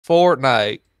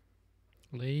Fortnite.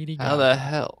 Lady How Gaga. the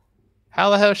hell? How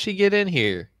the hell she get in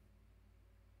here?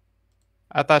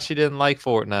 I thought she didn't like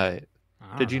Fortnite.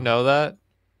 I Did don't you know. know that?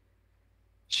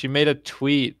 She made a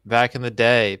tweet back in the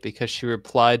day because she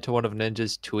replied to one of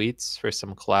Ninja's tweets for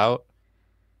some clout.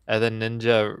 And then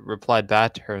Ninja replied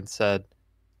back to her and said,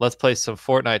 "Let's play some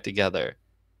Fortnite together."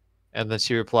 And then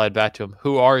she replied back to him,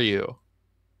 "Who are you?"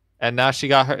 And now she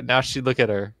got her. Now she look at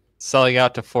her selling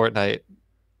out to Fortnite.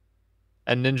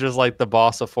 And Ninja's like the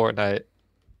boss of Fortnite.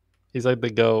 He's like the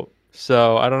GOAT.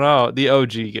 So I don't know, the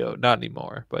OG GOAT, not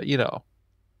anymore, but you know,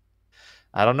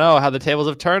 I don't know how the tables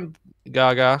have turned,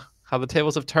 Gaga. How the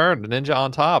tables have turned. Ninja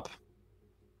on top.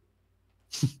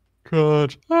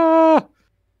 God. Ah.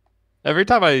 Every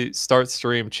time I start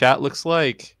stream, chat looks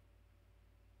like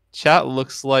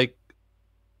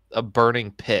a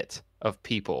burning pit of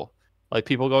people. Like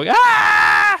people going,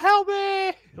 "Ah, help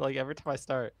me!" Like every time I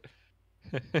start.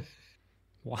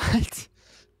 What?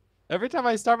 Every time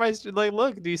I start my like,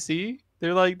 look, do you see?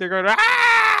 They're going,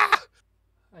 "Ah!"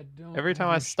 I don't Every time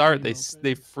have I your start, stream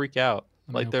they open. freak out Let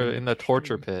me like open they're your in the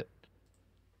torture stream. pit.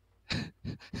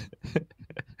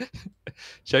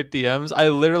 Check DMs. I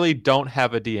literally don't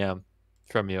have a DM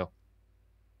from you.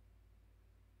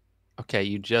 Okay,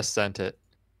 you just sent it.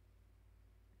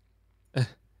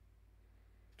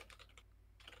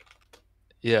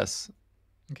 Yes.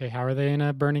 Okay, how are they in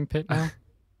a burning pit now?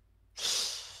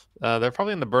 They're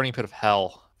probably in the burning pit of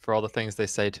hell for all the things they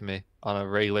say to me on a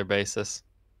regular basis.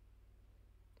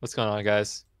 What's going on,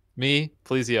 guys? Me,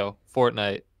 Plesio,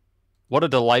 Fortnite. What a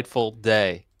delightful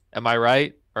day. Am I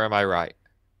right or am I right?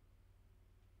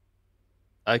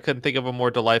 I couldn't think of a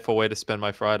more delightful way to spend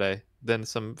my Friday than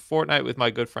some Fortnite with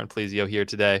my good friend Plesio here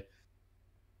today.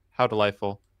 How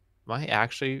delightful. Am I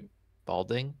actually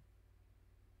balding?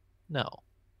 No.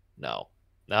 No.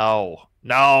 No.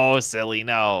 No, silly,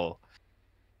 no.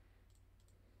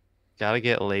 Gotta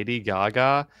get Lady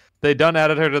Gaga. They done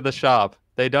added her to the shop.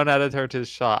 They done added her to the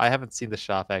shop. I haven't seen the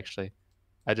shop, actually.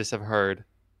 I just have heard.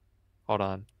 Hold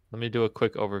on. Let me do a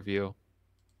quick overview.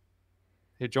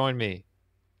 Here, join me.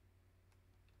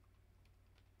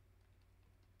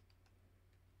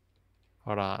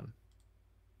 Hold on.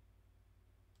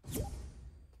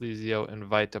 Plesio,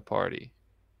 invite to party.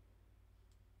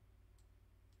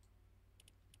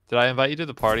 Did I invite you to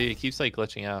the party? It keeps, like,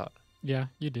 glitching out. Yeah,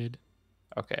 you did.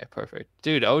 Okay, perfect.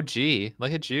 Dude, OG.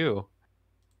 Look at you.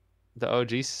 The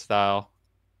OG style.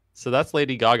 So that's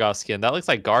Lady Gaga skin. That looks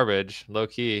like garbage, low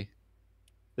key.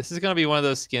 This is gonna be one of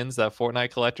those skins that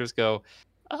Fortnite collectors go,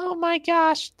 "Oh my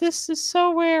gosh, this is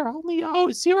so rare. Only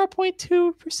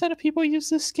 0.2% of people use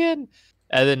this skin."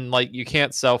 And then like you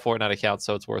can't sell Fortnite accounts,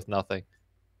 so it's worth nothing.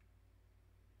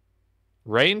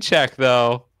 Rain check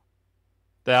though.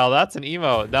 Now that's an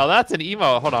emo. Now that's an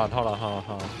emo. Hold on, hold on, hold on,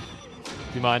 hold on.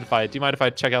 Do you mind if I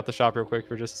check out the shop real quick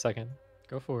for just a second?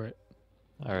 Go for it.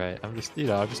 All right, I'm just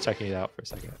checking it out for a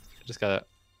second. I just gotta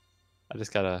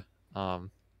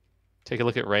take a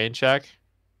look at rain check.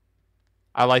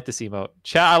 I like this emote.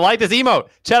 Chat, I like this emote.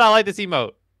 Chat, I like this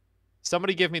emote.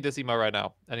 Somebody give me this emote right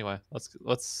now. Anyway,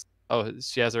 let's oh,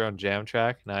 she has her own jam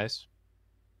track. Nice.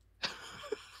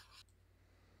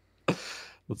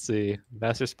 Let's see.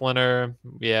 Master Splinter.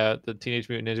 Yeah, the Teenage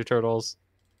Mutant Ninja Turtles.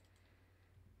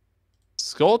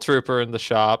 Skull Trooper in the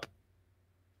shop.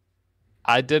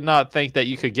 I did not think that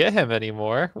you could get him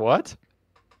anymore. What?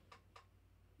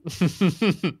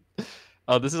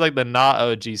 Oh, this is like the not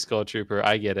OG Skull Trooper.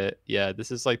 I get it. Yeah,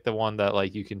 this is like the one that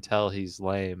like you can tell he's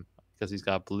lame because he's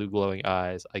got blue glowing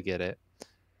eyes. I get it.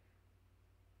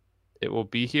 It will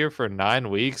be here for 9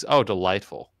 weeks. Oh,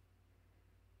 delightful.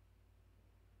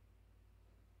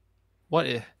 What?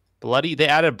 Bloody? They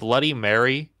added Bloody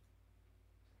Mary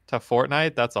to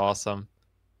Fortnite? That's awesome.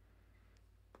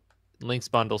 Link's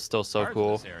bundle's still so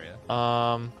cool.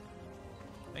 Thank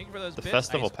you for those The bits.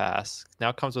 Festival Nice. Pass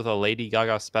now comes with a Lady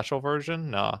Gaga special version?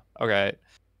 Nah. Okay.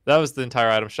 That was the entire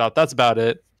item shop. That's about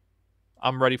it.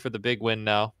 I'm ready for the big win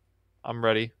now. I'm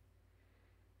ready.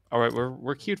 All right,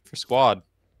 we're queued for squad.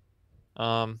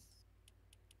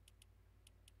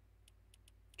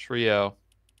 Trio.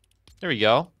 There we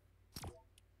go.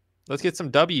 Let's get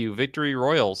some W victory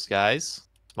royals, guys.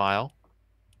 Smile.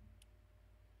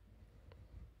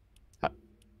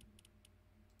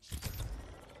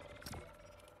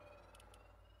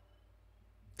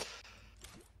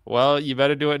 Well, you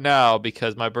better do it now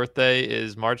because my birthday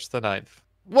is March the 9th.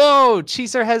 Whoa,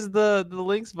 Cheeser has the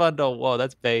links bundle. Whoa,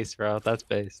 that's base, bro. That's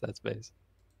base. That's base.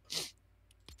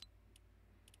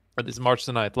 But this is March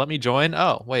the 9th. Let me join.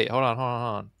 Oh, wait, hold on, hold on,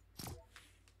 hold on.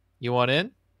 You want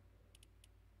in?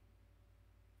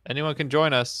 Anyone can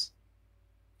join us.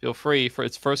 Feel free for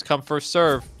it's first come first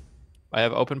serve. I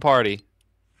have open party.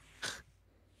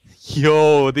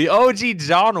 Yo, the OG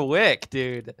John Wick,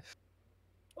 dude.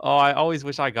 Oh, I always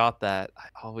wish I got that. I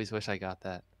always wish I got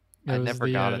that. I never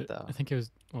got it though. I think it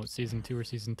was season 2 or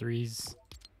season 3's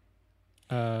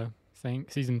thing.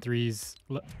 Season 3's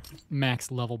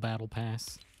max level battle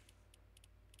pass.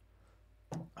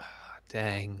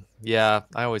 Dang. Yeah,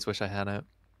 I always wish I had it.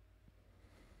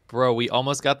 Bro, we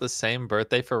almost got the same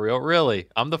birthday for real. Really?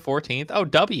 I'm the 14th. Oh,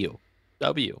 W.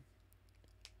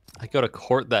 I go to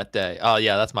court that day. Oh,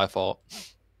 yeah, that's my fault.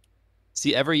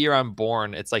 See, every year I'm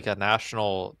born, it's like a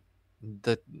national...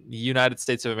 The United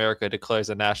States of America declares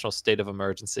a national state of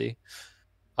emergency.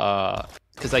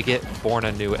 Because I get born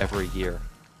anew every year.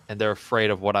 And they're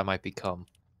afraid of what I might become.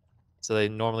 So they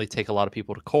normally take a lot of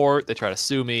people to court. They try to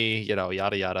sue me, you know,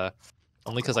 yada, yada.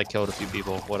 Only because I killed a few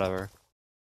people. Whatever.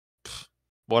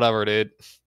 Whatever, dude.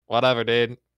 Whatever,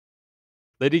 dude.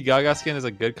 Lady Gaga skin is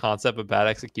a good concept, but bad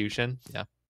execution. Yeah.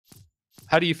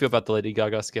 How do you feel about the Lady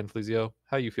Gaga skin, Plesio?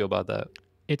 How do you feel about that?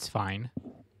 It's fine.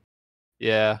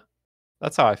 Yeah.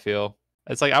 That's how I feel.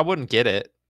 It's like, I wouldn't get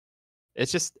it.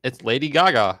 It's Lady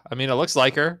Gaga. I mean, it looks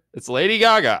like her. It's Lady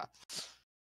Gaga.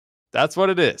 That's what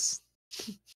it is.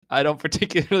 I don't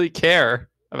particularly care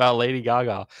about Lady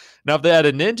Gaga. Now, if they had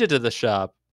a ninja to the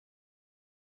shop,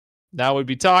 now we'd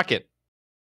be talking.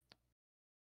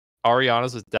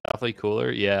 Ariana's was definitely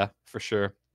cooler. Yeah, for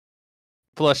sure.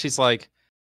 Plus, she's like,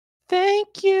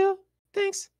 thank you.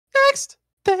 Thanks. Next.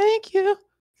 Thank you.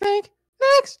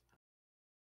 Next.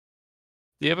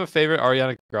 Do you have a favorite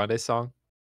Ariana Grande song?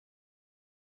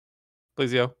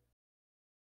 Please, yo.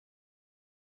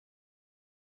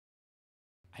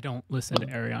 I don't listen to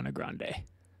Ariana Grande.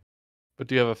 But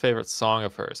do you have a favorite song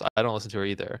of hers? I don't listen to her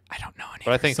either. I don't know any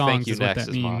but I think songs Thank You is what Next that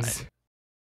is means. mine.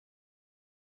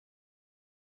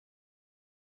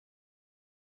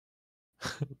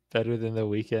 Better than The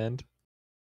Weeknd.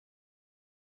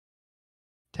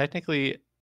 Technically,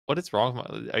 what is wrong with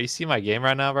my... Are you seeing my game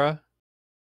right now, bro?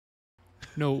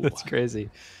 No. That's crazy.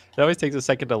 It always takes a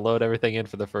second to load everything in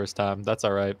for the first time. That's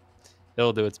all right.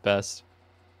 It'll do its best.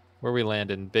 Where we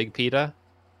landing? Big Pita?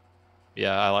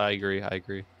 Yeah, I agree.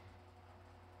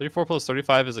 34 plus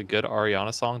 35 is a good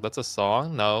Ariana song. That's a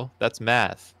song? No, that's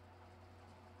math.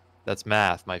 That's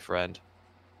math, my friend.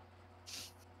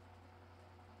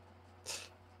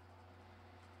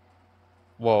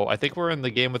 Whoa, I think we're in the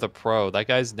game with a pro. That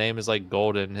guy's name is like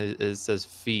golden. It says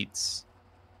Feats.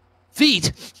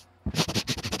 Feet!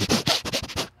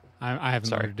 I haven't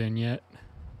loaded in yet.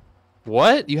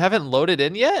 What? You haven't loaded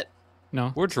in yet?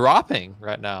 No. We're dropping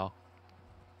right now.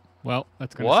 Well,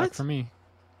 that's going to suck for me.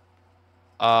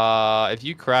 If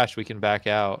you crash, we can back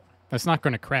out. That's not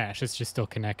going to crash. It's just still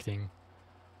connecting.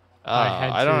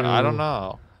 I don't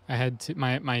know. I had to,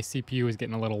 my CPU was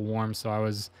getting a little warm, so I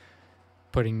was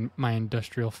putting my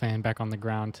industrial fan back on the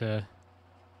ground to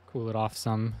cool it off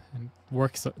some. And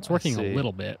it's working a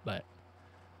little bit, but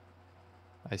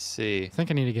I see. I think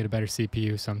I need to get a better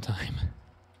CPU sometime.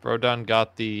 Bro done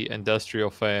got the industrial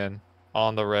fan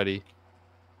on the ready.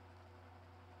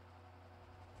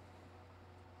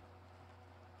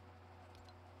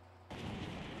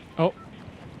 Oh,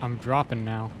 I'm dropping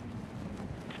now.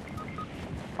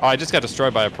 Oh, I just got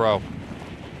destroyed by a pro.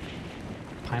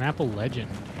 Pineapple Legend.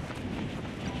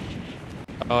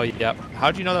 Oh, yep.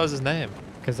 How'd you know that was his name?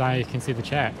 Because I can see the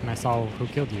chat, and I saw who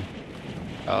killed you.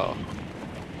 Oh.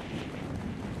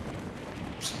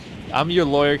 I'm your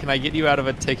lawyer. Can I get you out of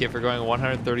a ticket for going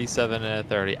 137 and a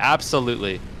 30?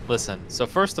 Absolutely. Listen, so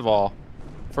first of all,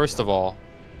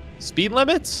 speed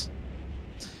limits?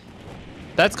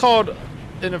 That's called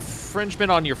an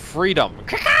infringement on your freedom.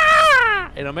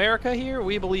 In America here,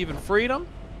 we believe in freedom,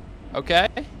 okay?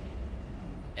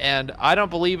 And I don't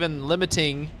believe in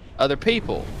limiting other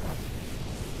people.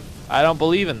 I don't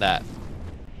believe in that.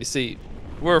 You see,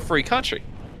 we're a free country.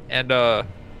 And,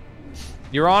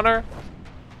 Your Honor...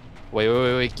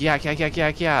 Wait.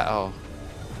 Yeah. Oh.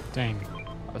 Dang.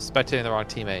 I was spectating the wrong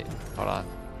teammate. Hold on.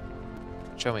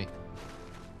 Show me.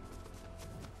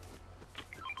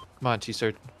 Come on,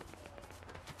 Cheeser.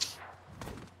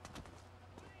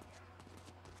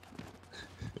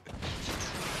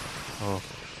 Oh,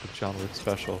 John Wick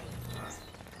special.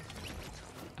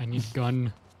 I need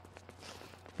gun.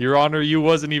 Your Honor, you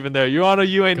wasn't even there. Your Honor,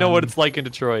 you ain't know what it's like in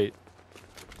Detroit.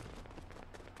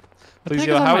 Please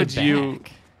go.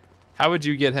 How would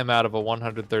you get him out of a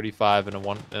 135 in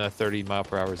a 30 mile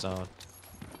per hour zone?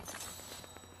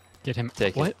 Get him.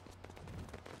 Take what?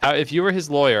 It. If you were his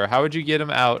lawyer, how would you get him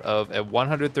out of a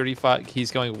 135? He's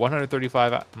going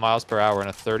 135 miles per hour in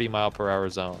a 30 mile per hour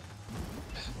zone.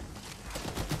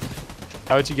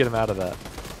 How would you get him out of that?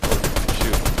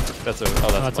 That's a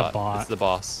that's a bot. It's the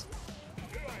boss.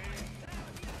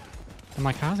 I'm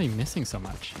like, how's he missing so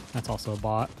much? That's also a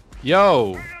bot.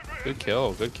 Yo, good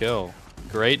kill, good kill.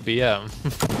 Great BM.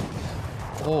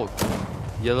 Oh,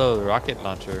 yellow rocket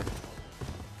launcher.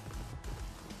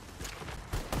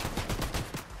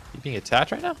 You being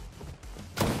attacked right now?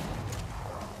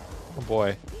 Oh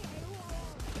boy.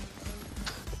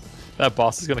 That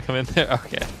boss is gonna come in there.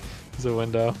 Okay, there's a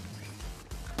window.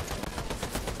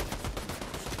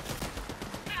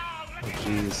 Oh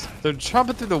jeez, they're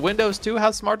jumping through the windows too.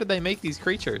 How smart did they make these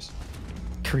creatures?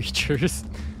 Creatures.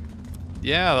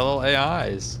 Yeah, the little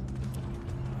AIs.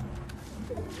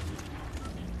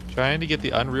 Trying to get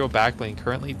the Unreal backbling.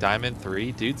 Currently Diamond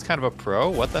 3. Dude's kind of a pro.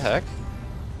 What the heck?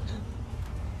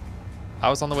 I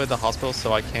was on the way to the hospital,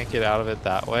 so I can't get out of it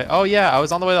that way. Oh yeah, I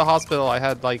was on the way to the hospital. I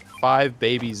had like 5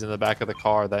 babies in the back of the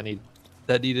car that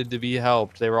needed to be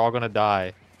helped. They were all gonna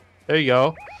die. There you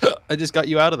go. I just got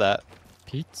you out of that.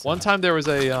 Pizza. One time there was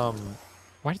a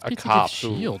Why did a pizza cop give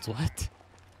shields? What?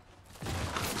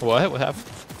 What? What happened?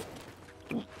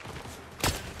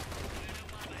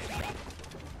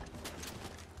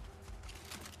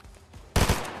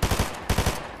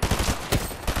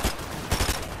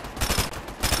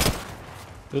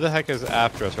 Who the heck is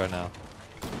after us right now?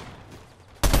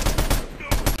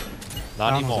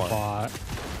 Not anymore. Bot.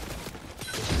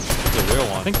 The real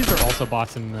one. I think these are also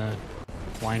bots in the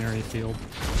winery field.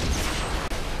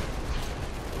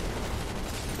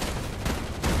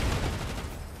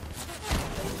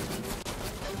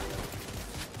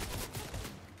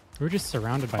 We're just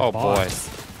surrounded by bots.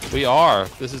 Boy. We are.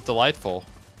 This is delightful.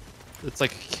 It's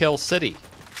like Kill City.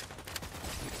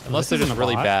 Unless they're just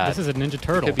really bad. This is a Ninja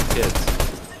Turtle. Could be kids.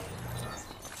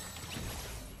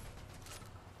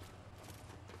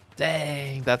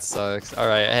 Dang, that sucks. All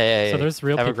right, hey. So there's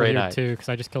real have people a great here night. too, because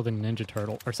I just killed a Ninja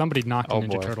Turtle, or somebody knocked a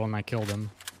Ninja Turtle and I killed him.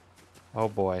 Oh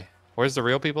boy, where's the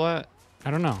real people at?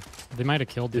 I don't know. They might have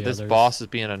killed the others. This boss is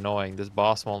being annoying. This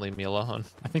boss won't leave me alone.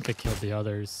 I think they killed the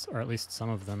others, or at least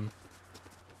some of them.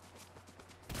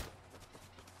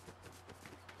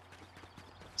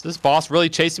 Is this boss really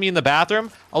chasing me in the bathroom?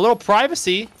 A little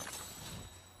privacy.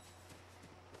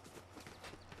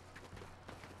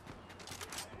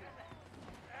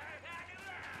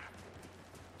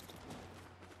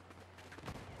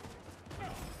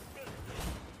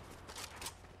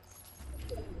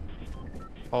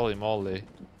 Holy moly.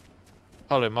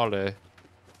 Holy moly.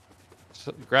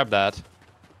 Grab that.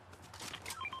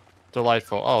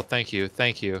 Delightful. Oh, thank you.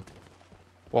 Thank you.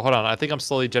 Well, hold on. I think I'm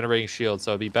slowly generating shields,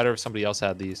 so it'd be better if somebody else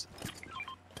had these.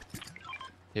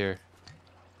 Here.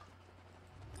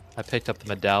 I picked up the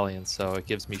medallion, so it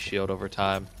gives me shield over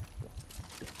time.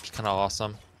 It's kind of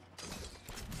awesome.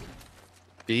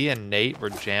 B and Nate were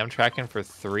jam tracking for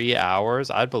 3 hours.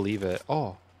 I'd believe it.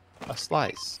 Oh, a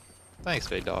slice. Thanks,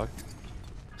 big dog.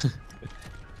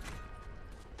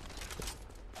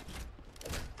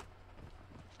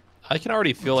 I can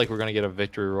already feel like we're gonna get a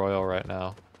victory royale right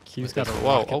now. Q's got a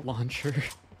rocket launcher.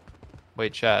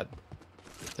 Wait, chat.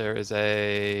 There is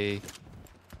a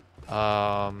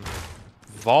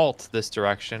vault this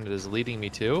direction. It is leading me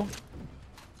to.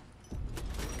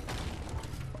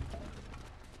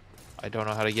 I don't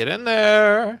know how to get in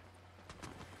there.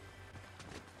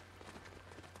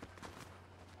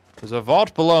 There's a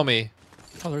vault below me.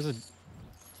 Oh,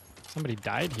 somebody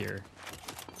died here.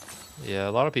 Yeah,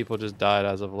 a lot of people just died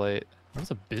as of late.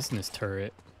 There's a business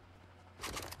turret.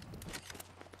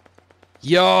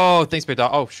 Yo, thanks, big dog.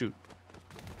 Oh, shoot.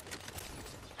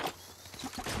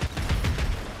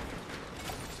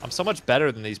 I'm so much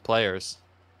better than these players.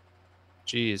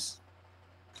 Jeez.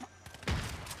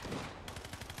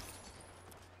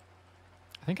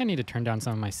 I think I need to turn down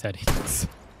some of my settings.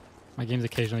 My game's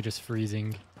occasionally just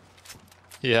freezing.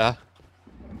 Yeah.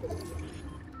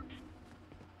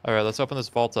 All right, let's open this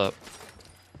vault up.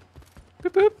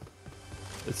 Boop, boop.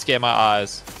 It scared my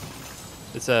eyes.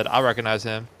 It said, I recognize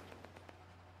him.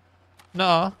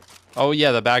 No. Oh,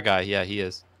 yeah, the bad guy. Yeah, he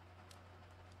is.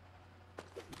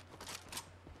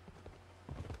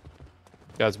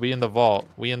 Guys, we in the vault.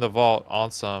 We in the vault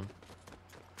on some.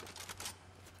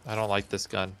 I don't like this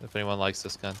gun, if anyone likes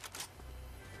this gun.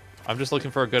 I'm just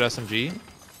looking for a good SMG.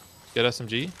 Good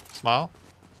SMG. Smile.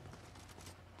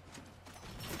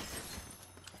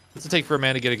 What's it take for a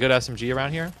man to get a good SMG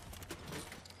around here?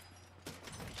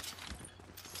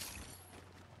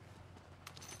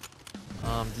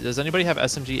 Does anybody have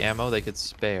SMG ammo they could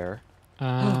spare?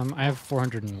 I have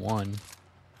 401.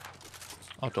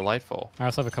 Oh, delightful. I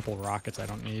also have a couple rockets I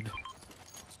don't need.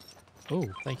 Oh,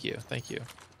 thank you. Thank you.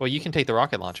 Well, you can take the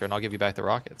rocket launcher and I'll give you back the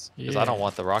rockets. Because I don't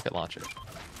want the rocket launcher.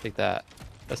 Take that.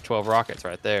 That's 12 rockets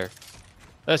right there.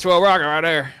 That's what rocket right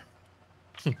there.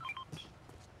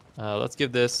 Let's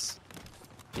give this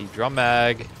the drum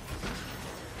mag.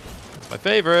 That's my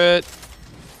favorite.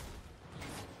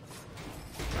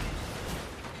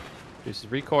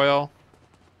 Reduces recoil.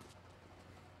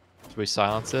 Should we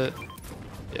silence it?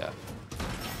 Yeah.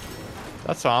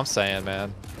 That's what I'm saying,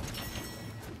 man.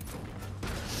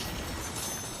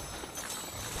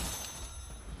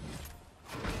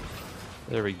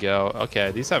 There we go.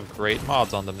 Okay, these have great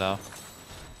mods on them now.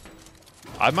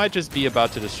 I might just be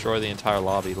about to destroy the entire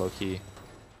lobby, low-key.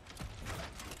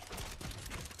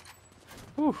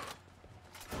 Whew.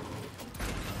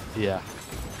 Yeah.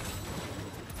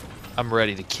 I'm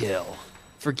ready to kill.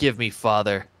 Forgive me,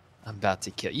 Father. I'm about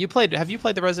to kill. Have you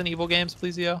played the Resident Evil games,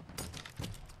 Plesio?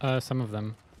 Some of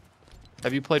them.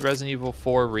 Have you played Resident Evil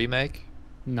 4 Remake?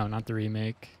 No, not the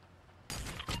remake.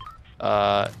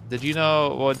 Did you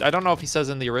know, well, I don't know if he says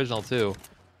in the original too.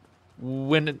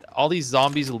 When all these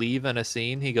zombies leave in a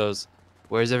scene, he goes,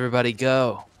 "Where's everybody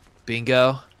go?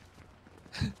 Bingo?"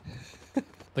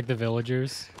 Like the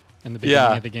villagers in the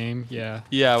beginning of the game? Yeah.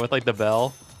 Yeah, with like the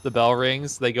bell. The bell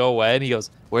rings, they go away, and he goes,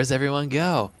 "Where's everyone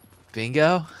go?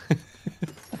 Bingo?"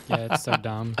 Yeah, it's so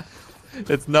dumb.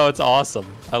 It's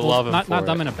awesome. I love him. Not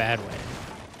dumb in a bad way.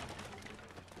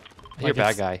 You're a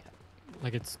bad guy.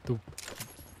 Like it's stupid.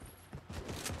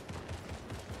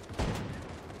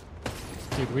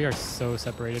 Dude, we are so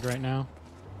separated right now.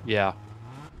 Yeah.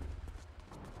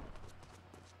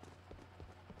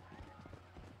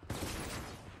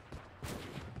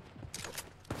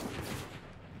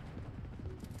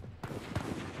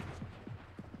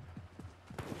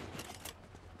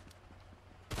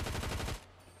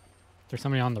 There's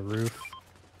somebody on the roof.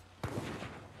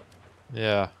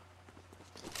 Yeah.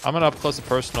 I'm an up close and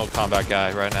personal combat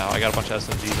guy right now. I got a bunch of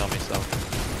SMGs on me, so.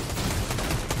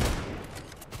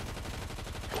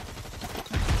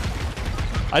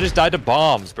 I just died to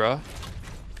bombs, bro.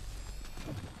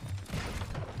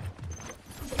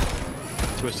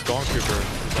 To a stormtrooper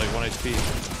who's like 1 HP.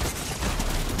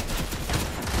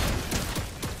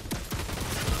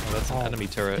 Oh, that's an enemy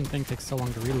turret. This thing takes so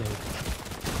long to reload.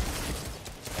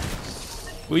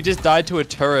 We just died to a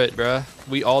turret, bruh.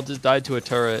 We all just died to a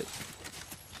turret.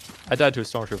 I died to a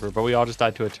stormtrooper, but we all just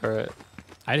died to a turret.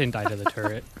 I didn't die to the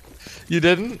turret. You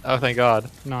didn't? Oh, thank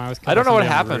God. No, I was. I don't know what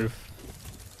happened.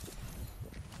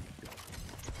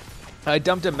 I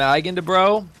dumped a mag into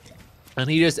bro, and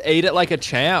he just ate it like a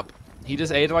champ. He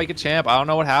just ate it like a champ. I don't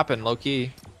know what happened, low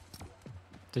key.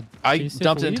 I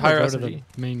dumped an entire SMG. Go to the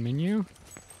main menu.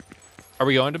 Are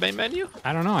we going to main menu?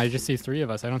 I don't know. I just see 3 of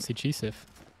us. I don't see Chisif.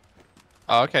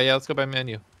 Oh, okay, yeah, let's go by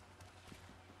menu.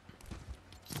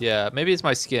 Yeah, maybe it's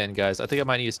my skin, guys. I think I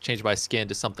might need to change my skin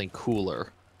to something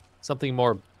cooler. Something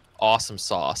more awesome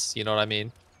sauce, you know what I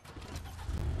mean?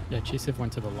 Yeah, Chisif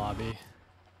went to the lobby.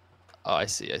 Oh, I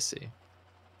see, I see.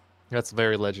 That's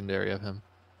very legendary of him.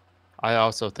 I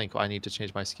also think I need to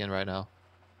change my skin right now.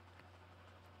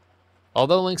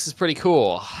 Although Lynx is pretty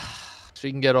cool,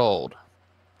 she can get old.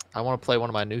 I want to play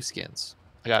one of my new skins.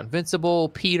 I got Invincible,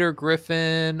 Peter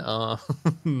Griffin,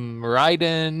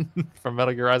 Raiden from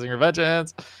Metal Gear Rising: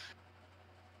 Revengeance.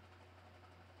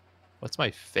 What's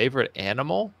my favorite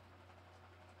animal?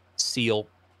 Seal.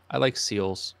 I like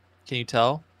seals. Can you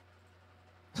tell?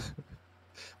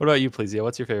 What about you, Plesio?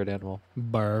 What's your favorite animal?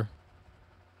 Bear.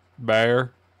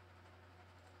 Bear.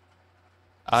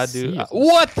 I do.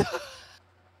 What?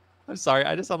 I'm sorry.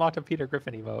 I just unlocked a Peter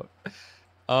Griffin emote.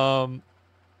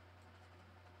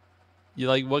 You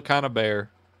like what kind of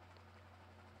bear?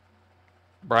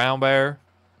 Brown bear?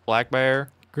 Black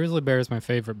bear? Grizzly bear is my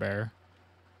favorite bear.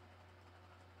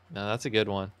 No, that's a good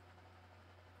one.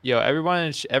 Yo,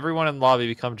 everyone in lobby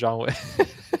become John Wick.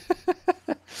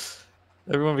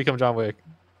 Everyone become John Wick.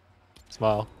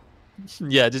 Smile.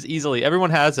 Yeah, just easily. Everyone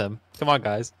has him. Come on,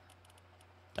 guys.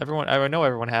 I know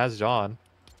everyone has John.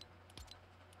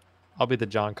 I'll be the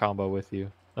John combo with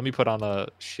you. Let me put on the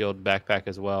shield backpack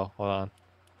as well. Hold on.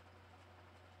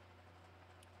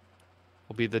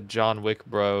 We'll be the John Wick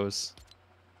bros.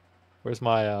 Where's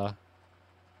my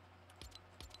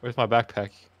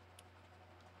backpack?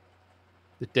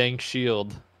 The dang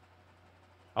shield.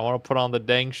 I want to put on the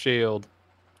dang shield.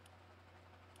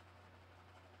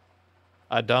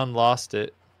 I done lost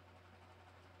it.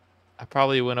 I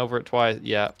probably went over it twice.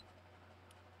 Yeah.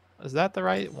 Is that the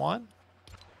right one?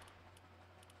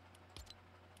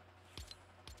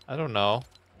 I don't know.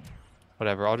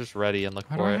 Whatever, I'll just ready and look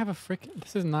for it. Why do I have a freaking...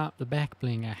 This is not the back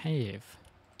bling I have.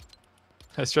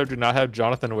 I sure do not have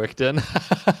Jonathan Wickton.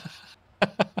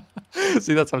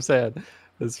 See, that's what I'm saying.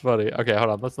 It's funny. Okay,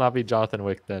 hold on. Let's not be Jonathan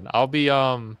Wickton. I'll be,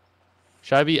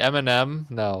 Should I be Eminem?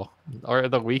 No. Or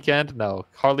The Weeknd? No.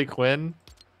 Harley Quinn?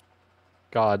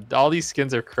 God, all these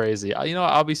skins are crazy. You know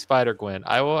what? I'll be Spider-Gwen.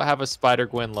 I will have a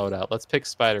Spider-Gwen loadout. Let's pick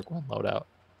Spider-Gwen loadout.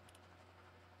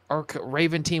 Or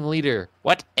Raven Team Leader.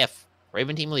 What if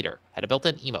Raven Team Leader had a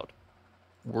built-in emote?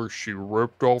 Where she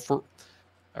ripped off her...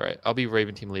 Alright, I'll be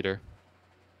Raven Team Leader.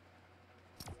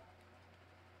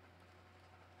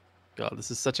 God,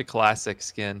 this is such a classic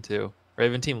skin, too.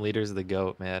 Raven Team Leader is the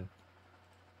GOAT, man.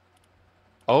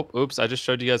 Oh, oops, I just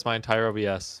showed you guys my entire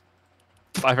OBS.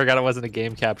 I forgot it wasn't a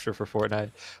game capture for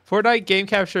Fortnite. Fortnite game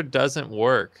capture doesn't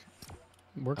work.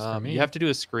 Works for me. You have to do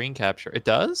a screen capture. It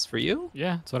does for you?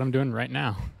 Yeah, that's what I'm doing right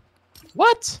now.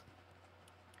 What?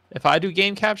 If I do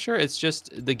game capture, it's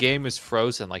just the game is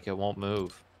frozen, like it won't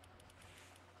move.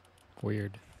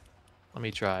 Weird. Let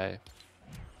me try.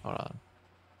 Hold on.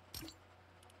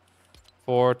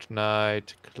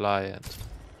 Fortnite client.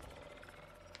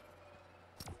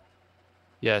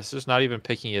 Yeah, it's just not even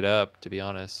picking it up, to be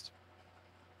honest.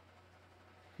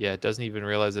 Yeah, it doesn't even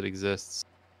realize it exists.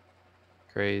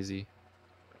 Crazy.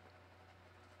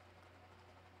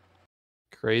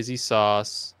 Crazy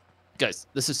sauce. Guys,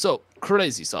 this is so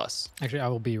crazy sauce. Actually, I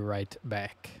will be right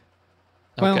back.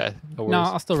 Okay. Well, no,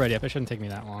 I'll still ready up. It shouldn't take me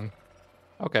that long.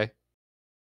 Okay.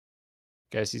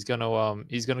 Guys, he's gonna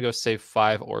go save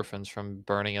 5 orphans from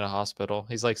burning in a hospital.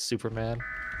 He's like Superman.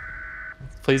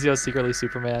 Plesio's secretly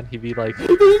Superman. He'd be like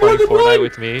playing Fortnite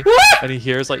with me, and he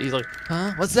hears he's like,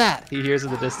 huh? What's that? He hears in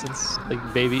the distance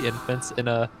like baby infants in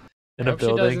a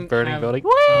building, burning building.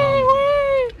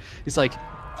 He's like,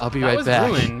 I'll be right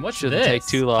back. Shouldn't take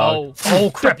too long.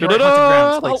 Oh crap! You're right on the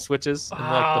ground. Like switches and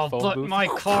like the phone booth. My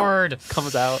card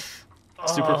comes out.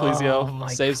 Super Plesio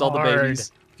saves all the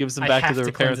babies. Gives them back to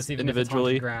their parents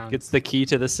individually. Gets the key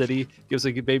to the city. Gives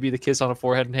the baby the kiss on the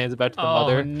forehead and hands it back to the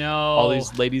mother. No! All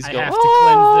these ladies go, I have to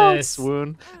cleanse this.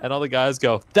 Swoon, and all the guys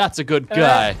go, "That's a good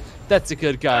guy. That's a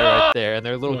good guy right there." And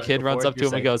their little kid runs up to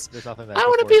him and goes, "I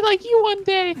want to be like you one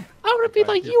day. I want to be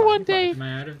like you one day." Am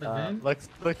I out of the bin?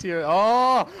 Look to your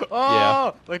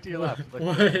yeah. Look to your left.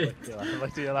 What?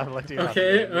 Look to your left. Look to your left.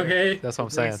 Okay. That's what I'm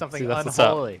saying. Something See, that's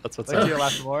unholy. What's up. That's what's Look up. to your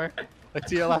left more. Look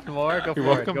to your left more. Go You're for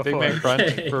welcome, it. Go Big for Man it. Crunch,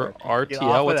 Okay. for Get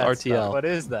off RTL. of What's that RTL? stuff. What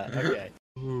is that? Okay.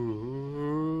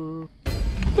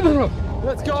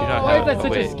 Let's go. Do not Why is have- that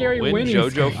such wait, a scary win winning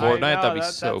JoJo streak? Fortnite? That'd be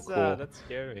that's, so cool. That's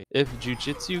scary. If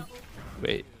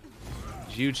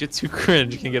Jiu-Jitsu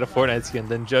Cringe can get a Fortnite skin,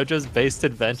 then JoJo's Based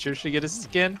Adventure should get a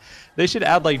skin. They should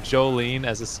add like Jolene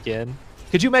as a skin.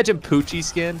 Could you imagine Poochie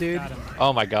skin, dude?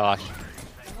 Oh my gosh.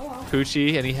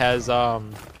 Poochie, and he has oh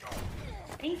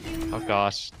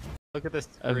gosh, Look at this.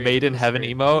 a Made in Heaven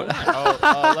emote.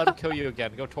 Let him kill you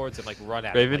again. Go towards him. Like run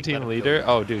at him. Raven Like, Team let him Leader. kill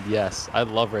you. Oh dude, yes, I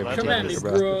love Raven Let Team at Leader, me,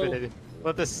 bro. bro.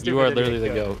 Let the You are stupid literally the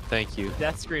idiot go. GOAT. Thank you.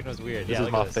 Death screen was weird. This Yeah, is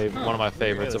look my at this. favorite, one of my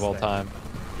favorites of all thing. time.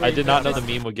 I did not know the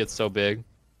meme would get so big.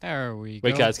 There we go.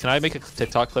 Wait, guys, can I make a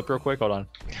TikTok clip real quick? Hold on.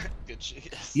 Good shit.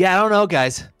 Yes. Yeah, I don't know,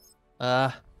 guys.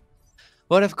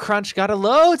 What if Crunch got a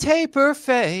low taper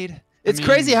fade? It's mean,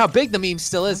 crazy how big the meme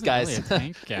still is, wasn't guys. really a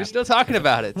tank We're gap. still talking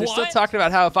about it. They're still What? talking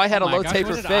about how if I had Oh a my low gosh, taper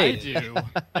what did fade. I do?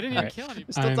 I didn't even kill anybody.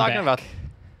 We're still talking about.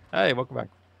 Hey, welcome back.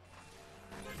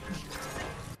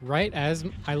 Right as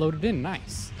I loaded in.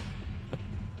 Nice.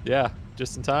 Yeah,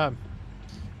 just in time.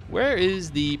 Where is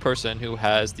the person who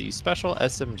has the special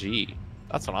SMG?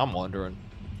 That's what I'm wondering.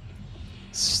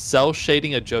 Cell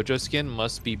shading a JoJo skin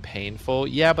must be painful.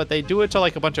 Yeah, but they do it to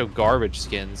like a bunch of garbage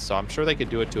skins, so I'm sure they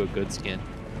could do it to a good skin.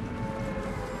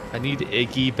 I need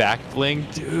Iggy back bling.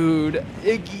 Dude,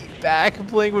 Iggy back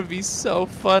bling would be so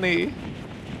funny.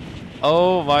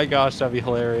 Oh my gosh, that'd be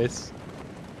hilarious.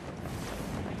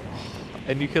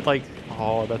 And you could like,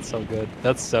 oh, that's so good.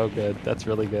 That's so good. That's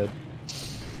really good.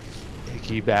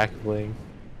 Iggy back bling.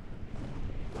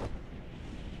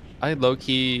 I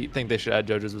low-key think they should add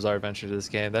JoJo's Bizarre Adventure to this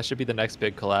game. That should be the next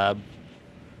big collab.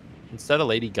 Instead of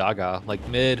Lady Gaga. Like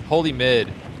mid. Holy mid.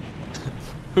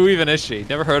 Who even is she?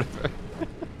 Never heard of her.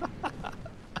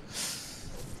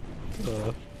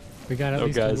 We got at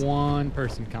least guys. one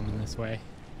person coming this way.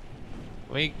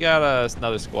 We got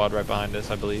another squad right behind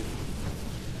us, I believe.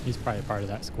 He's probably part of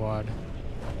that squad.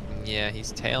 Yeah,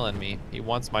 he's tailing me. He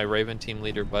wants my Raven Team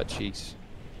Leader butt cheeks.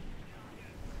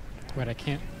 Wait, I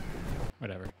can't.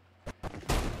 Whatever.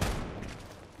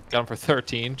 Got him for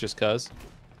 13, just cuz.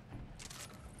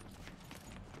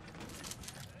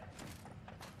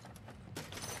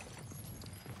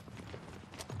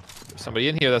 There's somebody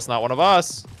in here that's not one of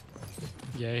us.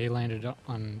 Yeah, he landed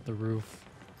on the roof.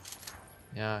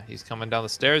 Yeah, he's coming down the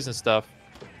stairs and stuff.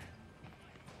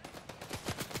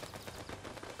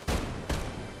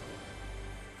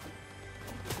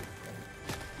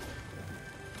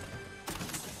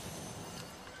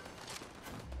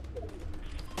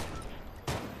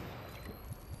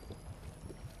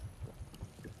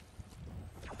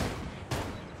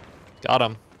 Got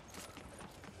him.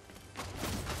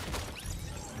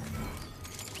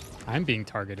 I'm being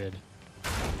targeted.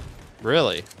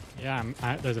 Really? Yeah,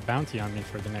 there's a bounty on me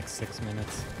for the next 6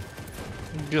 minutes.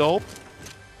 Gulp.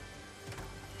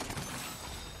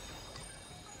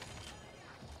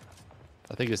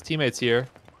 I think his teammate's here.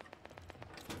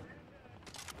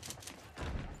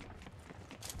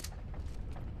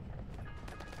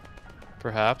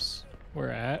 Perhaps.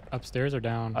 Where at? Upstairs or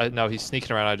down? No, he's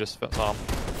sneaking around. I just saw him.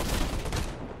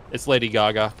 It's Lady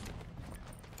Gaga.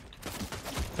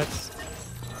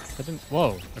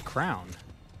 Whoa, a crown.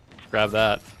 Grab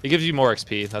that. It gives you more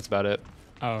XP. That's about it.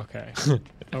 Oh, okay.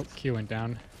 Oh, Q went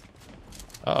down.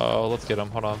 Uh-oh, let's get him.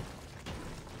 Hold on.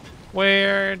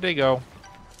 Where'd they go?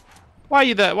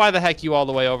 Why the heck you all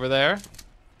the way over there?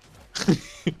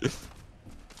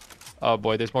 Oh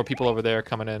boy, there's more people over there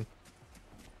coming in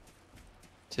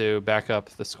to back up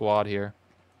the squad here.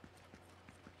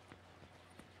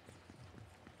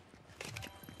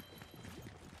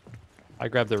 I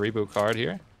grabbed the reboot card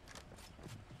here.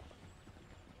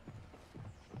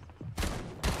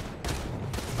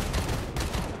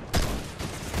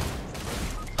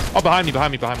 Oh, behind me,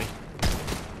 behind me, behind me.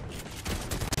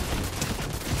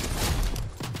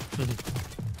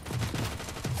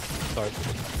 Sorry.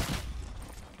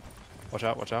 Watch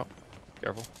out, watch out.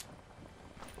 Careful.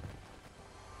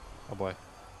 Oh boy.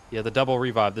 Yeah, the double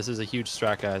revive. This is a huge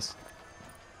strat, guys.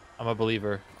 I'm a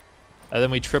believer. And then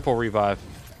we triple revive.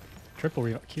 Triple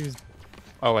revive. Q's.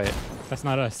 Oh wait. That's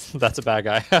not us. That's a bad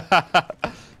guy.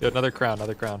 Yo, another crown,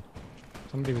 another crown.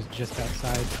 Somebody was just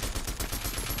outside.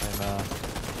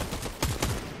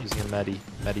 I'm using a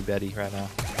Medi Betty right now.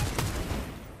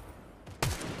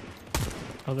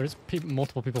 Oh, there's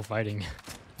multiple people fighting.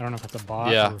 I don't know if that's a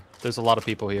bot. Yeah, or... there's a lot of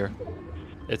people here.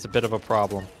 It's a bit of a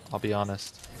problem, I'll be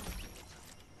honest.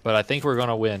 But I think we're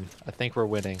gonna win. I think we're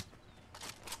winning.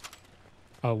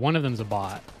 Oh, one of them's a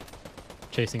bot.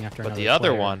 Chasing after another But the other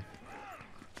player. one...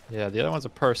 Yeah, the other one's a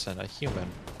person, a human.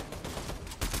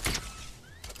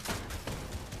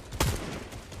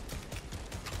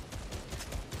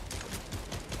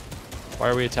 Why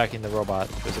are we attacking the robot?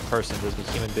 There's a person. There's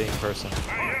a human being person.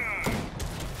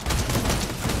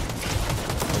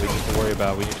 Oh, we need to worry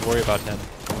about. We need to worry about him.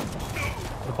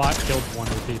 The bot killed one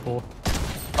of the people.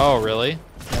 Oh, really? Yeah,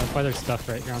 that's why there's stuff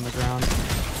right here on the ground.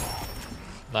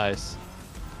 Nice.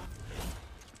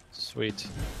 Sweet.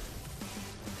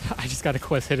 I just got a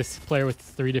quest. Hit a player with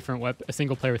 3 different a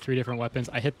single player with 3 different weapons.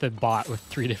 I hit the bot with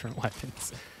 3 different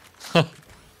weapons.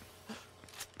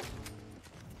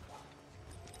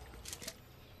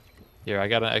 Here, I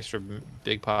got an extra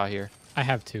big paw here. I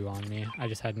have 2 on me. I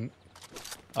just hadn't.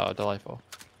 Oh, delightful.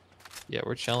 Yeah,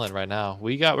 we're chilling right now.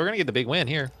 We're gonna get the big win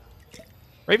here.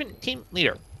 Raven, team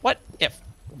leader. What if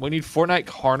we need Fortnite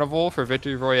Carnival for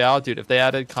Victory Royale? Dude, if they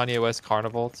added Kanye West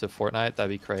Carnival to Fortnite, that'd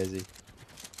be crazy.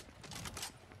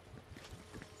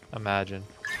 Imagine.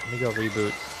 Let me go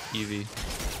reboot Eevee.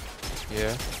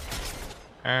 Yeah.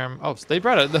 Oh, so they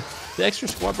brought the extra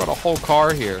squad brought a whole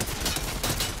car here.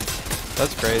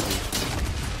 That's crazy.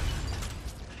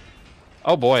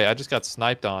 Oh boy, I just got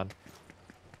sniped on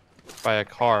by a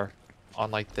car on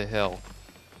like the hill.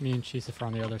 Me and Chisif are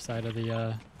on the other side of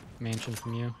the mansion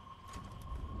from you.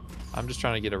 I'm just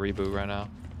trying to get a reboot right now.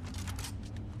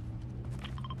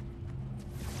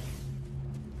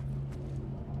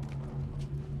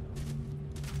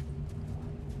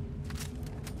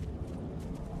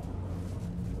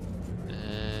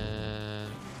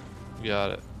 And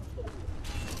got it.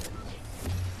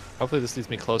 Hopefully this leads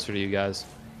me closer to you guys.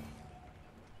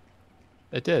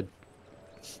 It did.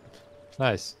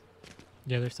 Nice.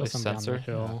 Yeah, there's still Nice some down the sensor.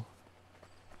 hill.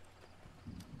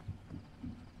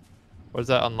 What is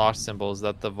that unlocked symbol? Is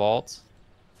that the vault?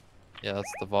 Yeah,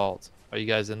 that's the vault. Are you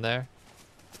guys in there?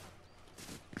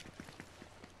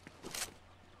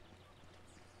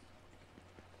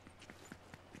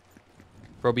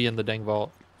 Bro, be in the dang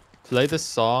vault. Play this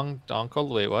song, Donkel.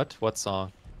 Wait, what? What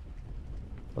song?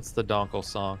 What's the Donkel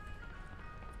song?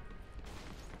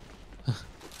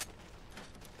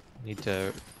 Need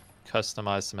to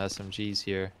customize some SMGs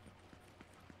here.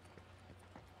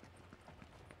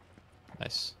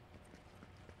 Nice.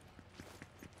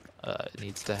 It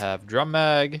needs to have drum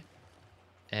mag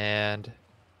and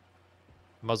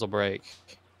muzzle brake.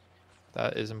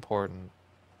 That is important.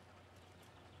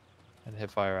 And hip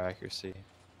fire accuracy.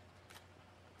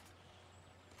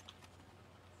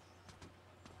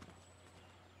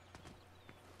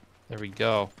 There we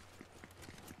go.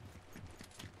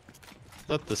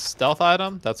 Is that the stealth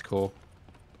item? That's cool.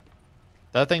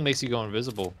 That thing makes you go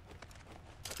invisible.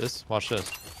 Watch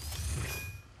this.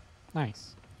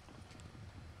 Nice.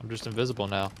 I'm just invisible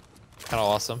now. Kind of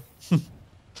awesome.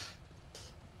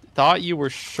 Thought you were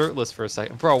shirtless for a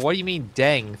second. Bro, what do you mean,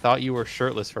 dang? Thought you were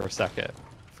shirtless for a second.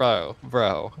 Bro.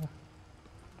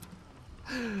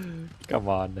 Come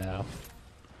on now.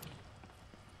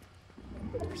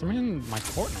 For some reason, my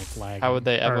Fortnite's lagging. How would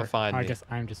they ever Or, find me? I guess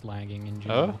I'm just lagging in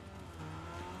general.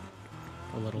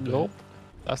 A little bit. Nope.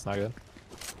 That's not good.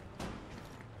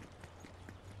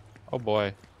 Oh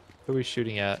boy. Who are we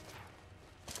shooting at?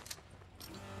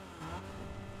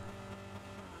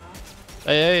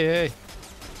 Hey.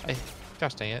 Hey.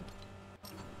 Gosh dang it.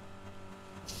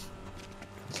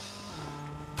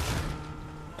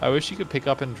 I wish you could pick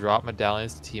up and drop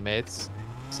medallions to teammates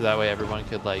so that way everyone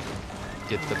could like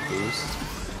get the boost.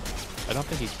 I don't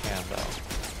think you can though.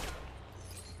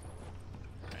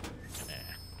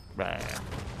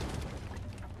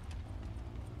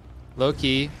 Low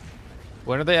key,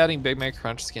 when are they adding Big Mac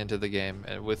Crunch skin to the game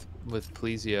with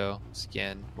Plesio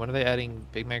skin? When are they adding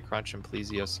Big Mac Crunch and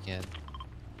Plesio skin?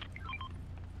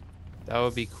 That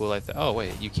would be cool. Oh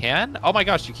wait, you can? Oh my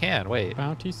gosh, you can. Wait.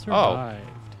 Bounty survived.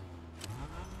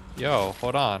 Yo,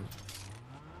 hold on.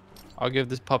 I'll give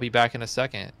this puppy back in a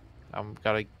second. I'm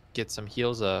gotta get some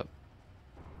heals up.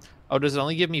 Oh, does it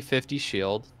only give me 50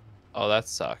 shield? Oh, that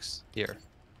sucks. Here.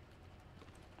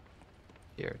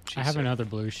 I have another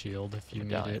blue shield if you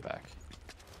need it. Back.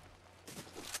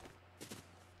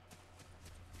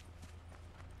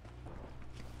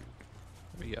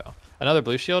 There we go. Another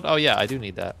blue shield? Oh yeah, I do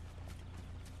need that.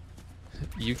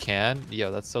 You can?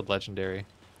 Yo, that's so legendary.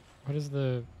 What is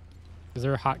the... Is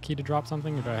there a hotkey to drop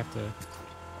something, or do I have to...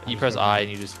 You press I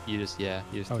and you just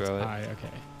throw it. I,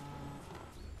 okay.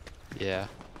 Yeah.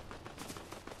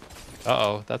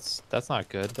 Uh-oh, that's not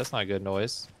good. That's not good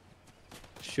noise.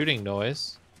 Shooting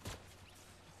noise.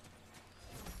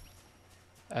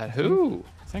 At who?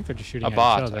 I think they're just shooting a at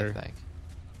bot, each other. I think.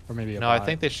 Or maybe a no, bot. I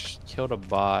think they killed a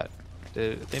bot.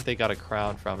 I think they got a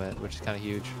crown from it, which is kind of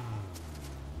huge.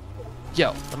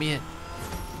 Yo, let me in.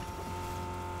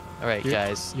 All right,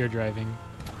 guys. You're driving.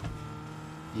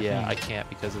 Yeah, I can't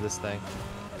because of this thing.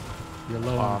 You're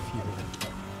low on fuel.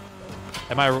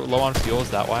 Am I low on fuel? Is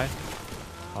that why?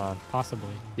 Possibly.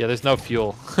 Yeah, there's no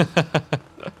fuel.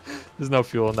 There's no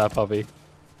fuel in that puppy.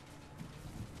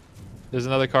 There's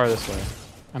another car this way.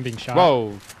 I'm being shot. Whoa!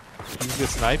 You get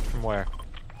sniped from where?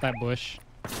 That bush.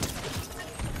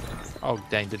 Oh,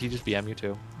 dang. Did he just BM you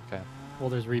too? Okay. Well,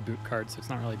 there's reboot cards, so it's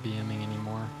not really BMing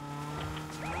anymore.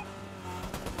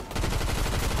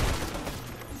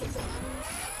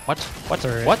 What?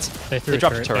 Turret. What? They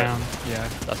dropped a turret. down. Yeah.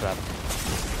 That's what happened.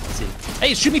 Let's see.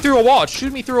 Hey, shoot me through a wall!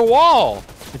 Shoot me through a wall!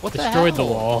 What the hell? Destroyed the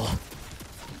wall.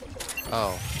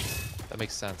 Oh. That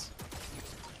makes sense.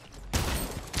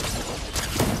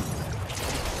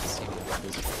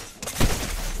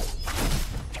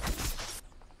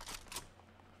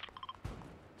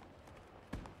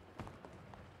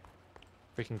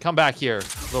 Freaking come back here,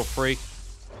 little freak.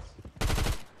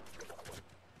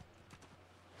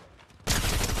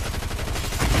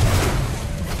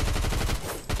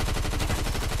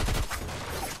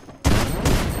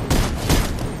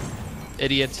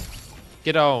 Idiot.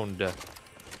 Get owned.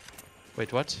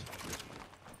 Wait, what?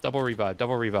 Double revive,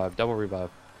 double revive, double revive.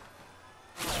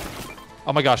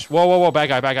 Oh my gosh. Whoa. Bad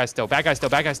guy still. Bad guy. There's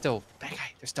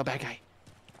still bad guy.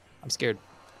 I'm scared.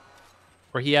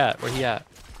 Where he at?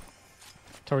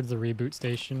 Towards the reboot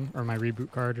station, or my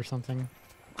reboot card or something.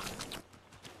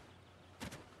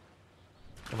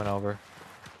 Coming over.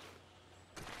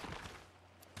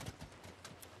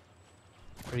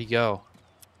 Where'd he go?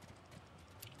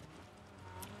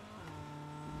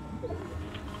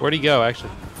 Where'd he go,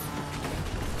 actually?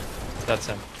 That's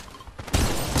him.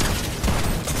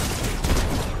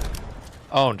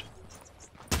 Owned.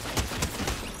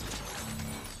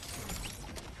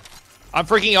 I'm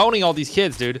freaking owning all these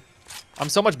kids, dude. I'm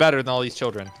so much better than all these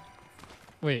children.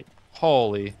 Wait.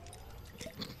 Holy.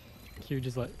 Q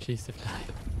just let Chief die.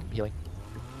 Healing.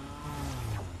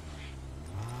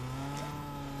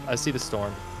 I see the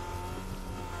storm.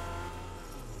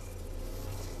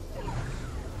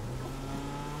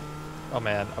 Oh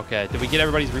man, okay. Did we get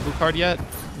everybody's reboot card yet?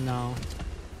 No.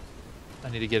 I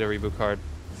need to get a reboot card.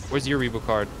 Where's your reboot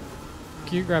card?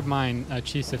 Can you grab mine?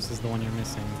 Cheez-Its is the one you're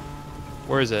missing.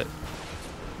 Where is it?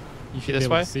 You should this be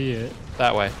able way? to see it.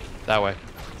 That way. That way.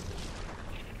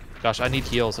 Gosh, I need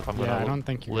heals if I'm gonna live. I don't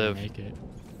think you're gonna make it.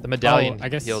 The medallion I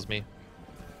guess heals me.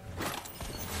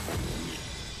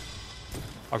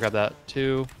 I'll grab that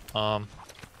too. You're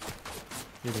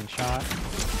being shot.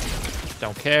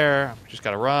 Don't care. Just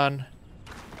gotta run.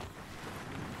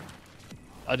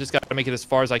 I just gotta make it as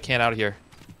far as I can out of here.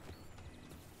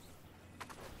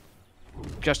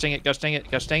 Gosh dang it, gosh dang it,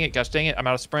 gosh dang it, gosh dang it. I'm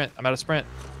out of sprint. I'm out of sprint.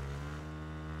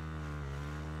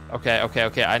 Okay, okay,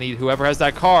 okay. I need whoever has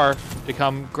that car to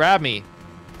come grab me.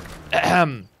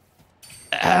 Ahem.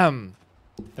 Ahem.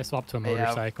 They swapped to a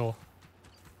motorcycle.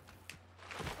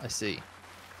 I see.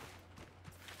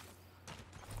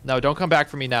 No, don't come back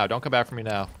for me now. Don't come back for me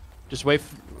now. Just wait.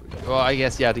 Well, I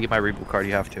guess, yeah, to get my reboot card,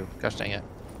 you have to. Gosh dang it.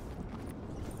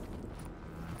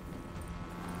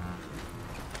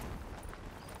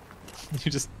 You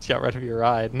just got rid of your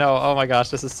ride. No, oh my gosh,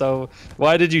 this is so...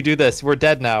 Why did you do this? We're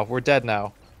dead now. We're dead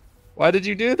now. Why did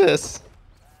you do this?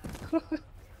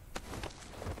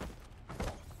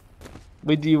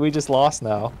 We just lost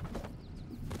now.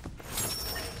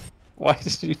 Why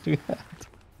did you do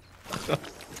that?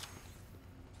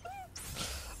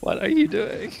 What are you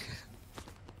doing?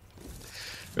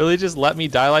 Really just let me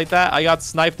die like that? I got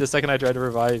sniped the second I tried to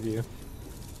revive you.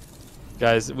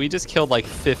 Guys, we just killed like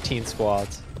 15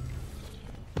 squads.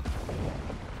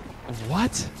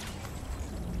 What?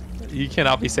 You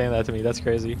cannot be saying that to me. That's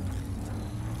crazy.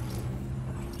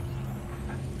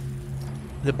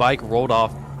 The bike rolled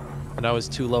off and I was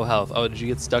too low health. Oh, did you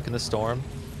get stuck in the storm?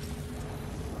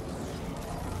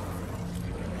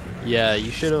 Yeah,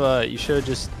 you should have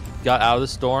just got out of the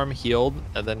storm, healed,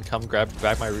 and then come grab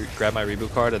my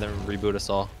reboot card and then reboot us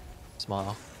all.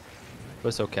 Smile. But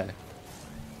it's okay.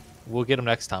 We'll get him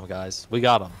next time, guys. We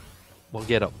got him. We'll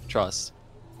get him. Trust.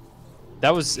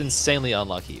 That was insanely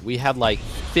unlucky. We had like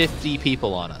 50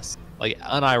 people on us, like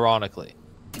unironically,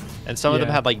 and some of them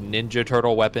had like Ninja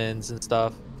Turtle weapons and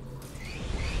stuff.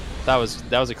 That was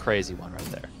a crazy one right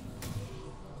there.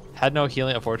 Had no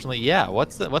healing, unfortunately. Yeah, what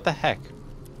the heck?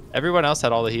 Everyone else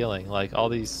had all the healing, like all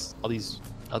these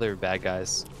other bad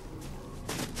guys.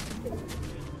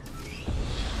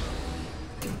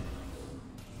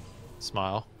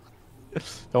 Smile.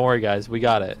 Don't worry, guys. We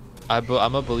got it.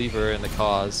 I'm a believer in the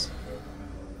cause.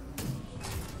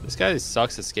 This guy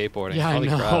sucks at skateboarding. Yeah, holy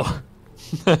I know.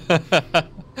 Crap.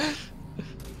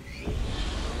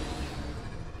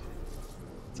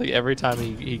 It's like every time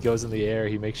he goes in the air,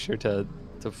 he makes sure to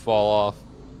fall off.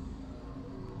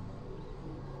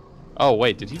 Oh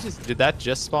wait, did that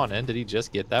just spawn in? Did he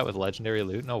just get that with legendary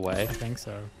loot? No way. I think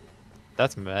so.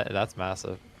 That's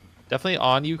massive. Definitely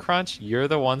on you, Crunch. You're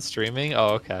the one streaming.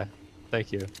 Oh, okay.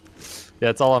 Thank you. Yeah,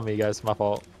 it's all on me, guys. My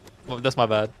fault. Well, that's my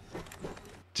bad.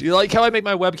 Do you like how I make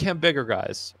my webcam bigger,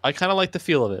 guys? I kind of like the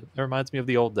feel of it. It reminds me of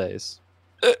the old days.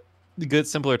 The good,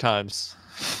 simpler times.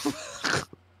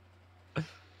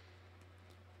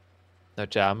 No,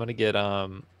 chat. I'm gonna get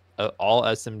all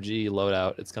SMG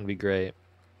loadout. It's gonna be great.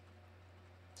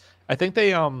 I think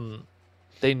they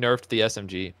nerfed the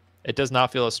SMG. It does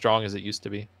not feel as strong as it used to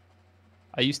be.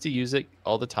 I used to use it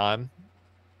all the time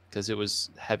because it was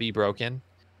heavy broken.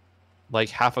 Like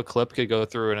half a clip could go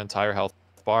through an entire health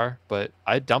bar, but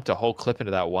I dumped a whole clip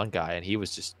into that one guy and he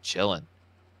was just chilling.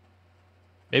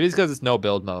 Maybe it's because it's no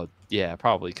build mode. Yeah,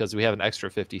 probably because we have an extra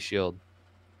 50 shield.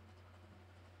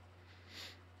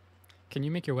 Can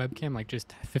you make your webcam like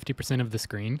just 50% of the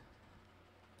screen?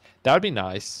 That would be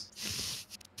nice.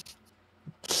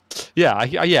 Yeah,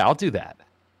 yeah, I'll do that.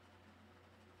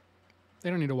 They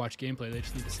don't need to watch gameplay, they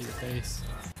just need to see your face.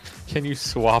 Can you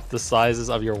swap the sizes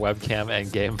of your webcam and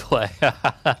gameplay?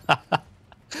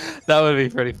 That would be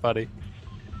pretty funny.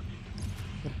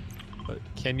 But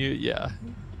can you? Yeah.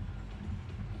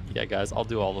 Yeah, guys, I'll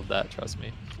do all of that, trust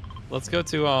me. Let's go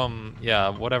to, yeah,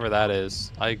 whatever that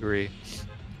is. I agree.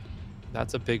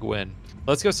 That's a big win.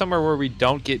 Let's go somewhere where we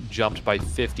don't get jumped by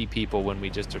 50 people when we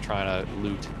just are trying to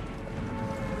loot.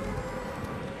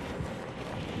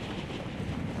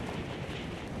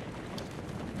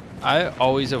 I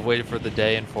always have waited for the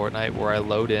day in Fortnite where I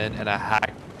load in and a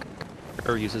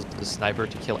hacker uses the sniper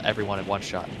to kill everyone in one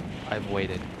shot. I've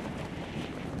waited.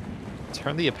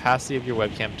 Turn the opacity of your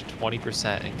webcam to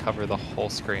 20% and cover the whole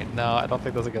screen. No, I don't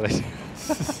think that's a good idea.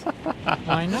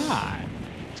 Why not?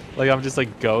 Like I'm just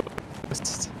like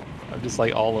ghost. I'm just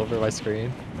like all over my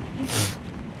screen.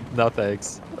 No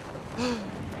thanks.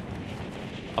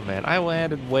 Oh man, I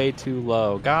landed way too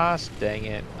low. Gosh dang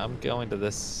it. I'm going to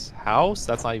this house?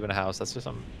 That's not even a house. That's just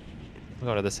I'm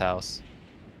going to this house.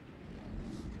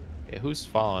 Okay, who's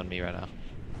following me right now?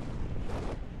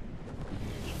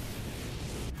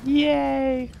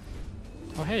 Yay!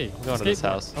 Oh hey, I'm going to this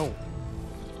house. Oh.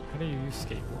 How do you use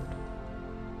skateboard?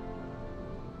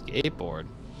 Skateboard?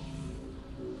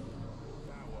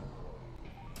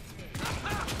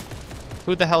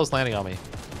 Who the hell is landing on me?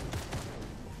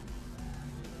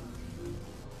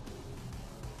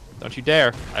 Don't you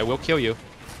dare. I will kill you.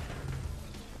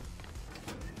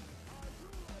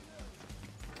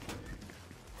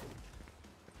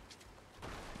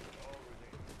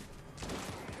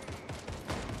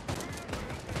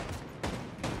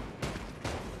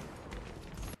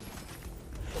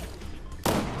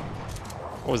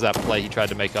 What was that play he tried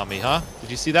to make on me, huh? Did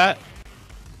you see that?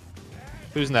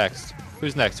 Who's next?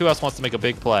 Who's next? Who else wants to make a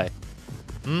big play?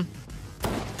 Hmm?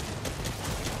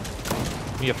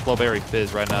 Give me a Flowberry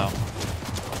Fizz right now.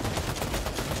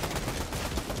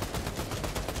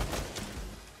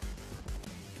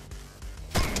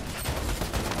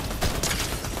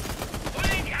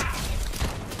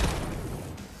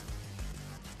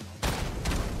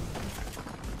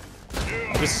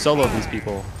 Just solo these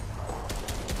people.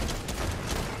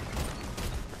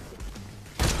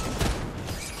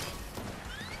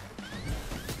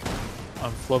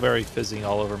 I'm Flowberry Fizzing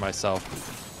all over myself.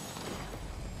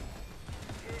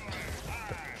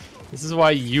 This is why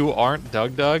you aren't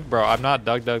Doug Doug? Bro, I'm not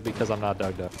Doug Doug because I'm not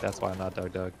Doug Doug. That's why I'm not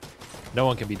Doug Doug. No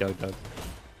one can be Doug Doug.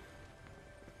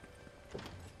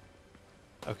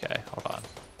 Okay, hold on.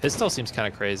 Pistol seems kind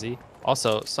of crazy.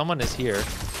 Also, someone is here.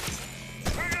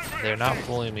 They're not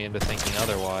fooling me into thinking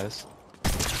otherwise,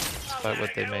 despite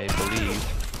what they may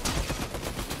believe.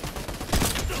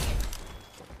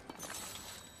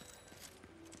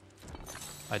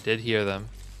 I did hear them.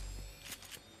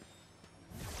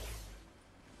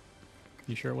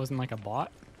 You sure it wasn't like a bot?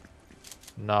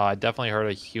 No, I definitely heard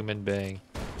a human being.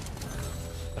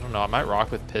 I don't know. I might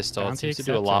rock with pistol. It seems to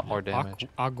do a lot more damage.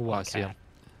 Agua I see him.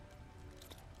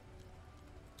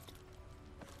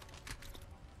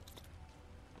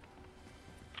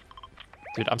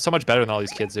 Dude, I'm so much better than all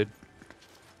these kids, dude.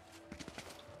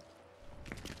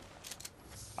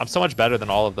 I'm so much better than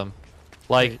all of them.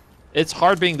 Like, Wait. It's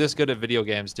hard being this good at video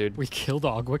games, dude. We killed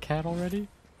Agua Cat already?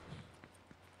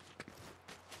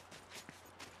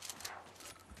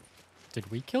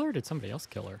 Did we kill her or did somebody else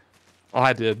kill her? Oh,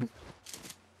 I did.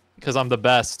 Because I'm the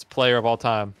best player of all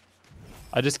time.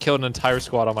 I just killed an entire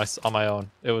squad on my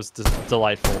own. It was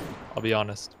delightful, I'll be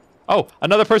honest. Oh,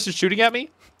 another person shooting at me?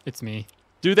 It's me.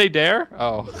 Do they dare?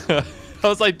 Oh. I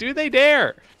was like, do they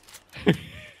dare?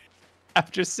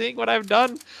 After seeing what I've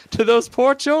done to those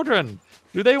poor children,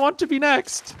 do they want to be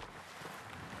next?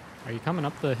 Are you coming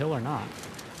up the hill or not?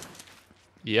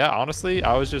 Yeah, honestly,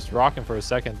 I was just rocking for a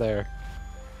second there.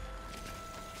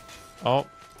 Oh. Do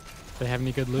they have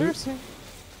any good loot?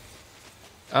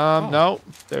 No.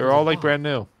 They were all like brand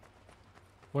new.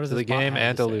 What is To the game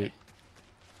and to loot.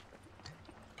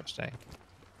 Gosh dang.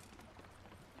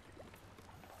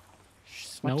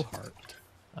 Snowheart.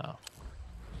 Oh.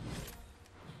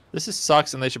 This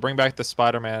sucks, and they should bring back the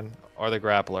Spider-Man or the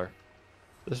Grappler.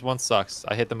 This one sucks.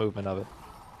 I hate the movement of it.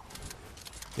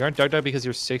 You aren't Doug Doug because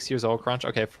you're 6 years old, Crunch?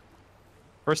 Okay.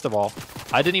 First of all,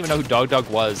 I didn't even know who Doug Doug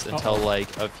was until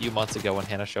like a few months ago when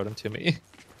Hannah showed him to me.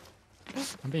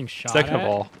 I'm being shot Second at. of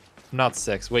all, I'm not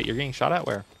 6. Wait, you're getting shot at?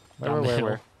 Where? Down the hill.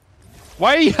 Where?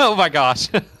 Why are you? Oh my gosh.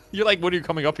 You're like, when are you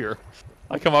coming up here?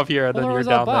 I come up here and Well, then there you're was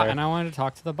down a bot, there. and I wanted to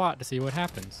talk to the bot to see what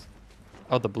happens.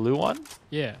 Oh, the blue one?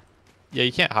 Yeah. Yeah,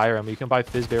 you can't hire him. You can buy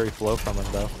Fizzberry Flow from him,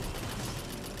 though.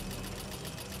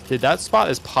 Dude, that spot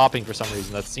is popping for some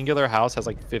reason. That singular house has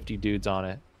like 50 dudes on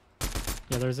it.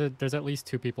 Yeah, there's at least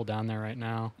 2 people down there right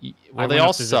now. Well, they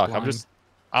all suck. I'm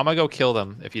gonna go kill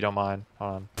them if you don't mind.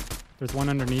 Hold on. There's one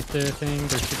underneath the thing.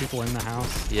 There's 2 people in the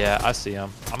house. Yeah, I see him.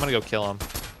 I'm gonna go kill him.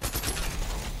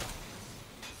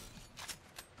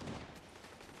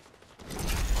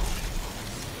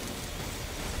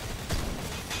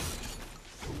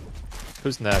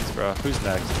 Who's next, bro? Who's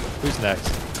next? Who's next?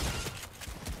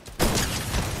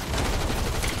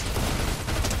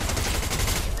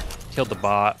 Killed the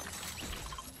bot.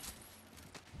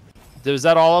 Was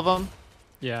that all of them?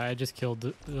 Yeah, I just killed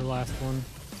the last one.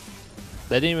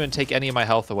 They didn't even take any of my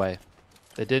health away.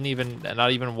 They didn't even,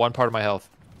 not even one part of my health.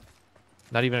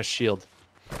 Not even a shield.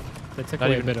 They took Not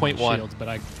away a even bit of my 0.1. shields, but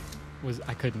I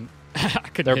couldn't I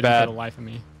couldn't They're hit them bad. for the life of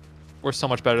me. We're so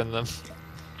much better than them.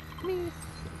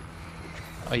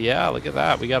 Oh yeah, look at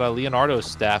that. We got a Leonardo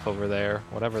staff over there.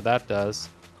 Whatever that does.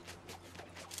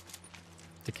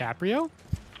 DiCaprio?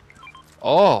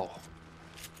 Oh.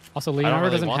 Also, Leonardo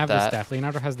really doesn't want have the that. staff.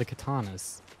 Leonardo has the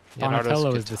katanas. Leonardo's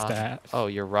Donatello is the katana. staff. Oh,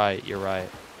 you're right. You're right.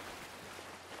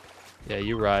 Yeah,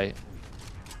 you're right.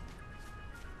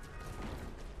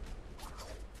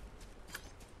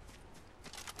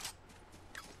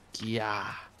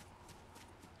 Yeah.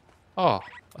 Oh,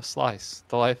 a slice.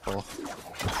 Delightful.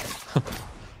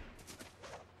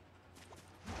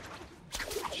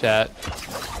 Chat.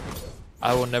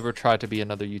 I will never try to be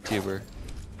another YouTuber.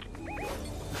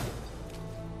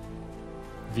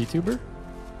 VTuber?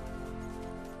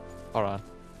 Hold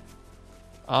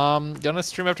on. Gonna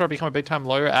stream after I become a big-time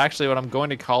lawyer. Actually, what I'm going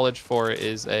to college for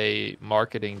is a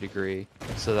marketing degree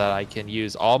so that I can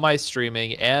use all my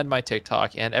streaming and my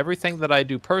TikTok and everything that I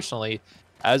do personally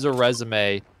as a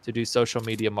resume to do social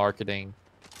media marketing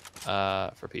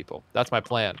for people. That's my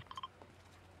plan.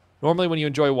 Normally, when you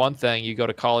enjoy one thing, you go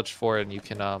to college for it, and you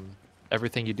can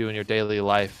everything you do in your daily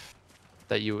life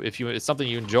that if it's something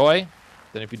you enjoy,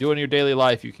 then if you do it in your daily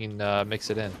life, you can mix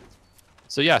it in.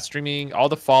 So yeah, streaming, all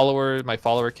the followers, my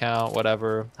follower count,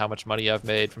 whatever, how much money I've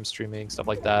made from streaming, stuff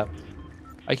like that.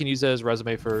 I can use it as a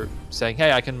resume for saying,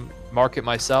 hey, I can market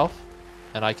myself,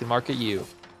 and I can market you,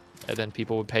 and then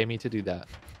people would pay me to do that.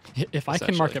 If I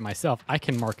can market myself, I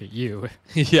can market you.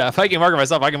 Yeah, if I can market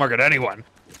myself, I can market anyone.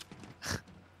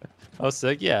 Oh,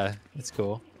 sick. Yeah, it's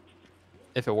cool.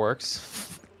 If it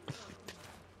works.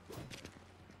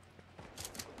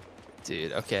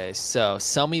 Dude, okay, so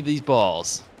sell me these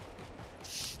balls.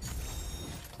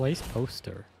 Place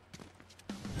poster.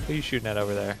 Who are you shooting at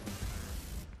over there?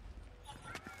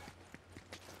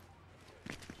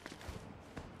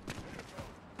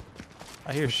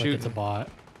 I hear shooting. Like it's a bot.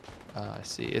 I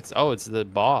see. It's the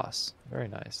boss. Very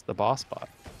nice. The boss bot.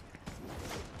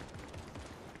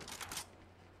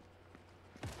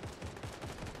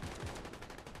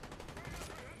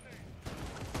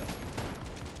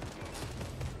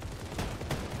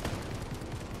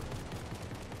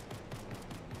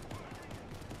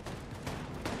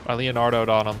 I Leonardo'd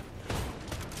on him.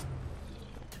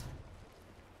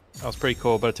 That was pretty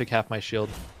cool, but it took half my shield.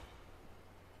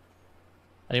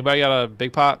 Anybody got a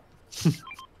big pot?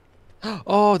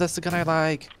 Oh, that's the gun I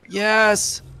like.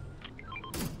 Yes!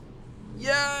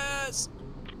 Yes!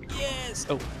 Yes!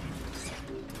 Oh.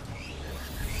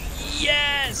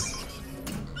 Yes!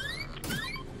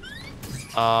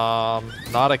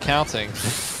 Not accounting.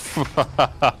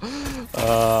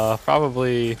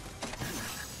 Probably...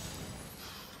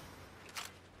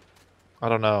 I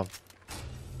don't know.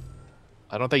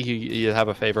 I don't think you have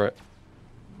a favorite.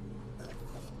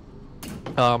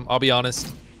 I'll be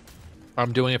honest.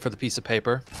 I'm doing it for the piece of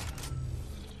paper.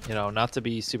 You know, not to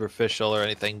be superficial or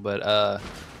anything, but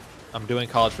I'm doing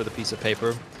college for the piece of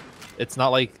paper. It's not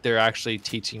like they're actually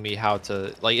teaching me how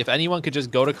to, like, if anyone could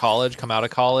just go to college, come out of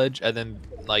college, and then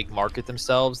like market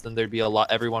themselves, then there'd be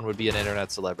everyone would be an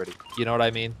internet celebrity. You know what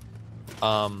I mean?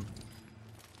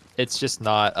 It's just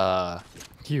not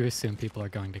You assume people are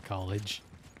going to college.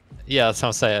 Yeah, that's what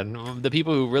I'm saying. The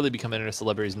people who really become internet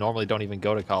celebrities normally don't even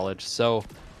go to college. So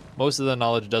most of the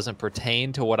knowledge doesn't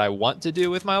pertain to what I want to do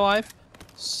with my life.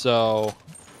 So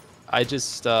I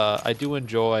just, I do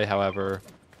enjoy, however,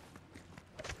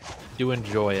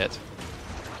 it.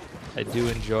 I do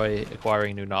enjoy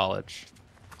acquiring new knowledge.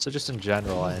 So just in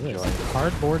general, I enjoy it.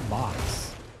 Cardboard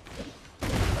box.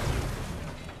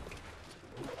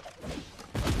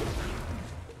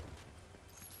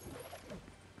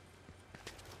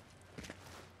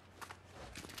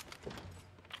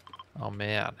 Oh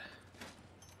man.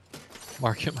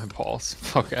 Market my balls.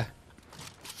 Okay.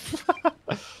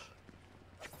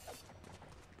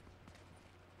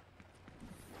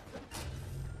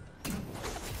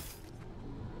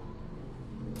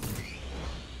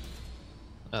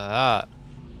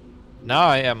 Now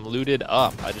I am looted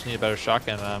up. I just need a better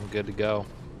shotgun and I'm good to go.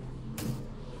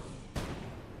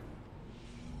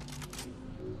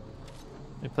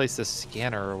 Let me place this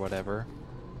scanner or whatever.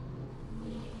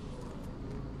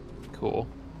 Cool.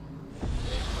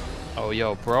 Oh,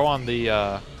 yo, bro on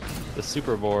the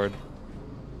super board.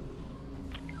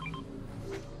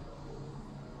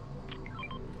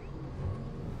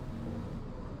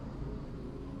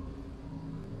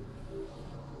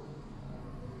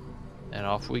 And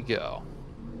off we go.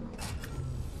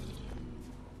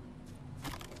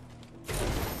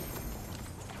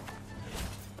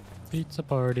 Pizza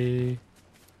party.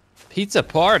 Pizza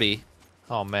party?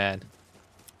 Oh, man.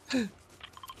 I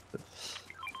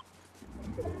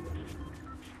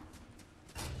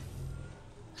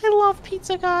love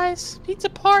pizza, guys. Pizza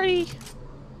party.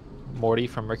 Morty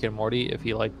from Rick and Morty, if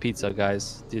you like pizza,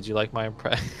 guys. Did you like my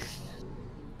impression?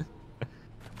 Is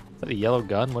that a yellow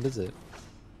gun? What is it?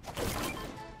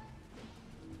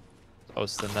 Oh,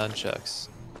 it's the nunchucks.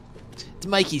 It's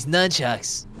Mikey's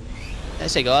nunchucks.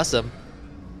 That's like awesome.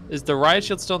 Is the riot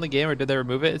shield still in the game, or did they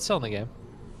remove it? It's still in the game.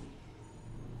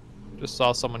 Just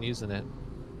saw someone using it.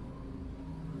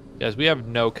 Guys, we have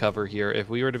no cover here. If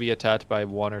we were to be attacked by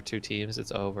 1 or 2 teams,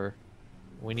 it's over.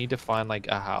 We need to find, like,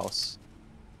 a house.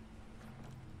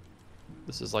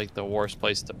 This is, like, the worst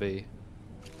place to be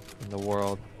in the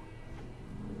world.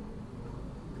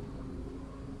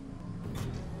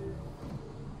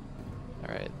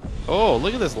 Alright. Oh,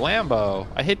 look at this Lambo.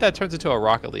 I hate that it turns into a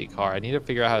Rocket League car. I need to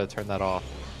figure out how to turn that off.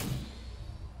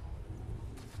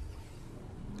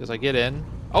 Does I get in?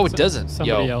 Oh, it doesn't.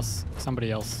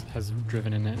 Somebody else has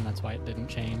driven in it, and that's why it didn't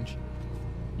change.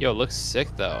 Yo, it looks sick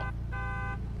though.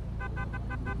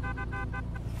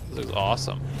 This looks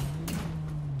awesome.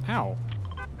 Ow.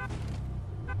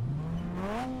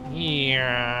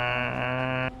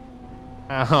 Yeah.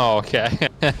 Oh, okay.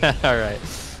 All right.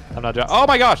 I'm not. Oh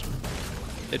my gosh!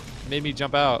 It made me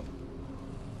jump out.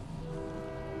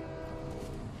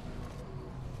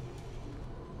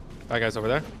 That guy's over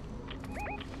there.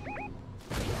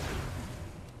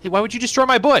 Hey, why would you destroy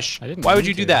my bush? I didn't. Why would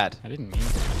you do that? I didn't mean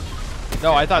to.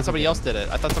 No, I thought somebody else did it.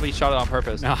 I thought somebody shot it on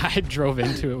purpose. No, I drove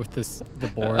into it with the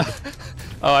board.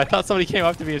 Oh, I thought somebody came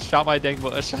up to me and shot my dang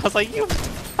bush. I was like, you,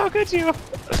 how could you?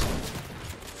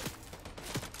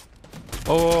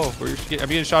 Oh, I'm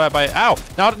getting shot at by, ow.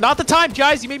 Not the time,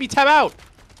 guys. You made me tap out.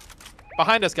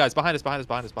 Behind us, guys. Behind us, behind us,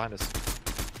 behind us, behind us.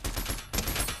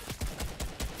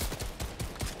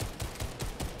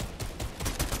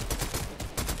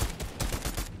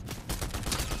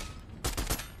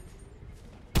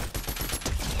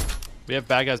 We have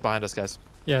bad guys behind us, guys.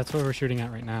 Yeah, that's what we're shooting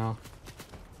at right now.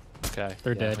 Okay.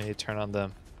 They're dead. We need to turn on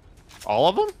them. All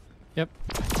of them? Yep.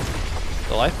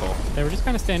 Delightful. They were just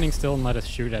kind of standing still and let us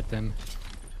shoot at them.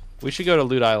 We should go to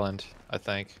Loot Island, I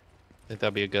think. I think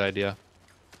that'd be a good idea.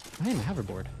 I am a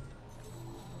hoverboard.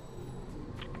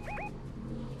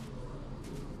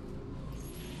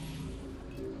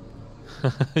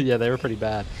 Yeah, they were pretty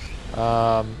bad.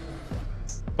 But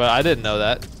I didn't know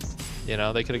that. You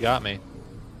know, they could have got me.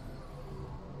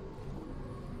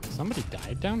 Somebody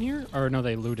died down here? Or no,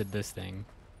 they looted this thing.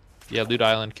 Yeah, Loot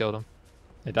Island killed them.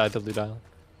 They died to Loot Island.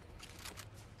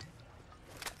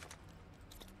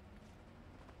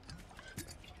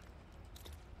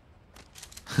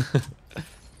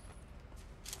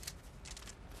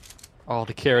 Oh,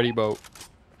 the carroty boat.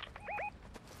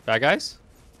 Bad guys?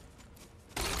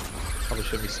 Probably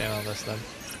shouldn't be standing on this then.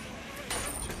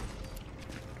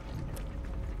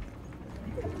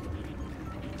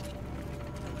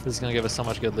 This is gonna give us so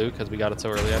much good loot because we got it so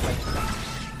early, I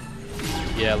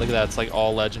think. Yeah, look at that. It's like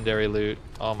all legendary loot.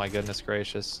 Oh my goodness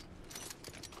gracious.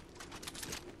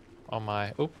 Oh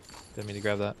my. Oop. Didn't mean to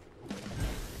grab that.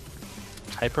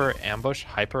 Hyper ambush,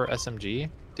 hyper SMG?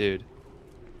 Dude.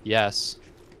 Yes.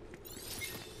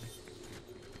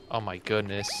 Oh my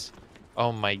goodness.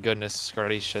 Oh my goodness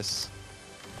gracious.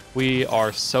 We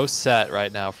are so set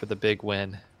right now for the big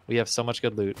win. We have so much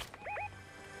good loot.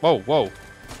 Whoa, whoa.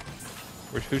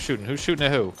 Who's shooting? Who's shooting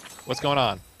at who? What's going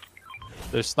on?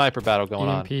 There's sniper battle going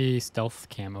on. EMP stealth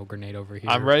camo grenade over here.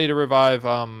 I'm ready to revive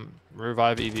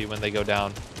Evie when they go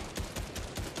down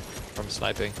from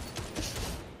sniping.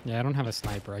 Yeah, I don't have a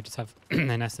sniper. I just have an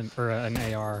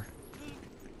an AR.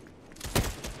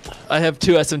 I have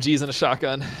 2 SMGs and a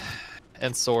shotgun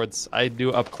and swords. I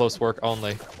do up close work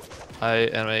only. I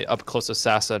am a up close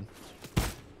assassin.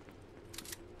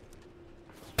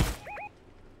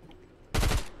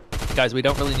 Guys, we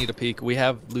don't really need a peek. We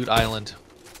have Loot Island.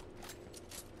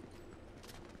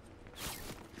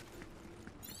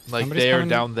 Like Somebody's they're coming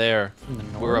down there. from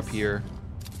the We're up north? here.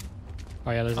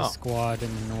 Oh yeah, there's Oh. a squad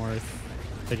in the north.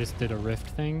 They just did a rift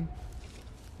thing.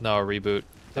 No, a reboot.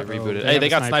 They Uh-oh, rebooted. they Hey, have they a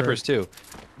got sniper. snipers too.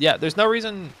 Yeah, there's no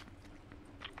reason.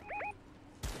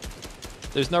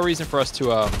 There's no reason for us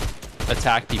to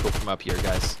attack people from up here,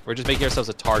 guys. We're just making ourselves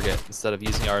a target instead of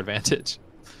using our advantage.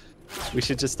 We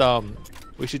should just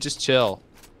chill.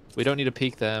 We don't need to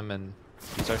peek them and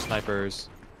use our snipers.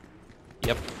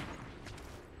 Yep.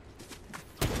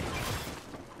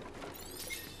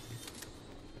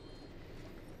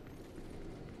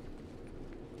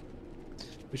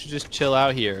 We should just chill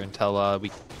out here until we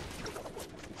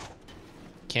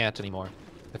can't anymore.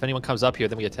 If anyone comes up here,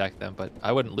 then we attack them. But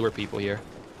I wouldn't lure people here.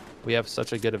 We have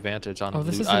such a good advantage on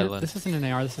Loot Island. This isn't an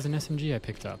AR. This is an SMG I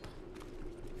picked up.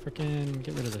 Frickin'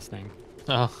 get rid of this thing.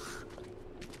 Oh.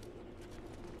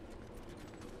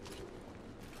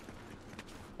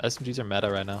 SMGs are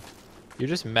meta right now. You're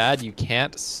just mad you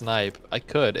can't snipe. I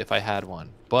could if I had one,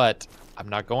 but I'm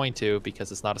not going to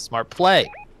because it's not a smart play.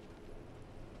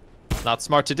 It's not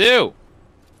smart to do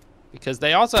because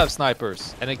they also have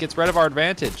snipers and it gets rid of our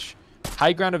advantage.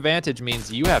 High ground advantage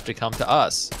means you have to come to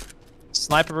us.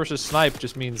 Sniper versus snipe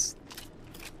just means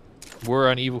we're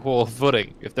on equal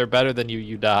footing. If they're better than you,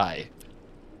 you die.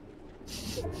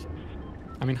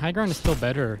 I mean, high ground is still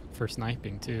better for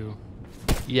sniping too.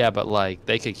 Yeah, but like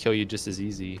they could kill you just as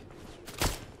easy.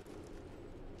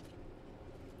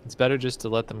 It's better just to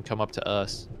let them come up to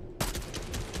us.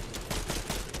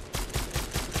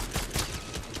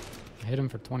 I hit him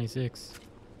for 26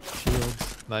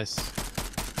 shields. Nice.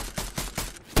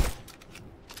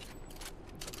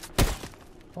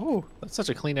 Oh, that's such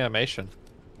a clean animation.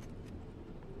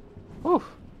 Whew.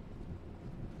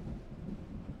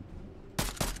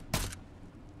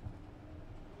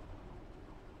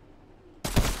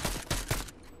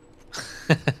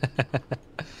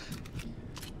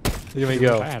 Here we I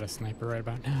go. wish I had a sniper right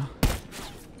about now,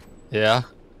 Yeah.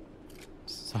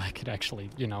 so I could actually,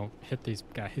 you know, hit these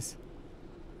guys.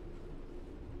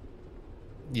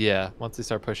 Yeah. Once they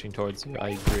start pushing towards you, I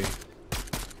agree.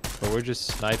 But we're just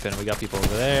sniping. We got people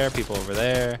over there, people over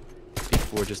there.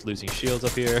 People were just losing shields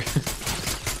up here.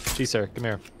 Gee, sir, come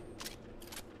here.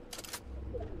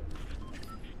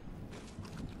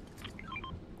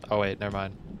 Oh wait, never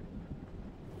mind.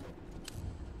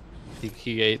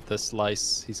 He ate the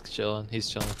slice. He's chilling. He's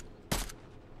chilling.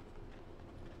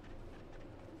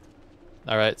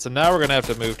 All right, so now we're gonna have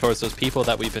to move towards those people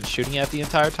that we've been shooting at the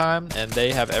entire time, and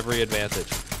they have every advantage.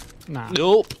 Nah.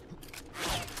 Nope.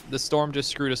 The storm just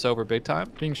screwed us over big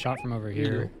time. Being shot from over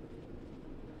here.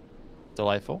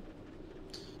 Delightful.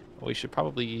 We should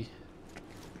probably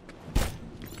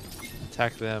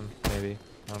attack them, maybe.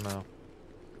 I don't know.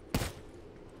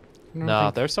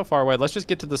 No, they're so far away. Let's just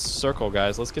get to the circle,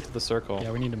 guys. Let's get to the circle.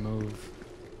 Yeah, we need to move.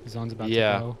 The zone's about to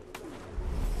Yeah. go.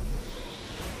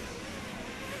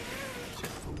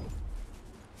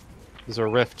 There's a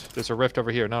rift. There's a rift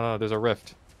over here. No, there's a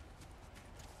rift.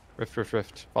 Rift, rift,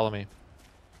 rift. Follow me.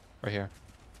 Right here.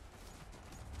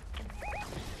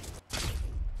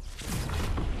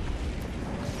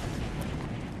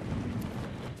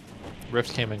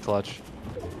 Rift came in clutch.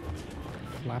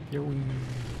 Flap your wings,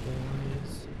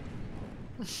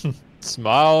 boys.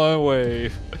 Smile and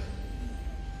wave.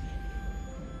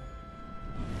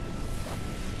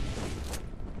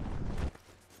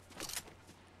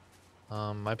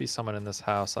 Might be someone in this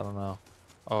house. I don't know.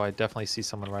 Oh, I definitely see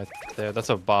someone right there. That's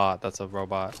a bot. That's a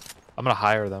robot. I'm gonna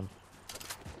hire them.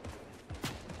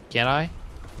 Can I?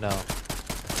 No.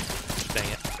 Dang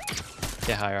it.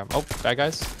 Can't hire him. Oh, bad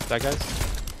guys. Bad guys.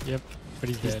 Yep, but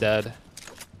he's He's dead. dead.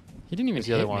 He didn't even Who's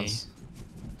hit the other me. ones?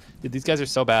 Dude, these guys are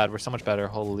so bad. We're so much better.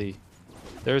 Holy.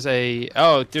 There's a...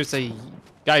 Oh, there's a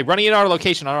guy running in our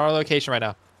location. On our location right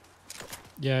now.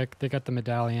 Yeah, they got the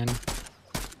medallion.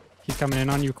 He's coming in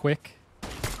on you quick.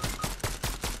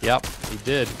 Yep, he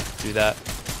did do that.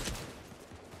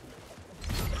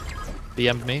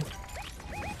 BM'd me.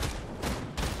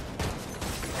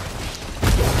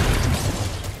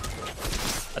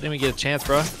 I didn't even get a chance,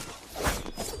 bro.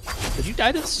 Did you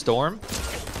die to the storm?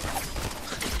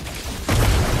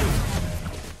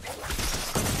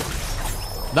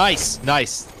 Nice,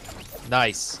 nice,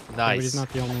 nice, But nice. he's not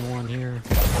the only one here.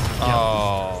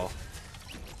 Oh.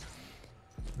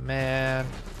 Man.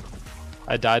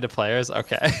 I died to players?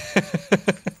 Okay.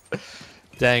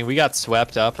 Dang, we got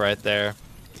swept up right there.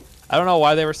 I don't know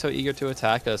why they were so eager to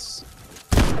attack us.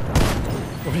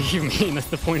 What do you mean? That's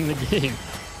the point of the game.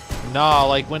 No,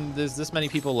 like when there's this many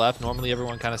people left, normally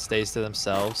everyone kind of stays to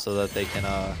themselves so that they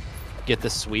can get the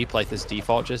sweep like this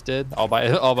default just did, all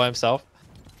by himself.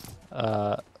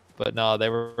 But no, they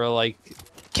were like,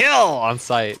 kill on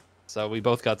sight. So we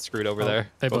both got screwed over there.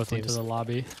 They both went teams. to the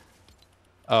lobby.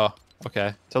 Oh,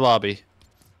 okay. To lobby.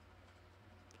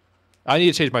 I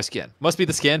need to change my skin. Must be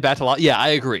the skin. Back to lobby. Yeah, I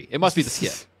agree. It must be the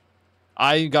skin.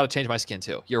 I gotta change my skin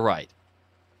too. You're right.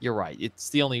 You're right. It's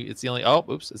the only. Oh,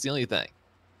 oops. It's the only thing.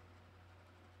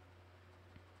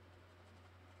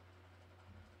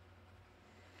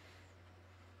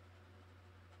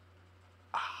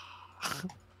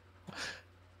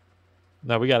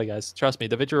 No, we got it, guys. Trust me.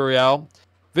 The Victory Royale.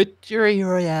 Victory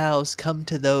Royales come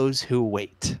to those who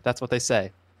wait. That's what they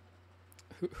say.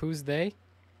 Who's they?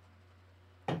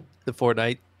 The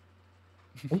Fortnite.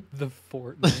 The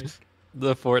Fortnite.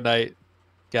 The Fortnite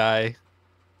guy.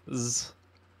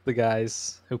 The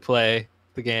guys who play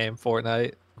the game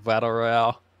Fortnite Battle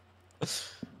Royale.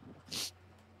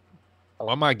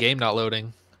 Why my game not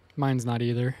loading? Mine's not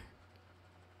either.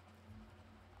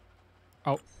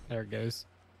 Oh, there it goes.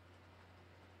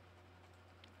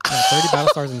 Yeah, 30 battle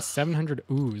stars and 700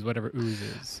 ooze, whatever ooze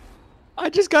is. I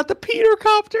just got the Peter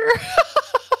copter.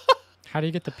 How do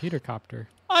you get the Peter copter?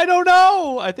 I don't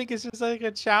know. I think it's just like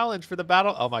a challenge for the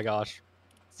battle. Oh my gosh.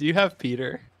 Do you have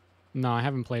Peter? No, I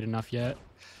haven't played enough yet.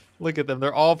 Look at them.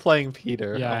 They're all playing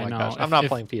Peter. Yeah, oh my I know. gosh. I'm not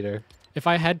playing Peter. If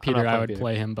I had Peter, I playing would Peter.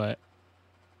 play him, but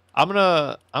I'm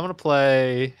gonna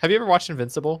play. Have you ever watched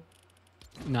Invincible?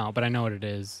 no, but I know what it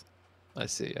is. I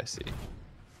see.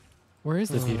 Where is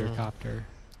the Peter copter?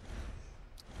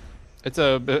 It's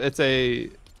a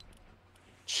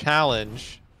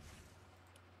challenge.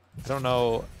 I don't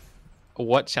know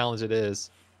what challenge it is.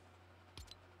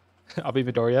 I'll be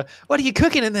Midoriya. What are you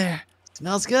cooking in there?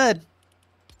 Smells good.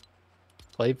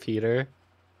 Play Peter.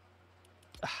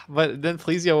 But then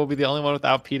Plesio will be the only one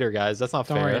without Peter, guys. That's not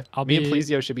Don't fair. worry, Me and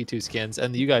Plesio should be two skins,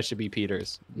 and you guys should be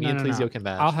Peters. Me and Plesio can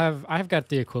match. I've got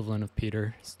the equivalent of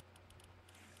Peter.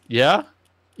 Yeah?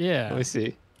 Yeah. Let me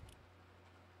see.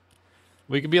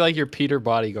 We could be like your Peter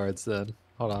bodyguards then.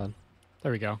 Hold on.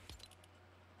 There we go.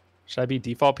 Should I be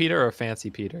default Peter or fancy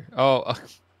Peter? Oh.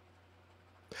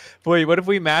 Boy, what if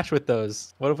we match with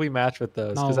those? What if we match with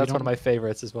those? No, Because we that's one of don't- my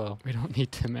favorites as well. We don't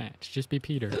need to match. Just be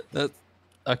Peter. That's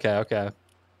okay. Okay.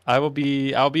 I'll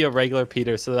be a regular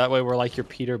Peter, so that way we're like your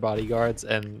Peter bodyguards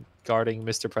and guarding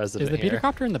Mr. President. Is the here. Peter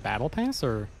copter in the battle pass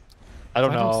or? I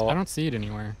don't know. I don't see it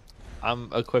anywhere.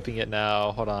 I'm equipping it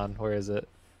now. Hold on. Where is it?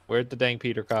 Where's the dang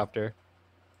Peter copter?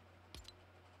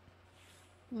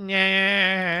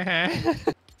 Yeah.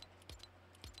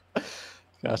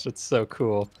 Gosh, it's so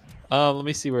cool. Let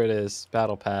me see where it is.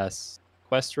 Battle Pass.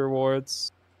 Quest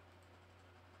rewards.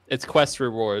 It's quest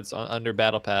rewards under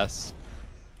Battle Pass.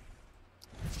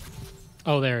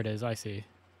 Oh, there it is. I see.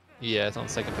 Yeah, it's on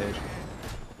the second page.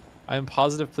 I'm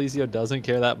positive Plesio doesn't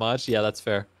care that much. Yeah, that's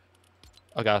fair.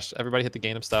 Oh gosh, everybody hit the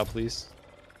Gangnam Style, please.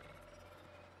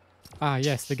 Ah,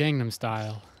 yes, the Gangnam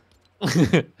Style.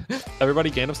 Everybody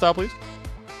Gangnam Style, please.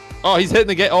 Oh, he's hitting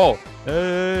the game. Oh,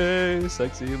 hey,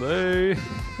 sexy lady.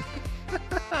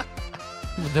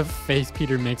 The face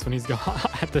Peter makes when he's gone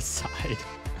at the side.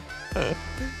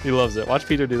 He loves it. Watch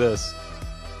Peter do this.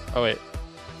 Oh, wait.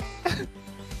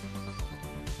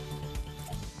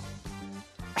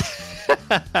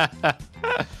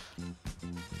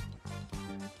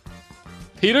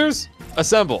 Peters,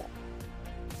 assemble.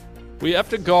 We have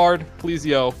to guard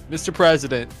Plesio, Mr.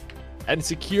 President, and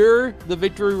secure the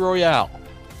victory royale.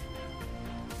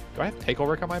 Do I have Pickle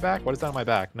Rick on my back? What is that on my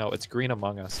back? No, it's Green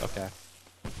Among Us. Okay.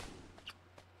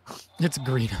 It's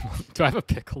green. Do I have a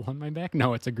pickle on my back?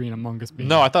 No, it's a green Among Us.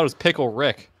 No, I thought it was Pickle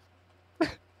Rick.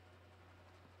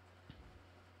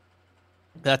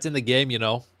 That's in the game, you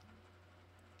know.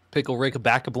 Pickle Rick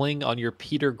back-bling on your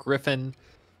Peter Griffin,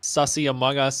 Sussy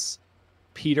Among Us,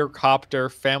 Peter Copter,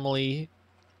 Family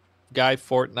Guy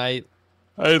Fortnite.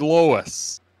 Hey,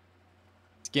 Lois.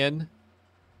 Skin.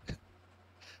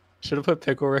 Should have put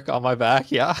Pickle Rick on my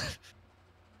back, yeah.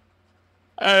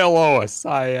 Hey, Lois.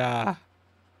 I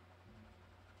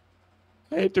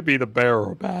hate to be the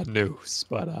bearer of bad news,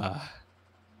 but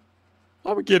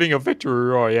I'm getting a victory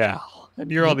royale,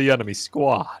 and you're on the enemy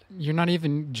squad. You're not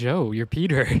even Joe. You're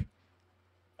Peter.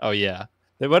 Oh yeah.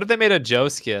 What if they made a Joe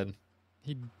skin?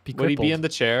 He'd be crippled. Would he be in the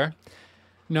chair?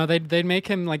 No, they'd make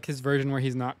him like his version where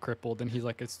he's not crippled and he's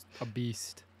like a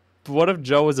beast. But what if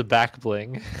Joe was a back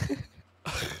bling?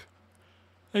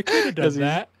 I could have done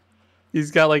that. He's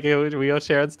got like a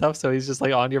wheelchair and stuff, so he's just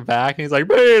like on your back, and he's like,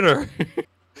 Peter.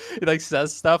 He like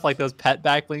says stuff like those pet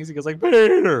back blings. He goes like,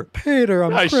 Peter. Peter,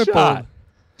 I'm Nice crippled. shot.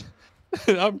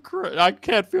 I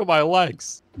can't feel my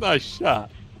legs. Nice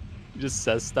shot. He just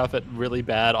says stuff at really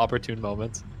bad, opportune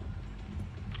moments.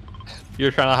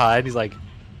 You're trying to hide. He's like,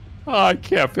 oh, I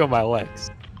can't feel my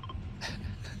legs.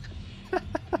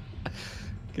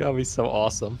 That'd be so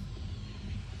awesome.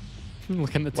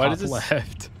 Look in the Why top does this-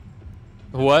 left.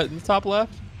 What in the top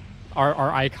left?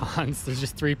 Our icons. There's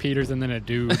just 3 Peters and then a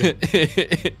dude.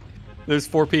 There's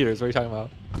 4 Peters. What are you talking about?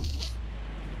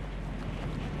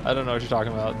 I don't know what you're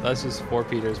talking about. That's just 4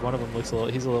 Peters. One of them looks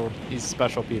he's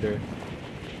special Peter.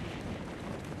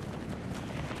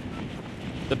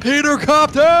 The Peter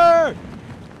Copter!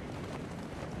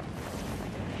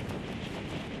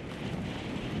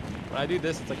 When I do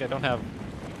this, it's like I don't have...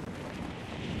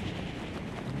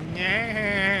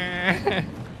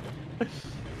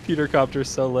 Peter Copter is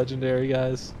so legendary,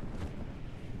 guys.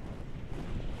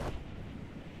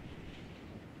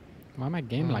 Why am I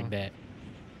game like that?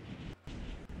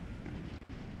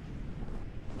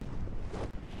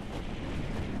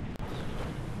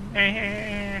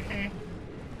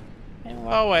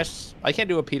 Lois. I can't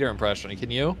do a Peter impression.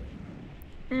 Can you?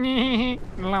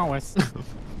 Lois.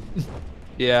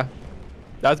 Yeah.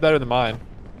 That's better than mine.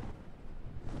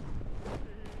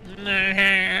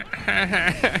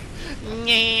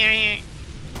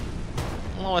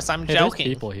 Lois, I'm Hey, there's joking.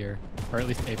 people here, or at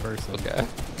least a person. Okay.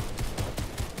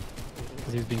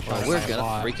 Because he was being shot Well, by we're a gonna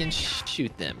bot. freaking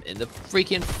shoot them in the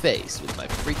freaking face with my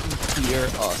freaking Peter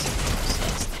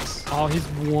awesomeness. Oh, he's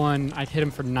 1. I hit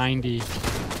him for 90.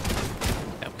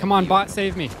 Come on, bot,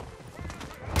 save me.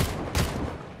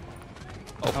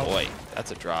 Oh boy,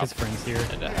 that's a drop. His friend's here.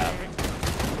 And a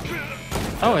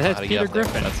half. Oh, that's How to get Peter up there,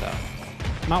 Griffin. That's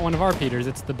how. Not one of our Peters,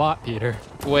 it's the bot Peter.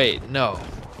 Wait, no.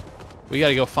 We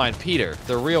gotta go find Peter,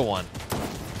 the real one.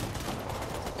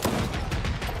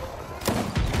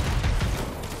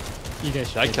 You guys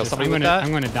should I get kill this. somebody I'm with gonna, that?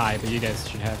 I'm gonna die, but you guys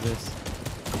should have this.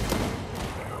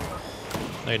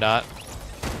 No, you're not.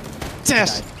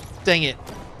 Dash! Dang it.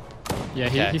 Yeah,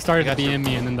 Okay, he started I got you. BM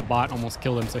me, and then the bot almost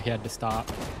killed him, so he had to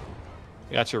stop.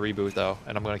 I got your reboot though,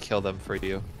 and I'm gonna kill them for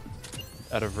you.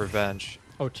 Out of revenge.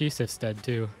 Oh, Chief's dead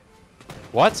too.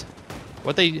 What?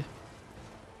 What they...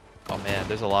 Oh man,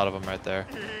 there's a lot of them right there.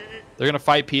 They're gonna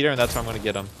fight Peter, and that's where I'm gonna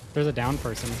get them. There's a down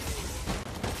person.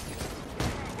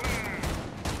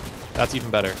 That's even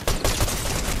better.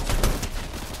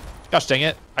 Gosh dang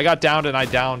it. I got downed and I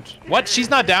downed. What?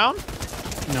 She's not down?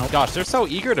 No. Gosh, they're so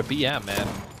eager to BM, man.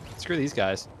 Screw these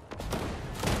guys.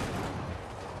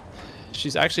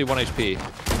 She's actually 1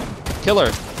 HP. Kill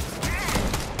her.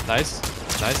 Nice.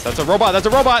 Nice. That's a robot. That's a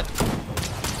robot.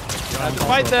 You don't have to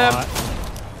fight them.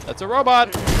 That's a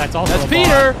robot. That's also That's a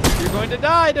Peter. bot. You're going to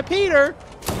die to Peter.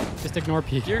 Just ignore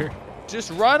Peter.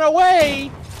 Just run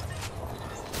away.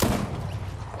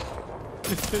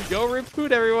 Go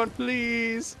reboot everyone,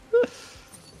 please.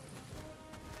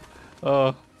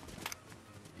 Oh.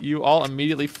 You all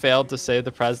immediately failed to save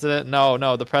the president? No,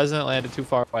 no, the president landed too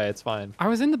far away. It's fine. I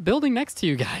was in the building next to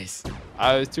you guys.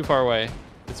 I was too far away.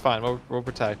 It's fine. We'll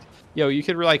protect. Yo, you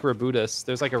could like reboot us.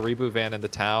 There's like a reboot van in the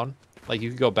town. Like you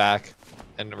could go back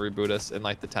and reboot us in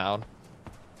like the town.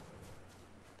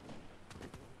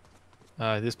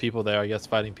 There's people there, I guess,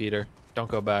 fighting Peter. Don't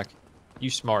go back. You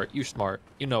smart. You smart.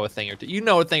 You know a thing or two. You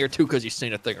know a thing or two because you've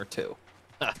seen a thing or two.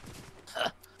 I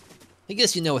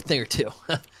guess you know a thing or two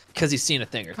because you've seen a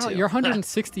thing or two. You're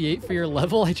 168 for your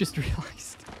level, I just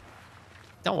realized.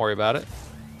 Don't worry about it.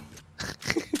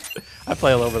 I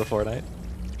play a little bit of Fortnite.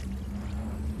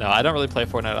 No, I don't really play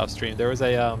Fortnite off stream. There was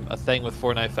a thing with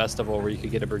Fortnite Festival where you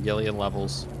could get a Brigillion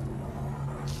levels.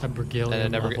 A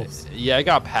Brigillion levels. Yeah, it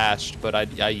got patched, but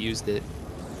I used it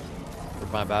for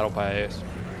my battle pass.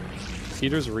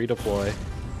 Peter's redeploy.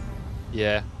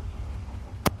 Yeah.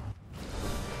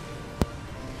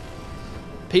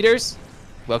 Peters,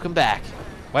 welcome back.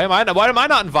 Why am I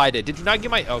not invited? Did you not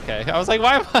get my... Okay. I was like,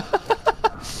 why am I...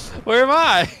 Where am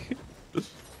I?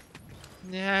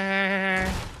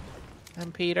 Nah.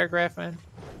 I'm Peter Griffin.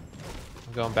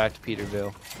 I'm going back to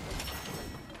Peterville.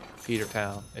 Peter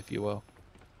Town, if you will.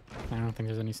 I don't think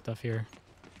there's any stuff here.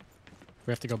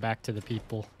 We have to go back to the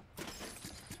people.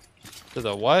 To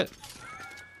the what?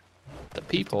 The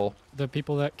people? The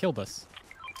people that killed us.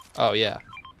 Oh, yeah.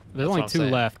 There's only 2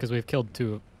 left because we've killed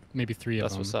 2, maybe 3 of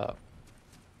them. That's what's up.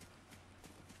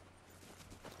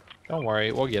 Don't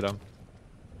worry, we'll get them.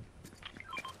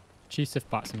 Chief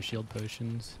bought some shield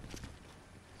potions.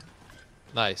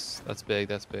 Nice. That's big.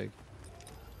 That's big.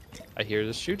 I hear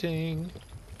the shooting.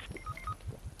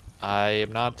 I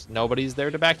am not... Nobody's there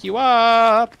to back you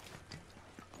up.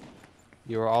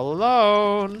 You're all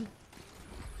alone.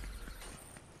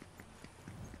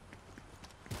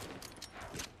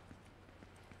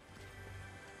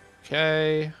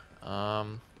 Okay. I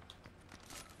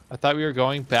thought we were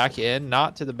going back in,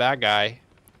 not to the bad guy.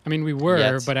 I mean, we were,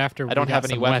 Yet. but after I don't we have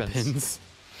got any some weapons.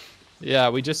 Yeah,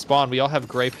 we just spawned. We all have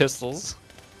gray pistols.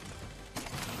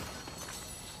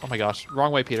 Oh my gosh.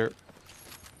 Wrong way, Peter.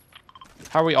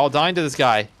 How are we all dying to this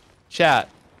guy? Chat.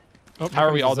 Oh, how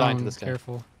are we all zone. dying to this guy?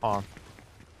 Careful. On.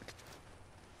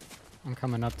 I'm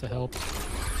coming up to help.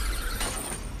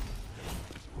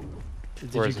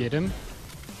 Did Where you is he? get him?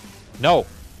 No.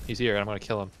 He's here. I'm going to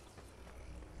kill him.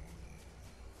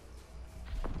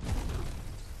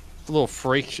 The little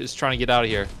freak is trying to get out of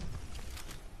here.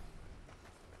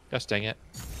 Gosh dang it.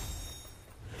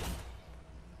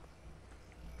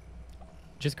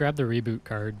 Just grab the reboot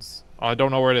cards. Oh, I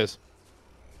don't know where it is.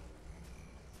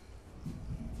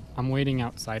 I'm waiting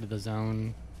outside of the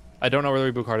zone. I don't know where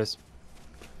the reboot card is.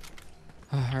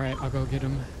 All right, I'll go get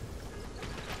him.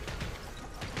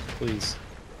 Please.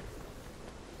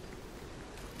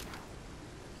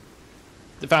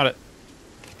 They found it.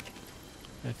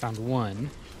 I found 1.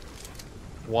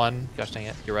 One. Gosh dang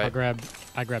it. You're right. I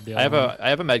grabbed the other one. I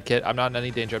have a med kit. I'm not in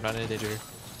any danger. I'm not in any danger here.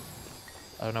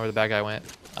 I don't know where the bad guy went.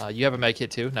 You have a med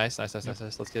kit too. Nice. Let's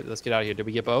get out of here. Did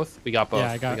we get both? We got both.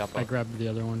 Yeah, we got both. I grabbed the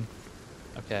other one.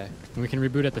 Okay. And we can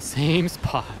reboot at the same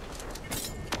spot.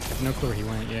 I have no clue where he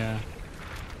went. Yeah.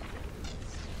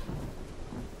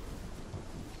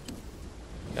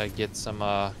 Gotta get some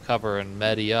cover and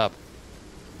medi up.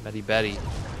 Medi Betty.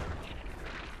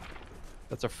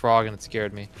 That's a frog and it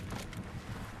scared me.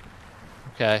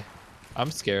 Okay.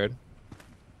 I'm scared.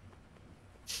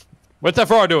 What's that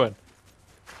frog doing?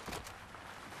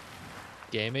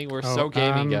 Gaming? We're so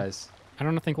gaming, guys. I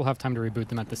don't think we'll have time to reboot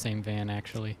them at the same van,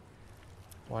 actually.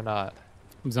 Why not?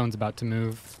 Zone's about to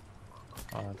move.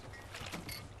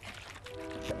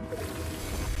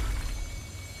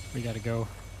 We gotta go.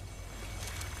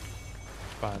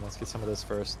 Fine, let's get some of this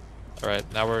first. All right,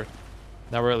 now we're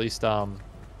at least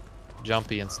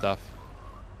jumpy and stuff.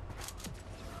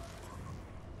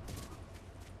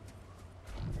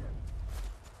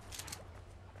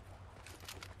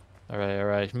 All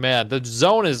right. Man, the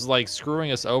zone is like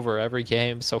screwing us over every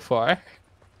game so far.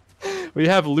 We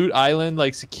have Loot Island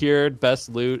like secured, best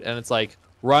loot, and it's like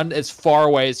run as far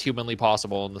away as humanly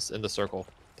possible in the circle,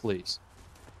 please.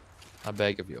 I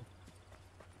beg of you.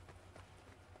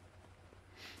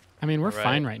 I mean, we're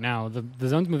fine right now. The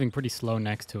zone's moving pretty slow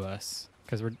next to us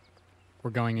because we're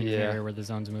going in an area where the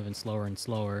zone's moving slower and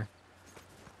slower.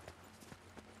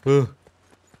 The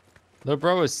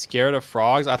bro is scared of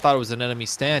frogs. I thought it was an enemy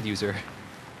stand user.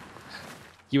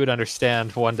 You would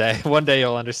understand one day. One day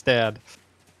you'll understand.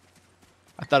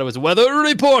 I thought it was weather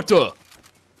reporter.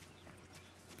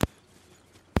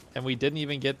 And we didn't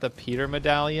even get the Peter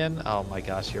medallion. Oh my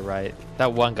gosh, you're right.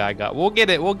 That one guy got. We'll get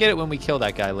it. We'll get it when we kill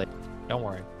that guy later. Don't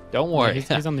worry. Don't worry.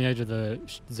 Yeah, he's on the edge of the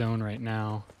zone right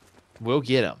now. We'll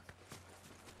get him.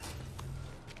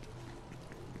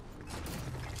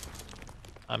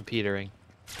 I'm petering.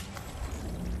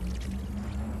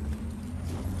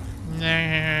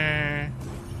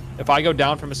 If I go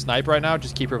down from a snipe right now,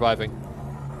 just keep reviving.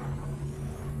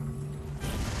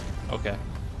 Okay.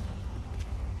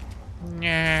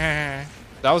 That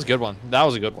was a good one. That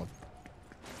was a good one.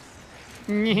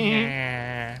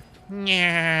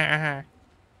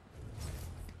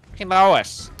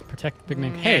 Lois. Protect Big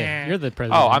Man. Hey, you're the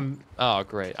president. Oh,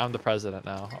 great. I'm the president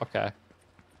now. Okay.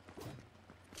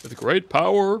 With great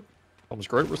power comes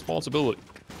great responsibility.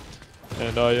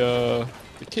 And the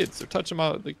kids are touching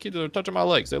my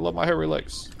legs. They love my hairy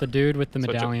legs. The dude with the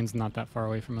medallion's not that far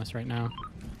away from us right now.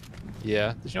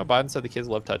 Yeah. Did you know Biden said the kids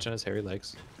love touching his hairy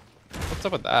legs? What's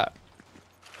up with that?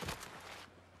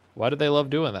 Why do they love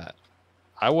doing that?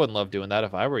 I wouldn't love doing that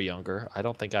if I were younger. I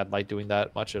don't think I'd like doing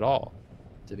that much at all,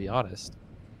 to be honest.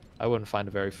 I wouldn't find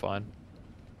it very fun.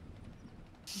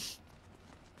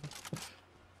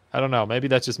 I don't know. Maybe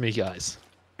that's just me, guys.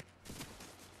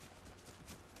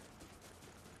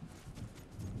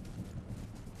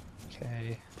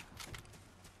 Okay.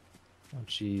 Oh,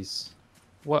 jeez.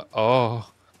 What?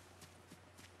 Oh.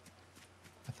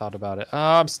 I thought about it. Oh,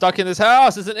 I'm stuck in this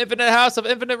house. It's an infinite house of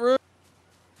infinite rooms.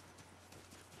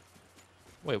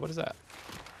 Wait, what is that?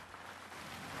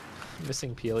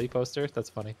 Missing PLE poster? That's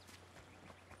funny.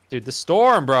 Dude, the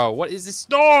storm, bro. What is the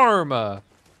storm? Well,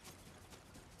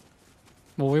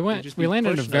 we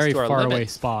landed in a very far away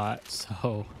spot,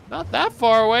 so. Not that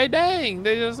far away, dang.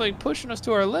 They're just like pushing us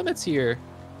to our limits here.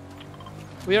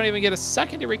 We don't even get a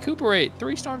second to recuperate.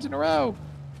 3 storms in a row.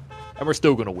 And we're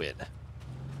still gonna win.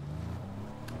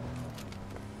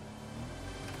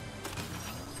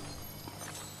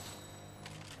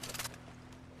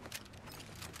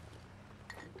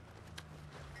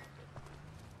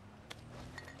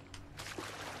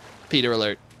 Peter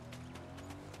alert.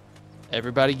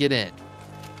 Everybody get in.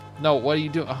 No, what are you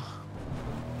doing? Oh.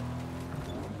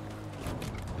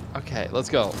 Okay, let's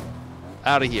go.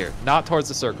 Out of here. Not towards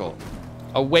the circle.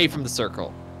 Away from the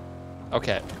circle.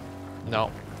 Okay.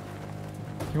 No.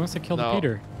 He wants to kill the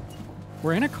Peter.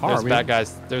 We're in a car. There's bad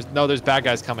guys. There's bad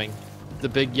guys coming. The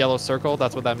big yellow circle,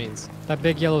 that's what that means. That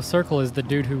big yellow circle is the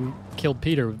dude who killed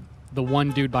Peter. The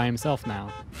one dude by himself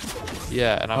now.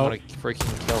 Yeah, and I'm gonna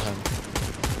freaking kill him.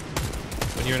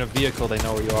 When you're in a vehicle, they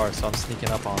know where you are, so I'm sneaking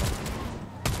up on him.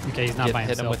 Okay, he's not by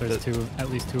himself. There's at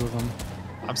least 2 of them.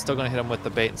 I'm still going to hit him with the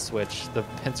bait and switch, the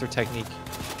pincer technique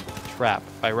trap,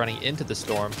 by running into the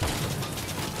storm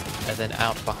and then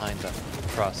out behind them.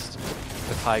 Trust.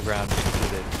 With high ground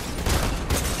included.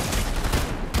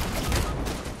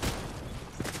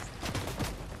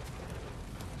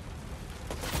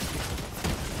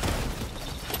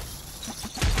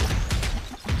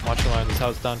 Watch your line. This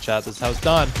house done, chat. This house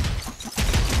done.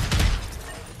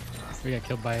 We got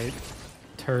killed by a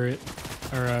turret,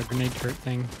 or a grenade turret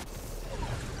thing.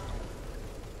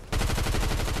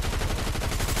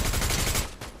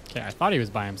 Okay, I thought he was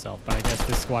by himself, but I guess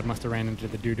this squad must have ran into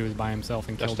the dude who was by himself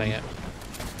and killed him.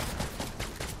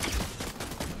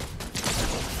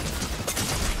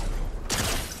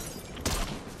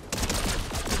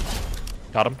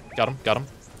 Got him.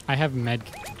 I have med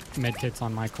kits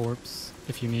on my corpse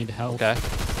if you need help. Okay.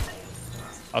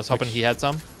 I was hoping he had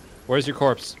some. Where's your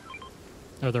corpse?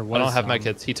 Oh, there was. I don't have med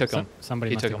kits. He took them.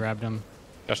 Somebody must have grabbed them.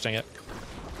 Gosh dang it.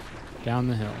 Down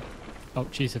the hill. Oh,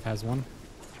 Chisif has one.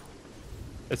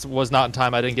 It was not in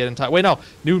time. I didn't get in time. Wait, no.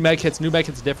 New med kits. New med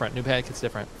kits different. New med kits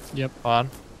different. Yep. On.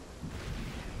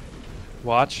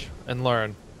 Watch and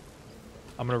learn.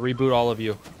 I'm gonna reboot all of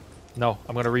you. No,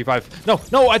 I'm gonna revive. No,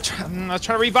 I was trying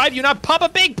to revive you, not pop a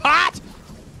big pot.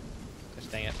 Gosh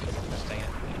dang it.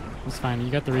 It's fine. You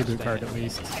got the reboot card at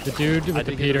least. The dude with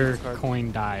the Peter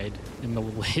coin died in the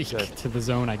lake to the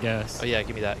zone, I guess. Oh yeah,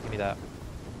 give me that. We're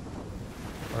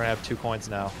gonna have 2 coins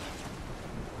now.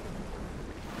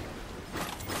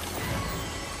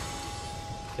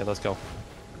 Okay, let's go.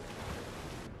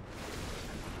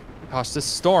 Gosh, this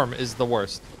storm is the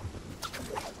worst.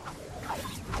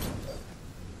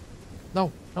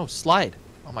 No, no, slide.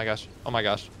 Oh my gosh. Oh my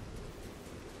gosh.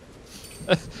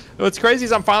 What's crazy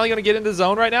is I'm finally going to get into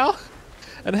zone right now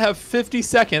and have 50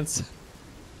 seconds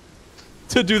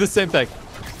to do the same thing.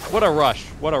 What a rush.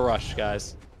 What a rush,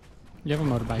 guys. You have a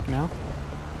motorbike now?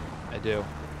 I do.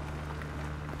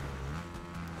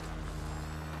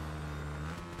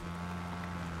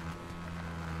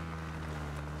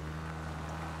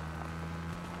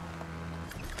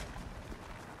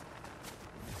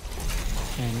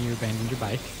 And you abandoned your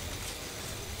bike.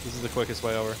 This is the quickest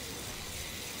way over.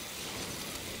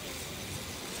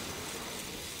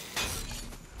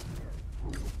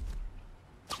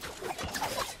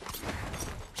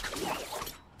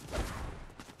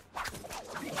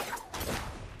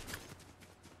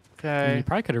 Okay. You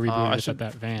probably could have rebooted it at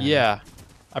that van. Yeah,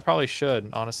 I probably should,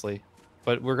 honestly.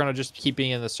 But we're going to just keep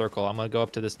being in the circle. I'm going to go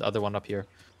up to this other one up here.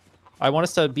 I want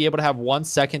us to be able to have 1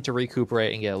 second to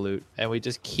recuperate and get loot. And we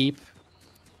just keep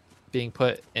being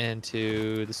put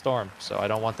into the storm. So I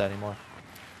don't want that anymore.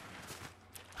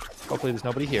 Hopefully there's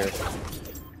nobody here.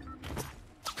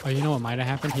 Oh, you know what might have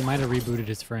happened? He might have rebooted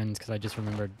his friends because I just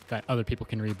remembered that other people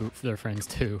can reboot for their friends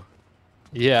too.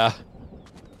 Yeah.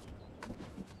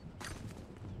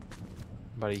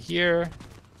 Nobody here.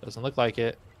 Doesn't look like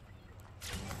it.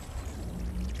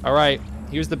 All right.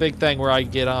 Here's the big thing where I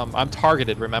get I'm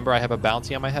targeted. Remember, I have a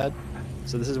bounty on my head,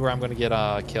 so this is where I'm gonna get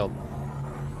killed.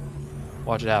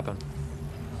 Watch it happen.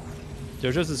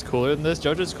 JoJo's is cooler than this.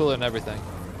 JoJo's cooler than everything.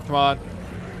 Come on.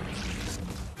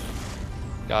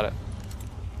 Got it.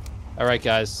 All right,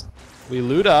 guys. We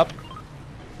loot up.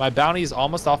 My bounty is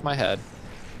almost off my head.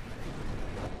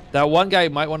 That one guy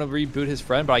might want to reboot his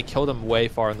friend, but I killed him way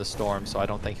far in the storm, so I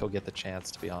don't think he'll get the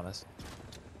chance, to be honest.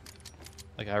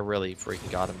 Like, I really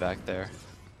freaking got him back there.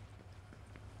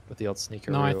 With the old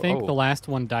sneaker. No, I think the last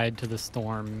one died to the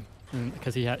storm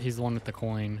because he's the one with the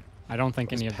coin. I don't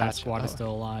think any of that squad is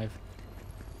still alive.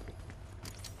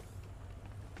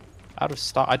 Out of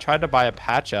stock. I tried to buy a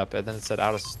patch up, and then it said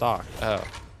out of stock. Oh.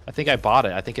 I think I bought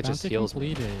it. I think it just heals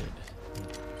me. Completed.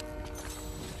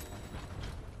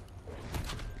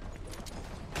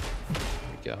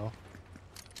 Go.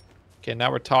 Okay,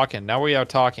 now we're talking. Now we are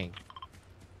talking.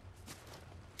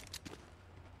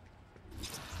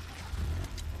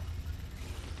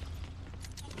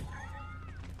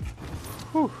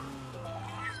 Whew.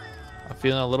 I'm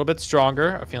feeling a little bit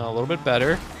stronger. I'm feeling a little bit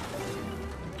better.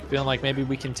 Feeling like maybe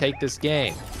we can take this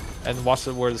game. And watch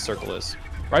where the circle is.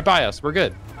 Right by us. We're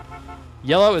good.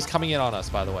 Yellow is coming in on us,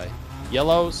 by the way.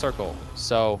 Yellow circle.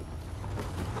 So,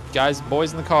 guys,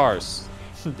 boys in the cars.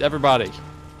 Everybody.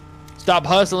 Stop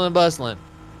hustling and bustling.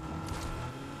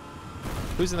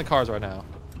 Who's in the cars right now?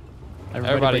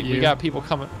 Everybody. We got people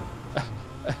coming.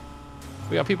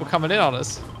 We got people coming in on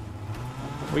us.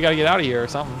 We gotta get out of here or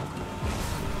something.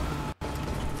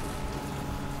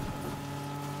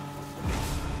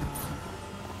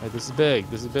 Right, this is big.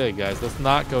 This is big, guys. Let's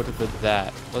not go to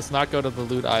that. Let's not go to the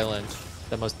loot island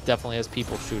that most definitely has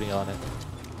people shooting on it.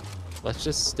 Let's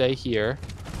just stay here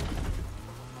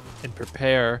and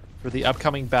prepare for the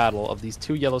upcoming battle of these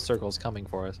 2 yellow circles coming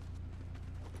for us.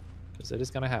 Because it is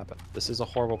going to happen. This is a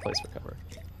horrible place for cover.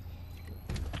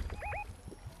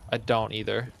 I don't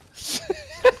either.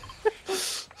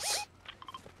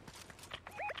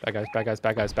 Bad guys, bad guys,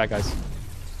 bad guys, bad guys.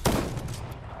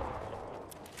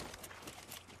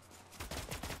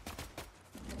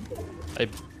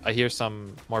 I hear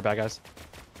some more bad guys.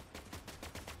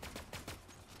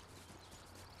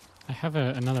 I have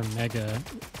another mega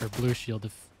or blue shield,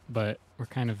 but we're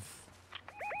kind of...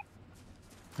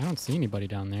 I don't see anybody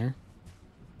down there.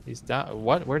 He's down.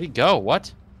 What? Where'd he go?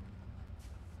 What?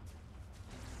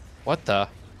 What the?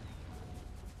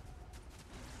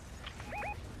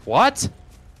 What?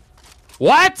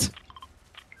 What?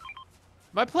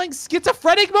 Am I playing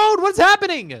schizophrenic mode? What's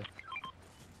happening?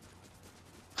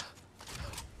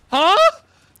 Huh?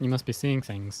 You must be seeing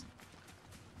things.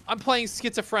 I'm playing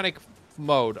schizophrenic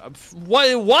mode.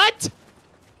 What? What?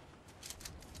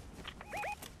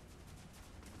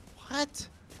 What?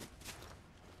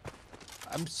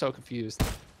 I'm so confused.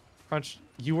 Crunch,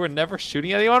 you were never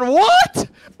shooting at anyone? What?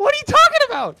 What are you talking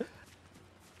about?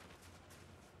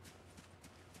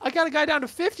 I got a guy down to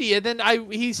 50, and then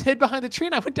he's hid behind the tree,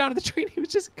 and I went down to the tree, and he was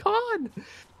just gone.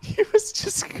 He was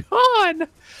just gone.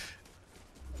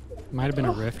 Might have been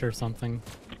a rift or something.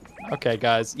 Okay,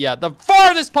 guys. Yeah, the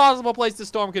farthest possible place the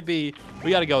storm could be,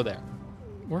 we got to go there.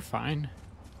 We're fine.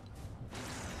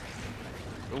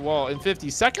 Well, in 50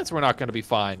 seconds, we're not going to be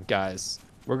fine, guys.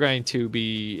 We're going to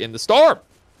be in the storm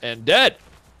and dead.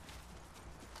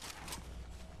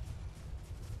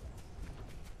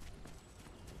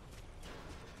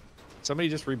 Somebody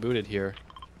just rebooted here.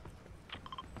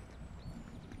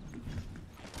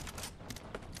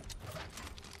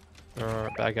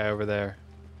 Bad guy over there.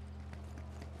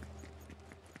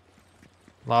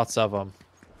 Lots of them.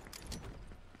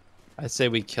 I say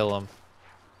we kill him.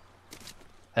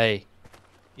 Hey,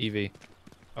 Evie,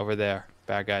 over there.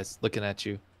 Bad guys looking at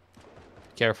you.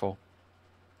 Careful.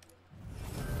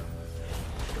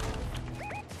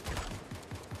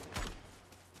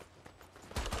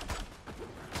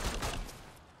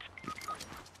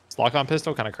 This lock-on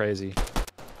pistol kind of crazy.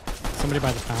 Somebody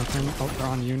by the fountain. Oh, they're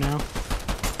on you now.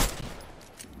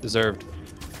 Deserved.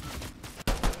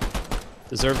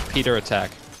 Deserved Peter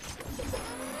attack.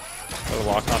 Oh,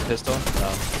 lock-on pistol?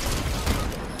 No.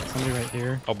 Somebody right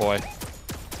here. Oh boy.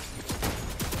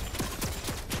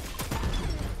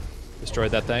 Destroyed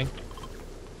that thing.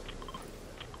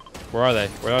 Where are they?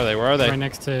 Where are they? Where are they? Right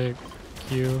next to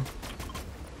Q.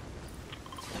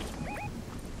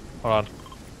 Hold on.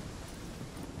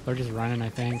 They're just running, I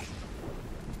think.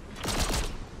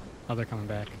 Oh, they're coming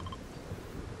back.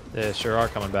 They sure are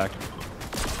coming back.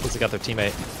 At least they got their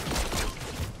teammate.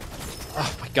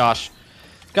 Oh my gosh.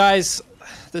 Guys,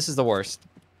 this is the worst.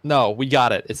 No, we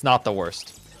got it. It's not the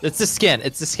worst. It's the skin.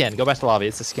 It's the skin. Go back to the lobby.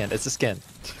 It's the skin. It's the skin.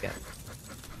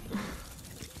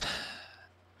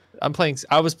 I'm playing.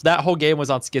 That whole game was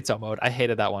on schizo mode. I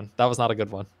hated that one. That was not a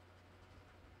good one.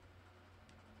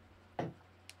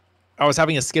 I was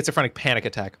having a schizophrenic panic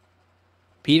attack.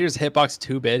 Peter's hitbox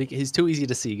too big. He's too easy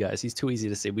to see, guys. He's too easy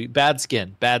to see. Bad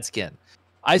skin. Bad skin.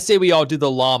 I say we all do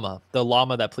the llama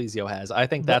that Plesio has. I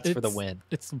think that's for the win.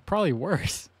 It's probably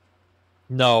worse.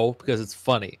 No, because it's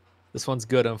funny. This one's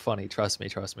good and funny. Trust me.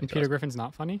 Trust me. And Peter Griffin's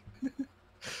not funny?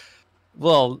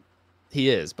 Well, he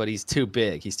is, but he's too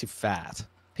big. He's too fat.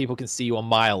 People can see you a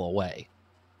mile away.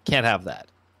 Can't have that.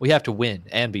 We have to win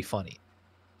and be funny.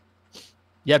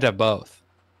 You have to have both.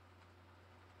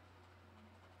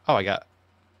 Oh, I got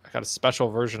a special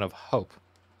version of Hope.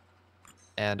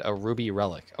 And a ruby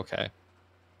relic. Okay.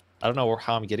 I don't know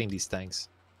how I'm getting these things.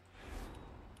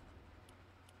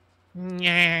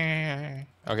 Okay,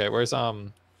 where's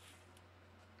Look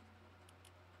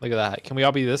at that. Can we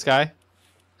all be this guy?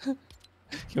 Can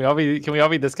we all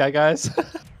be this guy, guys?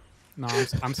 No,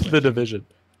 I'm switching. The division.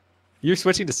 You're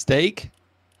switching to Steak?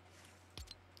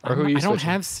 Or who are you I don't switching?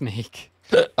 have Snake.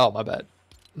 Oh, my bad.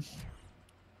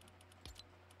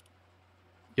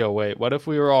 Yo, wait. What if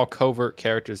we were all covert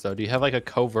characters, though? Do you have, like, a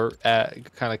covert,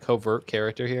 kind of covert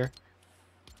character here?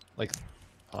 Like,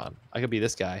 hold on. I could be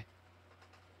this guy.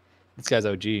 This guy's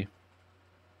OG.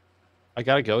 I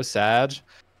gotta go, Sag.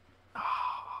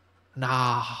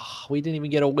 Nah, we didn't even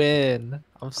get a win.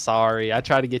 I'm sorry. I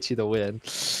tried to get you the win.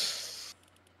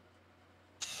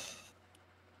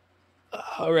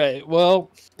 All right. Well,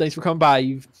 thanks for coming by,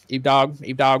 Eve Dog.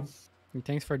 And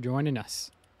thanks for joining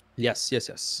us. Yes.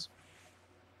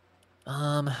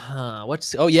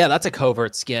 What's? Oh yeah, that's a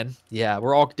covert skin. Yeah,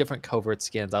 we're all different covert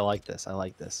skins. I like this.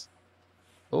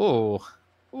 Oh,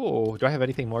 do I have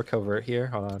anything more covert here?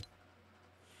 Hold on.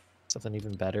 Something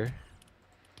even better.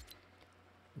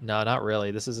 No, not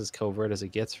really. This is as covert as it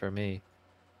gets for me.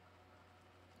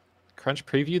 Crunch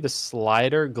preview, the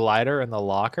slider, glider, and the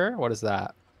locker? What is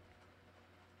that?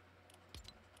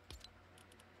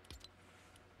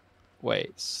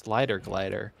 Wait, slider,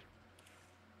 glider.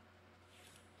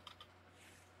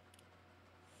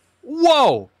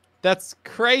 Whoa! That's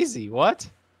crazy. What?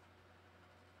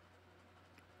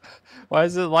 Why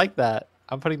is it like that?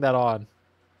 I'm putting that on.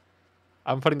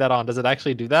 Does it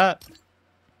actually do that?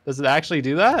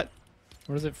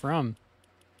 What is it from?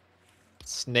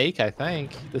 Snake, I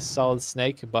think. This solid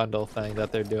snake bundle thing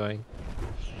that they're doing.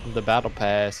 The battle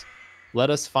pass. Let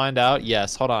us find out.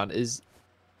 Yes, hold on.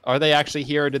 Are they actually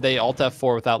here, or did they alt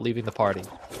F4 without leaving the party?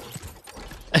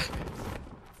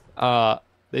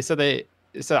 They said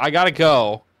I gotta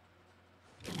go,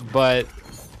 but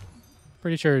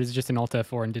Pretty sure it's just an Alt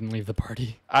F4 and didn't leave the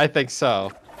party. I think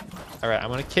so. All right, I'm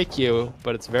gonna kick you,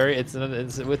 but it's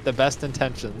with the best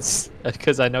intentions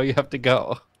because I know you have to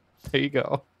go. There you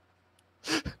go.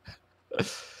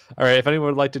 All right, if anyone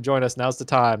would like to join us, now's the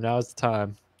time.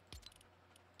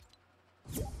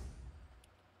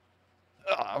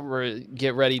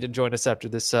 Get ready to join us after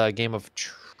this game of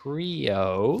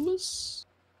trios.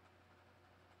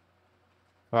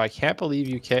 Oh, I can't believe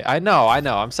you can't. I know.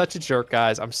 I'm such a jerk,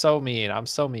 guys. I'm so mean.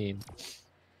 So and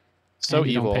evil.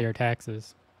 You don't pay your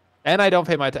taxes. And I don't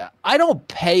pay my I don't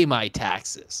pay my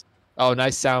taxes. Oh,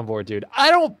 nice soundboard, dude. I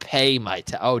don't pay my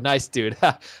Oh, nice, dude.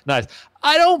 Nice.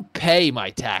 I don't pay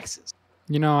my taxes.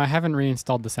 You know, I haven't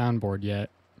reinstalled the soundboard yet.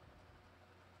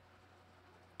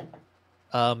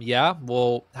 Yeah.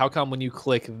 Well, how come when you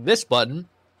click this button,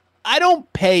 I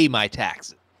don't pay my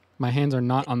taxes. My hands are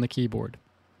not on the keyboard.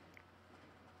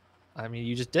 I mean,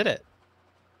 you just did it.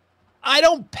 I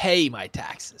don't pay my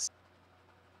taxes.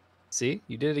 See,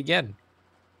 you did it again.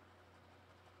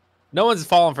 No one's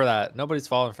falling for that. Nobody's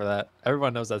falling for that.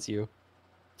 Everyone knows that's you.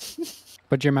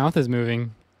 But your mouth is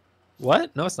moving.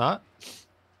 What? No, it's not.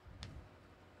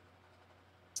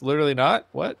 It's literally not.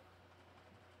 What?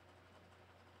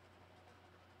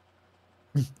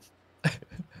 I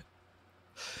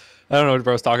don't know what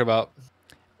bro's talking about.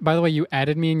 By the way, you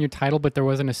added me in your title, but there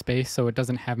wasn't a space, so it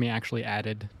doesn't have me actually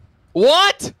added.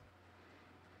 What?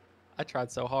 I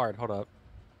tried so hard. Hold up.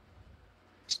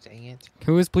 Dang it.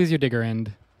 Who is PlesioDigger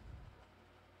and?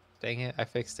 Dang it. I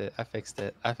fixed it. I fixed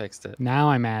it. I fixed it. Now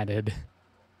I'm added.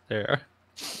 There.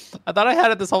 I thought I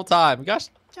had it this whole time. Gosh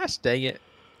dang it.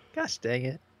 Gosh dang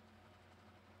it.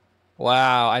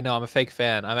 Wow, I know. I'm a fake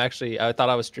fan. I thought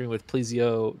I was streaming with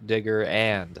PlesioDigger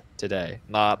and today,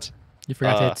 not. You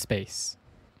forgot to hit space.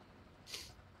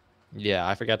 Yeah,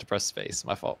 I forgot to press space.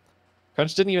 My fault.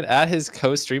 Crunch didn't even add his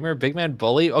co-streamer, Big Man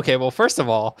Bully. Okay, well, first of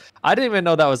all, I didn't even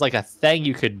know that was like a thing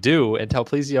you could do until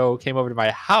Plesio came over to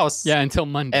my house. Yeah, until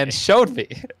Monday. And showed me.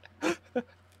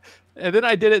 And then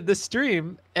I did it this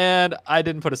stream, and I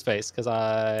didn't put a space because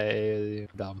I'm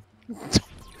dumb.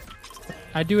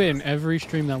 I do it in every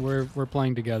stream that we're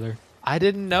playing together. I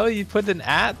didn't know you put an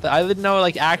at. I didn't know it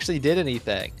like actually did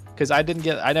anything because I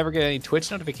never get any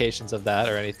Twitch notifications of that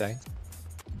or anything.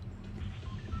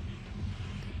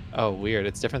 Oh, weird.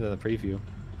 It's different than the preview.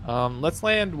 Let's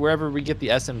land wherever we get the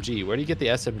SMG. Where do you get the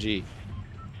SMG?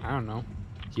 I don't know.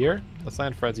 Here? Let's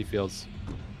land Frenzy Fields.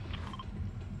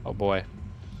 Oh boy.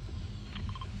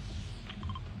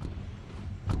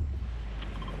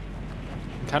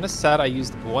 I'm kind of sad I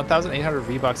used 1,800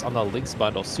 V-Bucks on the Lynx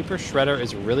bundle. Super Shredder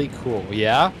is really cool.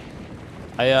 Yeah?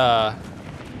 I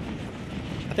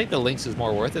think the Lynx is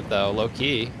more worth it though, low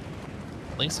key.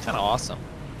 Lynx is kind of awesome.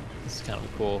 This is kind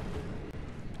of cool.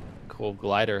 Cool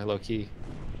glider, low key.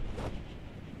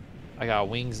 I got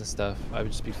wings and stuff. I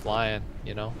would just be flying,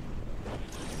 you know?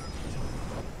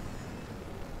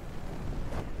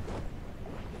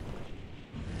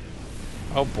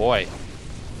 Oh boy.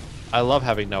 I love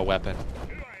having no weapon.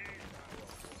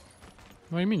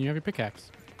 What do you mean? You have your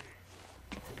pickaxe.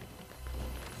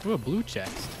 Ooh, a blue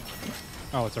chest.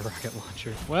 Oh, it's a rocket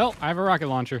launcher. Well, I have a rocket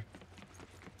launcher.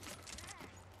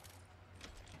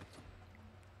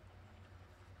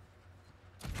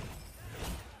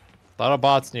 A lot of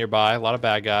bots nearby, a lot of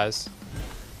bad guys.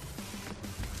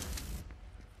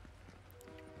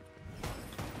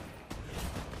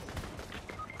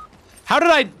 How did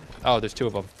I... Oh, there's two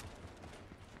of them.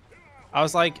 I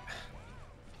was like...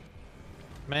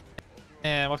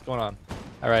 Man, what's going on?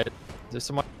 Alright, there's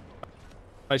some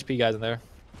HP guys in there.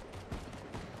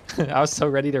 I was so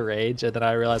ready to rage, and then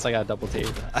I realized I got double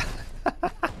teamed. I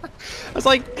was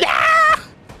like, yeah!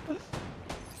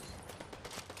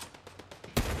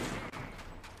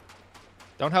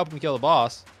 Don't help him kill the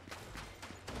boss.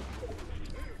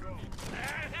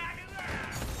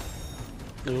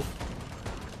 Nope.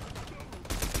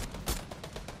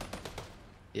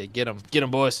 Yeah, get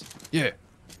him, boys. Yeah,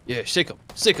 shake him,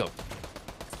 sick him.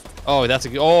 Oh, that's a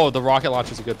good. Oh, the rocket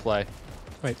launcher's a good play.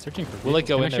 Wait, searching for vehicles. Will it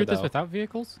go in there, Can I shoot this though? without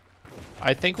vehicles?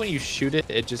 I think when you shoot it,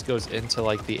 it just goes into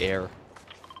like the air.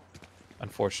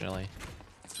 Unfortunately.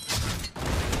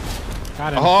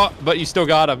 Got him. Oh, but you still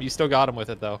got him. You still got him with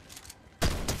it though.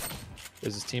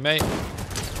 There's his teammate.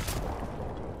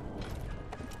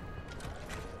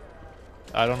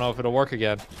 I don't know if it'll work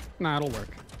again. Nah, it'll work.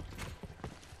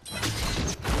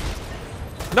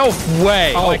 No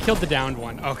way! Oh, I killed the downed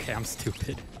one. Okay, I'm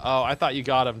stupid. Oh, I thought you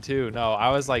got him too. No, I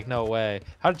was like, no way.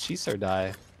 How did Cheeser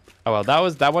die? Oh well,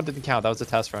 that one didn't count. That was a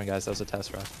test run, guys. That was a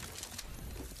test run.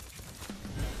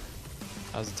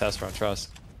 That was a test run,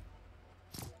 trust.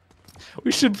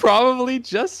 We should probably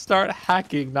just start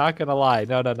hacking, not gonna lie.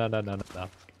 No. No.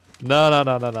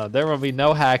 There will be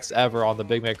no hacks ever on the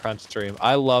Big Mac Crunch stream.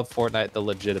 I love Fortnite the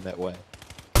legitimate way.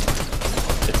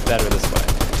 It's better this way.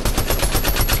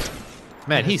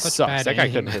 Man, he sucks. That guy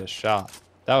couldn't hit a shot.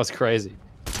 That was crazy.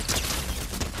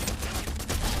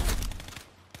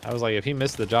 I was like, if he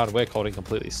missed the John Wick holding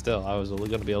completely still, I was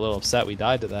going to be a little upset we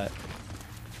died to that.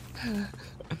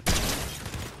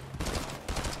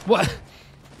 What?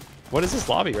 What is this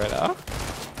lobby right now?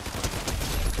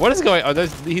 What is going on? Oh,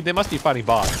 they must be fighting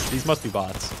bots. These must be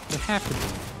bots. They have to be.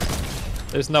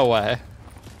 There's no way.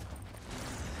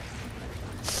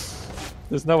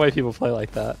 There's no way people play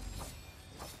like that.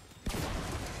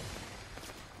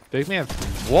 Big man.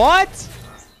 What?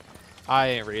 I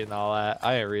ain't reading all that.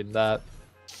 I ain't reading that.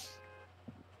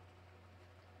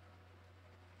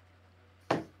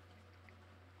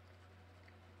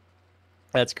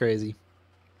 That's crazy.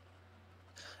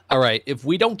 All right, if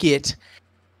we don't get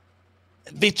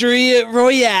Victory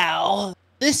Royale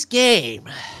this game,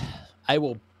 I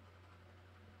will.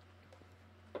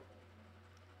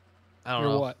 I don't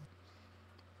know what.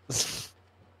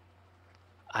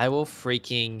 I will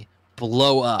freaking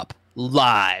blow up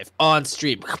live on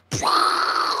stream.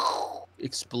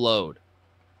 Explode.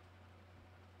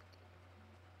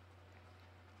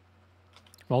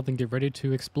 Well, then get ready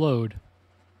to explode.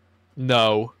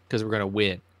 No, because we're gonna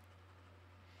win.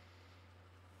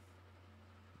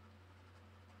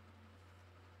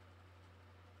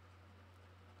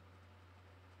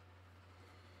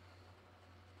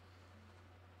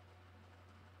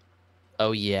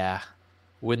 Oh yeah,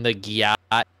 when the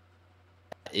yacht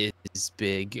is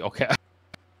big. Okay.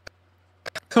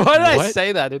 Why did I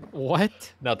say that?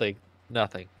 What? Nothing.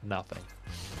 Nothing. Nothing.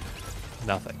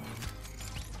 Nothing.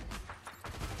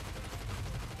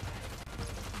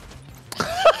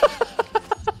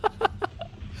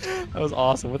 That was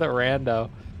awesome with a rando.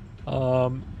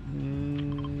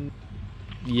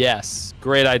 Yes,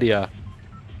 great idea.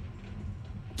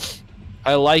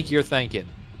 I like your thinking.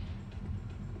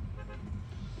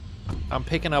 I'm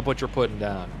picking up what you're putting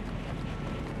down.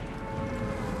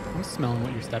 I'm smelling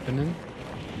what you're stepping in.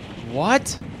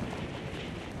 What?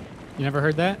 You never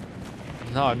heard that?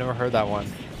 No, I've never heard that one.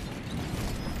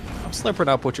 I'm slipping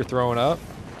up what you're throwing up.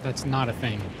 That's not a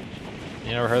thing.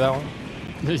 You never heard that one?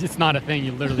 It's not a thing.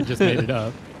 You literally just made it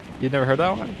up. You never heard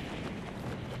that one?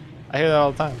 I hear that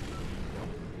all the time.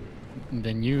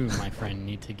 Then you, my friend,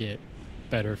 need to get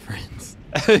better friends.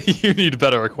 You need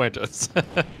better acquaintance.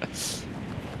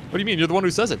 What do you mean? You're the one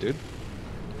who says it, dude.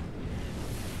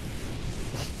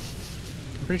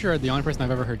 I'm pretty sure the only person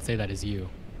I've ever heard say that is you.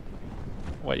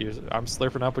 What, I'm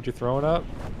slurping up what you're throwing up?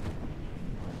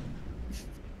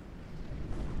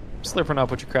 I'm slurping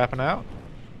up what you're crapping out?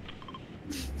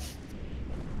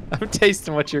 I'm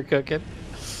tasting what you're cooking.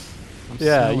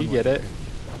 Yeah, you get it.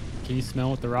 Can you smell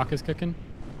what the Rock is cooking?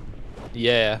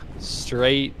 Yeah,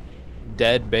 straight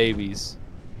dead babies.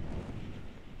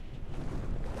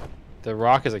 The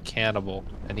Rock is a cannibal,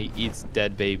 and he eats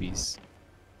dead babies.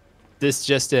 This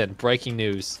just in, breaking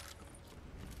news.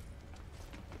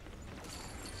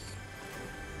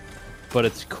 But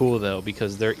it's cool though,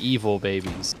 because they're evil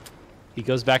babies. He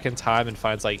goes back in time and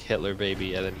finds like Hitler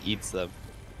baby and then eats them.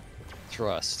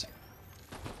 Trust.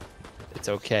 It's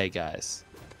okay, guys.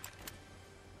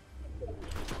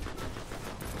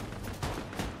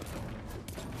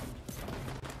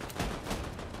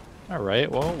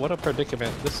 Alright, well, what a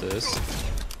predicament this is.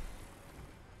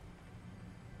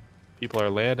 People are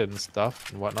landing and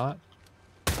stuff and whatnot.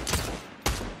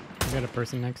 You got a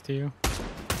person next to you?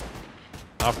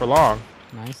 Not for long.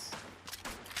 Nice.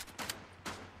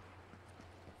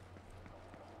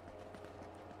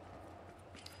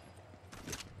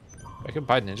 I can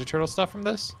buy Ninja Turtle stuff from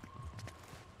this?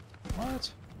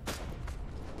 What?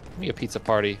 Give me a pizza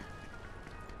party.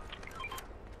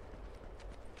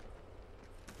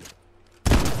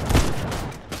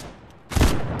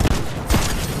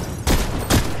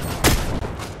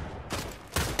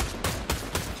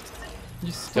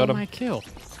 You stole my kill.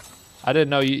 I didn't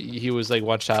know he was like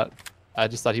one shot. I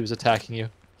just thought he was attacking you.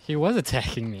 He was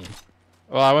attacking me.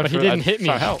 Well, I went but he didn't hit me.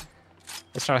 Help. I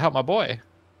was trying to help my boy.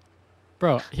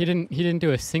 Bro, he didn't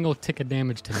do a single tick of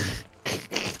damage to me.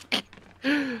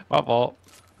 My fault.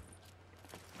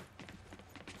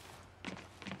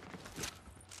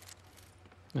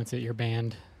 That's it, you're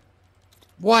banned.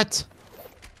 What?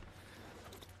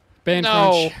 Ban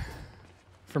Crunch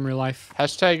from real life.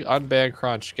 Hashtag unban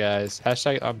Crunch, guys.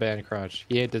 Hashtag unban Crunch.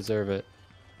 He ain't deserve it.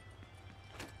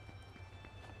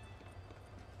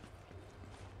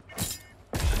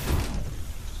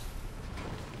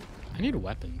 I need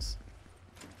weapons.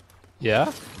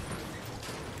 Yeah?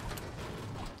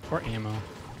 Or ammo.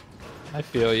 I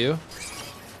feel you.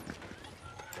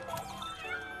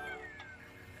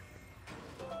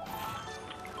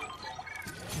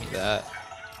 Give me that.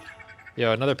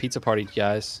 Yo, another pizza party,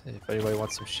 guys. If anybody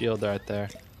wants some shield right there.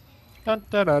 Dun,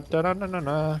 dun, dun, dun, dun, dun, dun,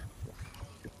 dun.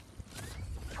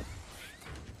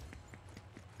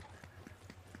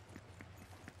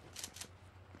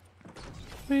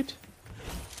 Sweet.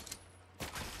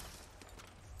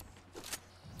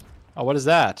 Oh, what is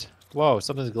that? Whoa,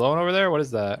 something's glowing over there? What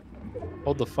is that?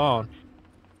 Hold the phone.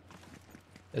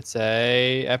 It's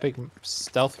a epic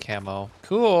stealth camo.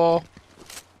 Cool.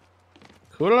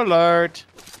 Cool alert.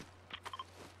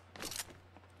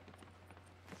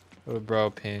 Oh, bro,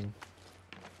 ping.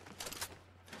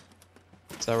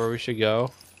 Is that where we should go?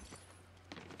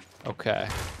 Okay.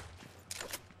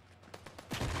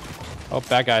 Oh,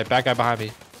 bad guy behind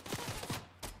me.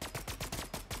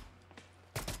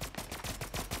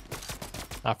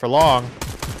 Not for long.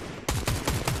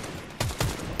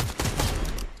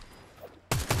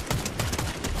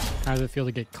 How does it feel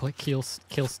to get kill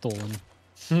stolen?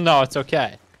 No, it's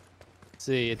okay.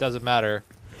 See, it doesn't matter.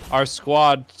 Our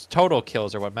squad's total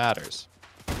kills are what matters.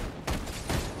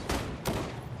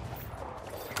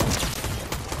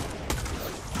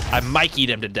 I Mikey'd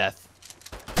him to death.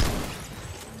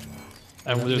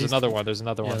 And there's another one. There's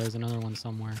another one. Yeah, there's another one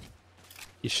somewhere.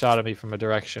 He shot at me from a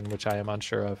direction which I am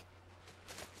unsure of.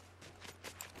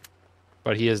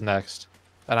 But he is next.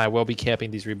 And I will be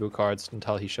camping these reboot cards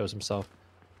until he shows himself.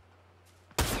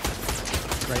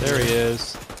 Right there he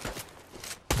is.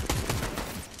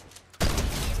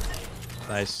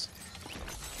 Nice.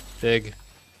 Big.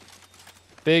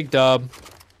 Big dub.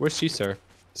 Where's she, sir?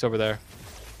 He's over there.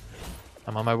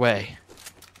 I'm on my way.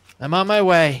 I'm on my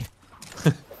way.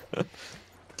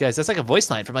 Guys, that's like a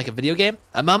voice line from like a video game.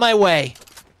 I'm on my way.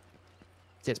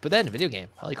 Yes, put that in a video game.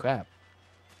 Holy crap.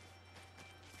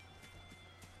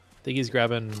 I think he's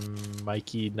grabbing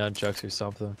Mikey nunchucks or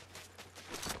something.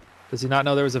 Does he not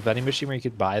know there was a vending machine where you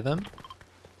could buy them?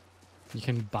 You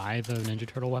can buy the Ninja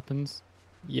Turtle weapons?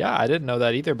 Yeah, I didn't know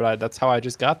that either, but that's how I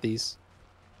just got these.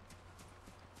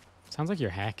 Sounds like you're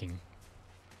hacking.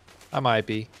 I might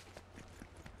be.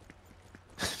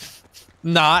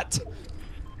 Not.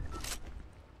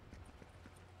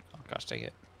 Oh gosh, dang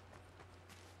it.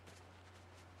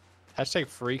 Hashtag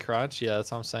free crunch. Yeah, that's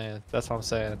what I'm saying. That's what I'm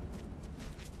saying.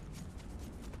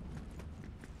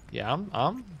 Yeah,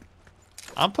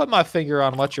 I'm putting my finger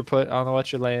on what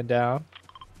you're laying down.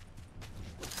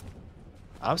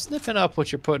 I'm sniffing up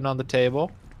what you're putting on the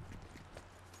table.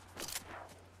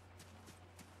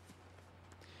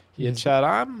 Yeah,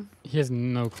 Chad, He has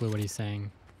no clue what he's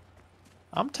saying.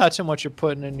 I'm touching what you're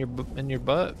putting in your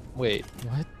butt. Wait.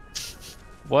 What?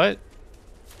 What?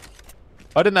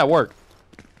 Why didn't that work?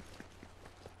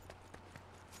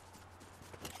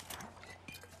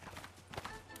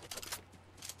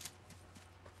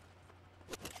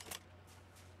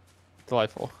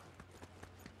 Delightful.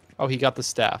 Oh, he got the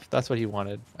staff. That's what he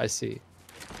wanted. I see.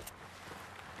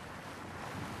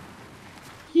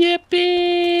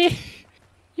 Yippee!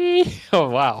 Oh,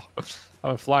 wow. I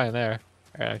went flying there.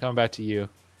 All right, I'm coming back to you.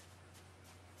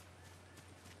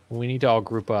 We need to all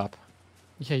group up.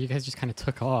 Yeah, you guys just kind of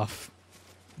took off.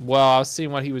 Well, I was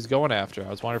seeing what he was going after. I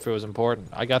was wondering if it was important.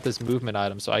 I got this movement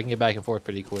item, so I can get back and forth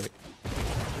pretty quick.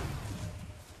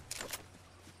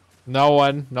 No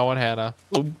one, Hannah.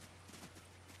 Ooh.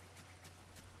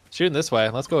 Shooting this way.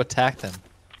 Let's go attack them.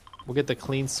 We'll get the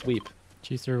clean sweep.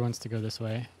 Cheeser wants to go this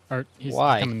way. Or he's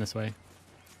Why? coming this way.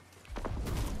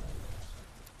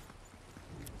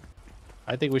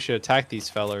 I think we should attack these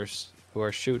fellers who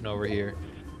are shooting over here.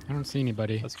 I don't see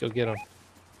anybody. Let's go get them.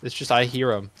 It's just I hear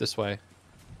them this way.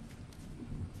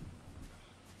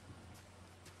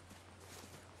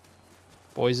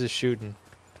 Boys is shooting.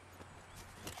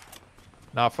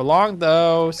 Not for long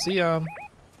though. See them.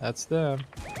 That's them.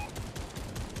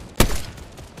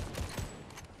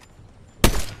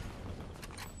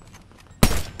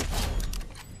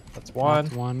 That's one.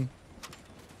 That's one.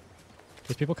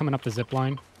 There's people coming up the zip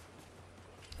line.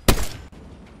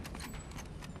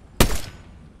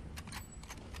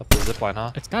 Up the zip line,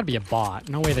 huh? It's got to be a bot.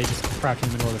 No way they just crouch in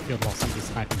the middle of the field while somebody's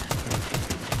sniping.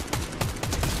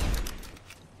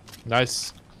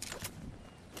 Nice.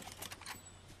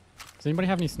 Does anybody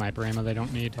have any sniper ammo they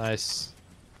don't need? Nice.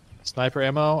 Sniper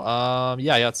ammo?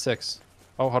 Yeah, I got 6.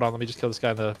 Oh, hold on. Let me just kill this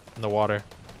guy in the water.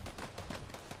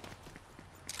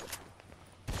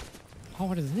 Oh,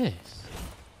 what is this?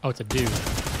 Oh, it's a dude.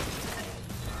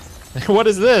 What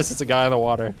is this? It's a guy in the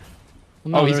water.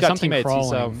 Well, no, Oh, he's there's got something teammates.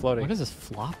 crawling. He's floating. What is this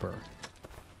flopper?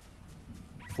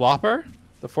 Flopper?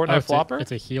 The Fortnite Oh, flopper?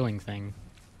 It's a healing thing.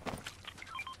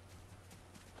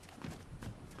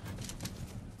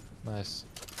 Nice.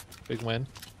 Big win.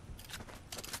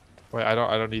 Wait, I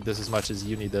don't need this as much as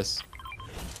you need this.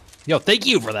 Yo, thank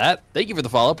you for that. Thank you for the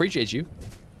follow. Appreciate you.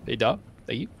 Hey, dog.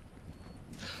 Thank you.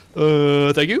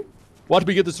 Thank you. Watch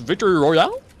me get this victory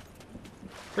royale.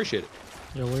 Appreciate it.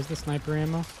 Yo, where's the sniper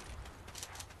ammo?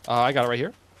 I got it right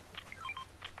here.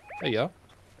 There you go.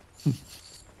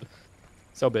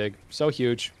 So big. So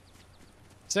huge.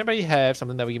 Does anybody have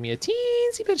something that would give me a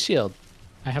teensy bit shield?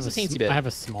 I have Just a teensy bit. I have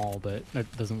a small, but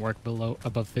it doesn't work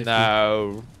above 50.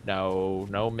 No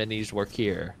minis work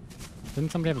here.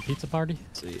 Didn't somebody have a pizza party?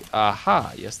 Let's see.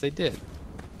 Aha, yes they did.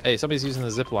 Hey, somebody's using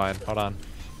the zip line. Hold on.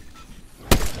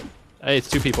 Hey, it's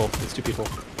 2 people. It's 2 people.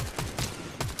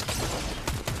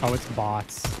 Oh, it's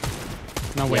bots.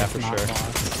 No way, Yeah, it's for not sure.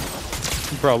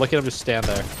 bots. Bro, look at him just stand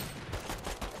there.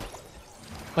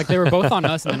 Like they were both on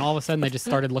us, and then all of a sudden they just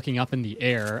started looking up in the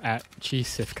air at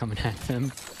Cheesif coming at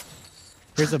them.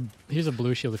 Here's a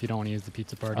blue shield if you don't want to use the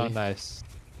pizza party. Oh, nice.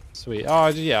 Sweet. Oh,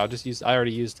 yeah, I'll just use... I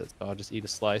already used it, so I'll just eat a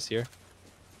slice here.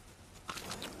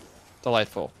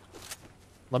 Delightful.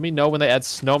 Let me know when they add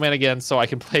Snowman again so I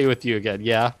can play with you again.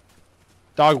 Yeah.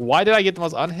 Dog, why did I get the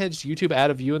most unhinged YouTube ad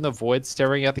of you in the void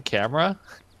staring at the camera?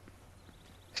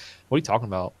 What are you talking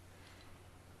about?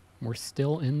 We're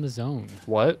still in the zone.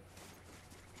 What?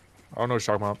 I don't know what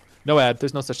you're talking about. No ad.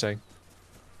 There's no such thing.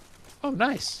 Oh,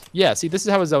 nice. Yeah, see, this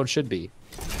is how a zone should be.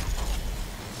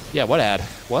 Yeah, what ad?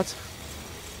 What?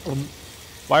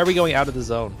 Why are we going out of the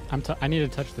zone? I need to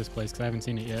touch this place because I haven't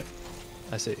seen it yet.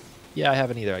 I see. Yeah, I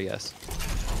haven't either, I guess.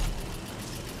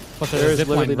 But There's zip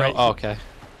literally line no... Oh, okay.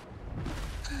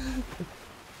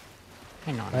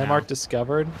 Hang on. Landmark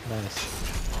discovered. Nice.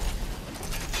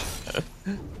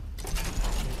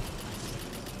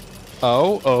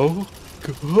 Oh.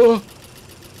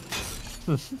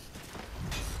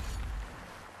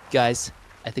 Guys,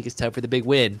 I think it's time for the big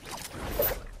win.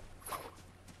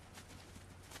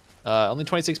 Only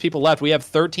 26 people left. We have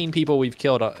 13 people we've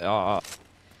killed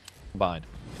combined.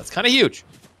 That's kind of huge.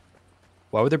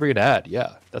 Why would they bring an ad?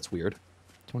 Yeah, that's weird.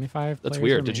 25. That's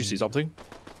weird. Did you see something?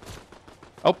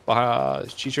 Oh,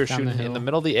 Cheecher shooting in the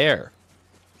middle of the air.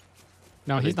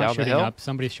 No, he's not shooting up.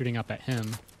 Somebody's shooting up at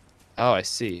him. Oh, I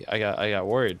see. I got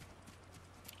worried.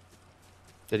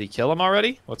 Did he kill him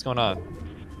already? What's going on?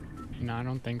 No, I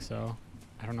don't think so.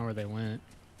 I don't know where they went.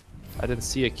 I didn't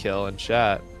see a kill in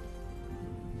chat.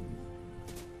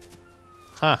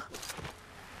 Huh.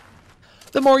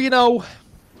 The more you know.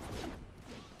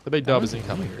 The big dub isn't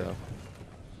coming, though.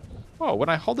 Oh, when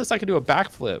I hold this, I can do a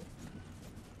backflip.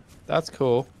 That's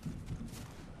cool.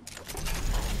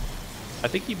 I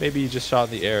think he maybe just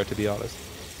shot in the air, to be honest.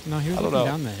 No, he was looking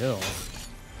down the hill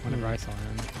whenever I saw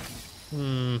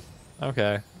him.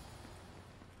 Okay.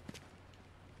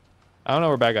 I don't know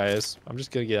where bad guy is. I'm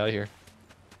just gonna get out of here.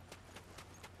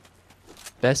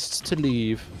 Best to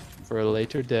leave for a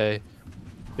later day.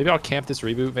 Maybe I'll camp this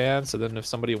reboot van, so then if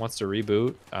somebody wants to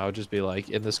reboot, I'll just be like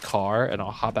in this car and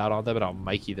I'll hop out on them and I'll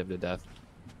Mikey them to death.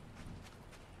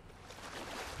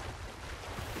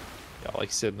 Yeah, I'll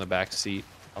like sit in the back seat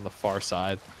on the far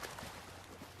side.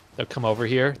 They'll come over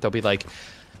here. They'll be like,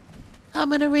 I'm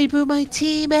gonna reboot my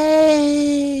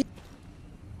teammate.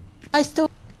 I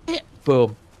still...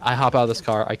 Boom. I hop out of this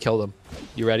car. I kill them.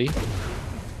 You ready?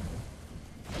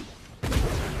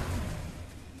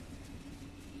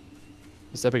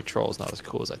 This epic troll is not as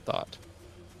cool as I thought.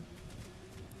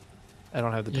 I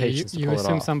don't have the patience to pull it off. You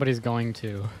assume somebody's going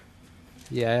to.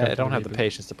 Yeah, I don't have the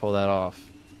patience to pull that off.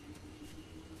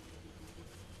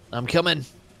 I'm coming.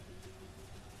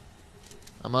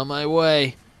 I'm on my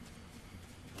way.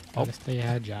 Gotta stay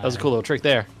agile. That was a cool little trick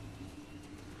there.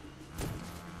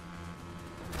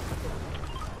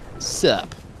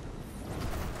 Sup?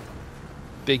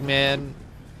 Big man,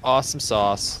 awesome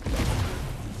sauce.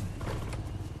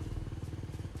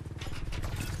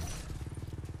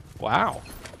 Wow.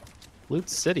 Loot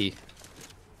City.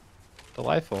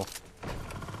 Delightful.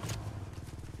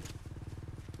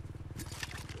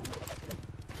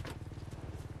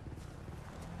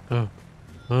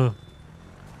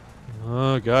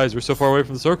 Guys, we're so far away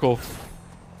from the circle.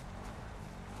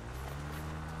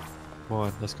 Come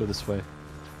on, let's go this way.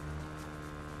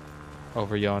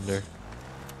 Over yonder.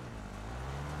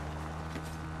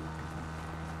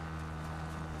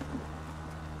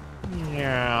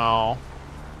 Meow.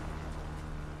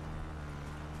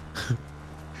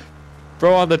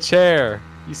 Bro on the chair.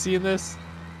 You seeing this?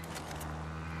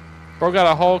 Bro got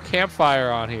a whole campfire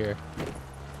on here.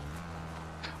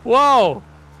 Whoa!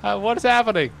 What is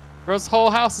happening? Bro's whole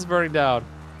house is burning down.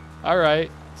 Alright.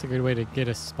 It's a good way to get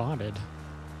us spotted.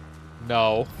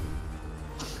 No.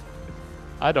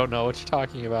 I don't know what you're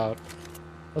talking about.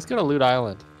 Let's go to Loot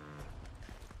Island.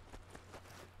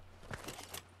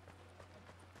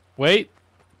 Wait.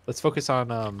 Let's focus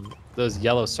on those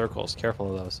yellow circles.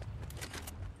 Careful of those.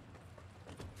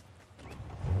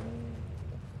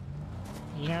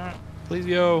 Yeah. Please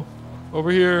go.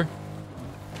 Over here.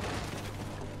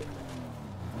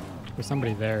 There's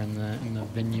somebody there in the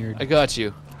vineyard. I got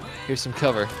you. Here's some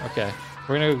cover. Okay.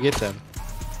 We're gonna go get them.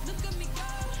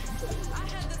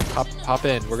 Hop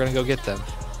in. We're gonna go get them.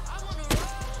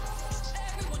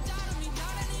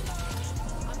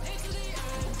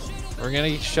 We're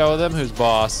gonna show them who's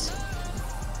boss.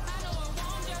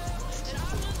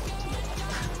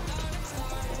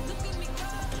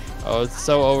 Oh, it's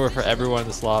so over for everyone in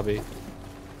this lobby.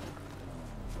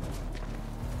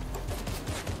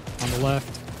 On the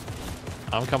left.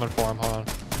 I'm coming for him. Hold on.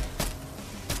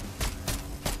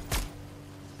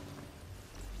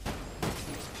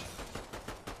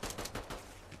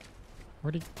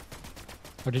 Where'd he?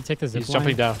 Oh, did he take the zip He's line?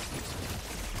 jumping down.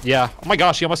 Yeah. Oh my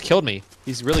gosh, he almost killed me.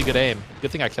 He's really good aim.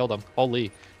 Good thing I killed him.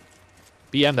 Holy.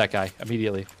 BM that guy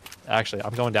immediately. Actually,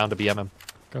 I'm going down to BM him.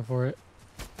 Go for it.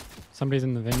 Somebody's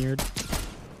in the vineyard.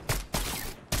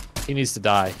 He needs to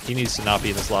die. He needs to not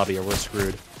be in this lobby or we're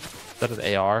screwed. Is that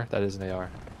an AR? That is an AR.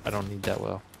 I don't need that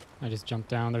well. I just jumped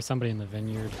down. There's somebody in the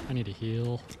vineyard. I need to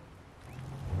heal.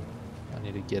 I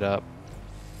need to get up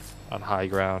on high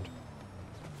ground.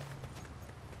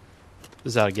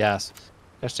 This is out of gas.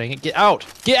 Gosh dang it. Get out!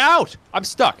 Get out! I'm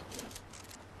stuck.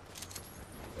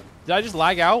 Did I just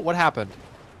lag out? What happened?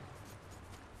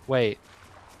 Wait.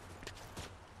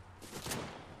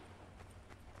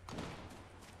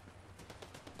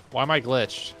 Why am I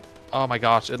glitched? Oh my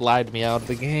gosh, it lagged me out of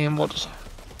the game. What?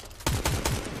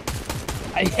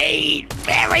 I hate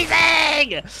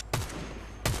everything!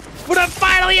 But I'm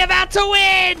finally about to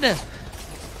win!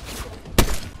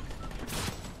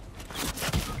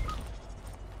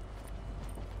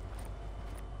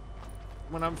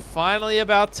 When I'm finally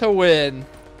about to win.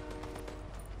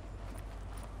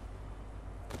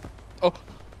 Oh.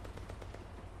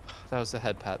 That was the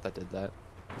head pat that did that.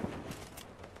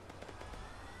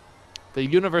 The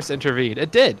universe intervened.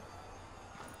 It did.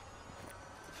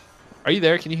 Are you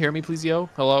there? Can you hear me, please, yo?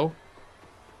 Hello?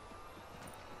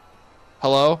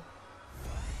 Hello?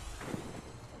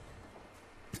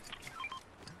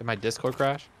 Did my Discord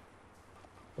crash?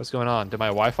 What's going on? Did my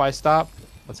Wi-Fi stop?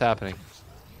 What's happening?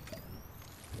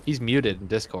 He's muted in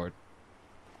Discord.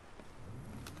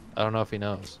 I don't know if he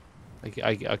knows.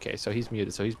 Okay, so he's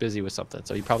muted, so he's busy with something,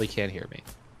 so he probably can't hear me.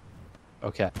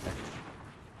 Okay.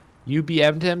 You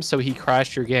BM'd him, so he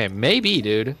crashed your game. Maybe,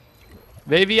 dude.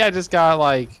 Maybe I just got,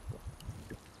 like...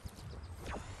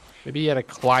 Maybe he had a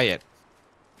client.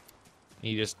 And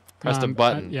he just pressed a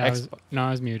button. Yeah, I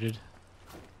was muted.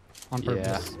 On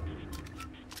purpose.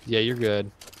 Yeah, you're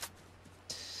good.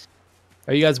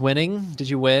 Are you guys winning? Did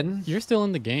you win? You're still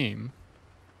in the game.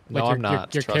 No, I'm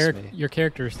not. Trust me. Your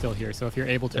character is still here, so if you're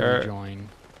able to rejoin...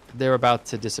 They're about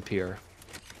to disappear.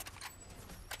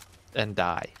 And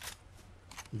die.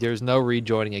 There's no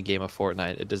rejoining a game of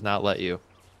Fortnite. It does not let you.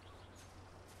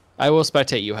 I will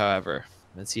spectate you, however,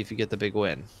 and see if you get the big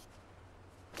win.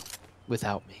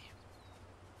 Without me.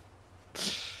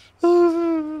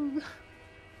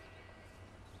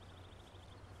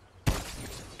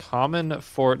 Common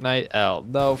Fortnite L.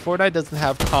 No, Fortnite doesn't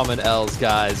have common L's,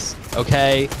 guys.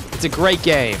 Okay? It's a great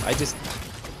game.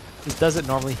 It doesn't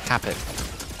normally happen.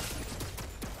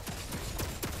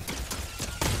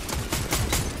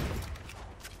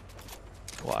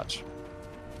 Watch.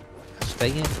 Gosh,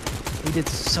 dang it. We did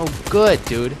so good,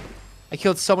 dude. I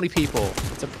killed so many people.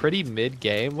 It's a pretty mid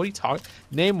game. What are you talking?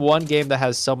 Name one game that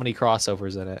has so many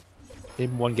crossovers in it.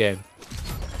 Name one game.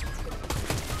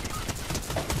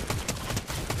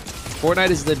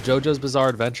 Fortnite is the JoJo's Bizarre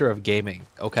Adventure of gaming,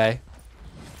 okay?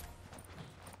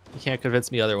 You can't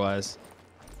convince me otherwise.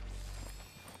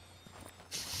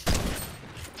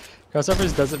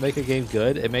 Crossovers doesn't make a game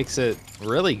good. It makes it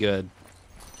really good.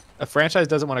 A franchise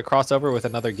doesn't want to cross over with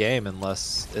another game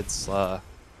unless it's a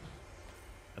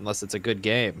good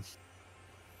game.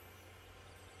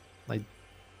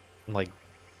 Like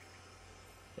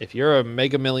if you're a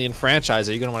Mega Million franchise,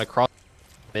 are you gonna want to cross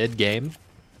mid game?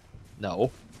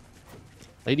 No.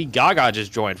 Lady Gaga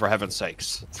just joined, for heaven's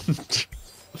sakes.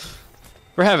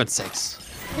 For heaven's sakes.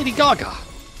 Lady Gaga.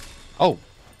 Oh,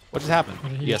 what just happened?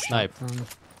 You got sniped.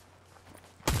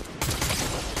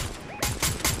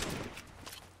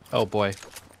 Oh boy.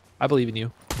 I believe in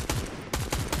you.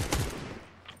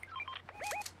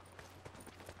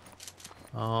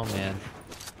 Oh man.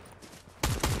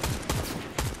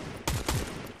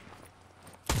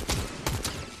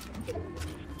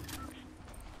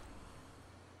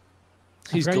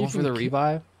 He's going for the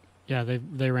revive? Yeah,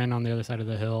 they ran on the other side of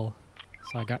the hill,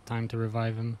 so I got time to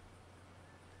revive him.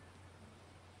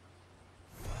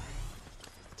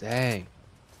 Dang.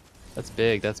 That's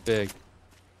big, that's big.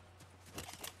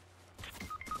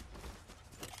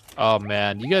 Oh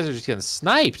man, you guys are just getting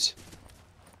sniped.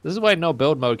 This is why no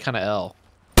build mode kind of L.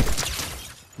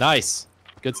 Nice.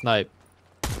 Good snipe.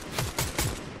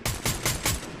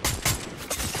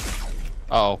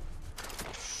 Uh oh.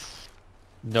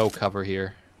 No cover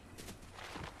here.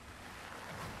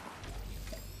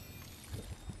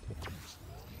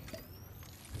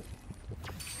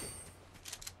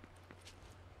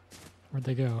 Where'd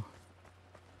they go?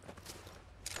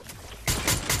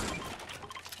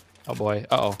 Oh boy.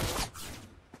 Uh-oh.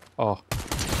 Oh.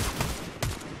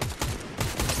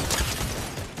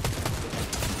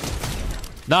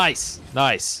 Nice.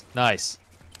 Nice. Nice.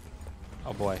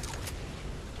 Oh boy.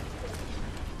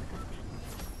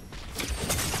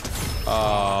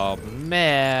 Oh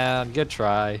man, good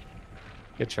try.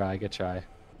 Good try, good try.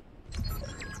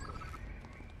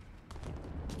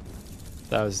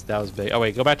 That was big. Oh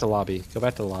wait, go back to lobby. Go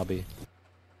back to lobby.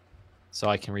 So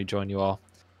I can rejoin you all.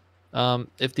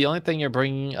 If the only thing you're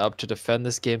bringing up to defend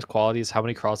this game's quality is how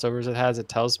many crossovers it has, it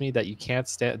tells me that you can't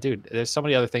stand. Dude, there's so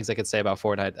many other things I could say about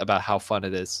Fortnite about how fun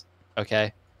it is.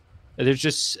 Okay, there's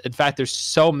just, in fact, there's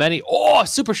so many. Oh,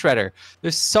 Super Shredder.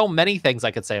 There's so many things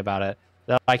I could say about it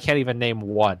that I can't even name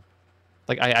one.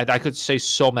 Like I could say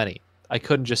so many. I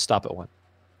couldn't just stop at one.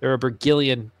 There are a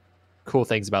bagillion cool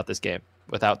things about this game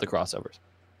without the crossovers.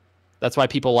 That's why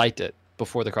people liked it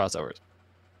before the crossovers.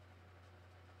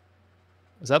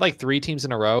 Is that like 3 teams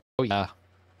in a row? Yeah.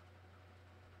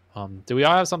 Do we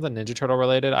all have something Ninja Turtle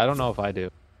related? I don't know if I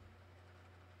do.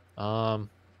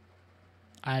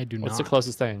 I do not. What's the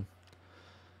closest thing?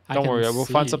 Don't worry, we'll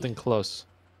find something close.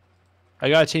 I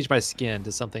gotta change my skin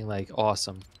to something like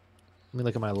awesome. Let me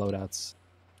look at my loadouts.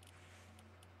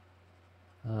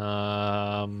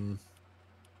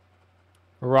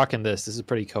 We're rocking this. This is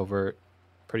pretty covert,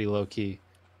 pretty low key.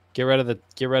 Get rid of the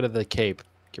cape.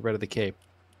 Get rid of the cape.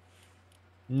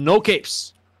 No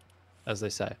capes, as they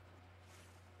say.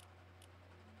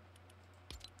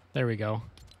 There we go.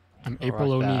 I'm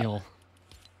April O'Neil.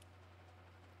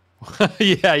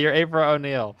 Yeah, you're April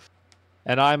O'Neil,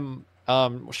 and I'm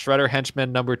Shredder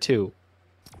Henchman number 2.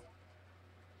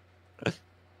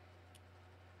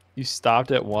 You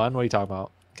stopped at 1. What are you talking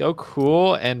about? Go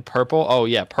cool and purple. Oh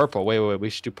yeah, purple. Wait. We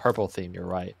should do purple theme. You're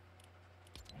right.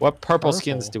 What purple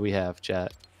skins do we have,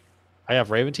 chat? I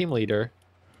have Raven Team Leader.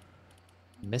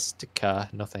 Mystica.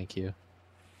 No, thank you.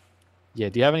 Yeah,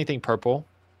 do you have anything purple?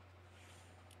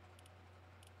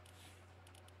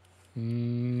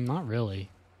 Not really.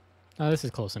 Oh, this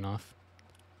is close enough.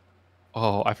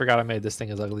 Oh, I forgot I made this thing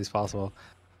as ugly as possible.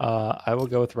 I will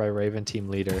go with my Raven Team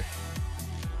Leader.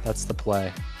 That's the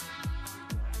play.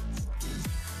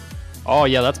 Oh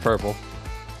yeah, that's purple.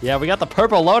 Yeah, we got the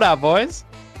purple loadout, boys.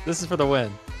 This is for the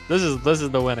win. This is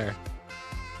the winner.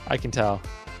 I can tell.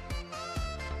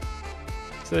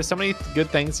 So there's so many good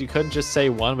things. You couldn't just say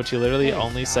one, but you literally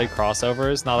only said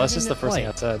crossovers. No, that's just the first thing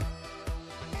I said.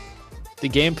 The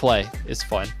gameplay is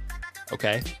fun.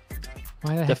 Okay.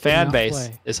 The fan base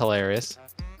is hilarious.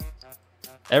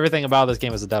 Everything about this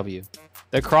game is a W.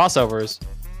 The crossovers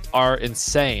are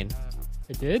insane.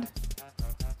 It did?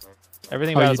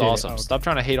 Everything about it is awesome. Stop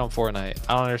trying to hate on Fortnite.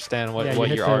 I don't understand what you're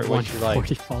like.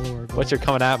 What you're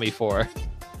coming at me for.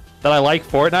 That I like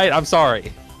Fortnite? I'm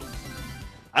sorry.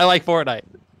 I like Fortnite.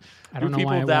 I don't know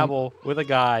people why dabble with a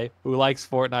guy who likes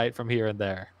Fortnite from here and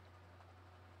there.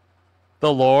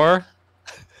 The lore.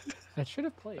 I should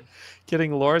have played.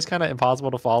 Kidding. Lore is kind of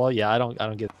impossible to follow. Yeah, I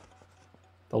don't get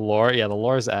the lore. Yeah, the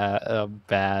lore is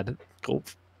bad. Cool.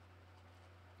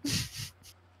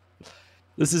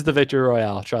 This is the victory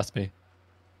royale. Trust me.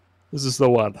 This is the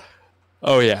one.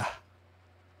 Oh yeah.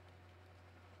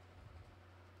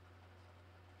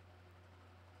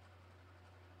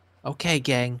 Okay,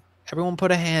 gang. Everyone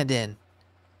put a hand in.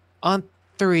 On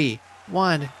 3.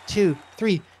 1, 2,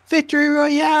 3. Victory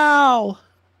royale!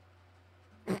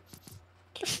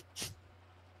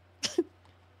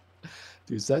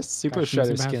 Dude, that Super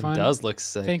Shredder skin does look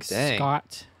sick. Thanks, dang.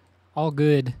 Scott. All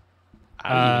good. I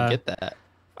didn't even get that.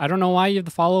 I don't know why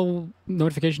the follow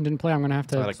notification didn't play. I'm going to have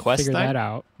to figure that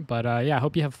out. But yeah, I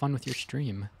hope you have fun with your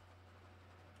stream.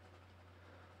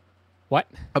 What?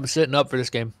 I'm sitting up for this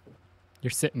game.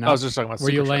 You're sitting up? I was just talking about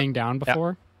Were you laying down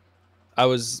before? Yeah. I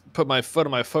was put my foot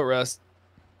on my footrest.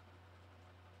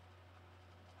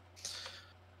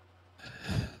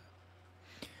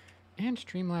 And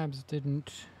Streamlabs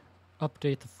didn't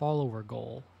update the follower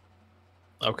goal.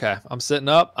 Okay, I'm sitting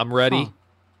up. I'm ready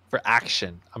for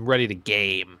action. I'm ready to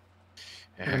game.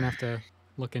 We're going to have to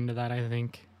look into that, I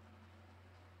think.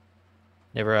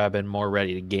 Never have been more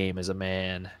ready to game as a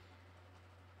man.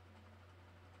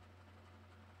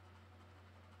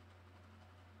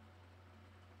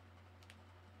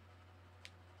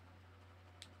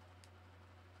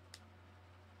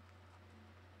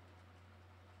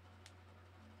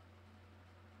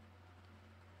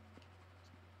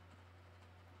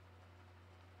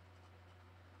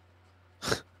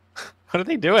 What are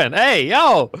they doing? Hey,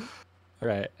 yo! All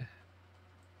right.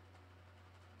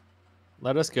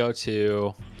 Let us go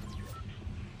to...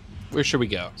 Where should we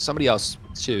go? Somebody else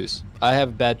choose. I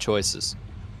have bad choices.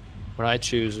 When I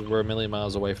choose, we're a million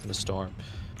miles away from the storm.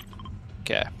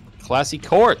 Okay. Classy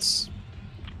Courts.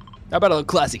 How about a little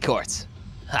Classy Courts?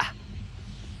 Ha!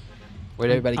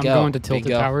 Where'd everybody go? I'm going to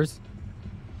Tilted Towers.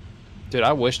 Dude,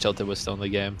 I wish Tilted was still in the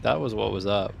game. That was what was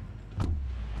up.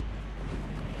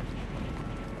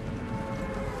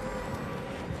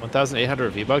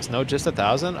 1,800 V-Bucks? No, just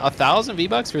 1,000? 1,000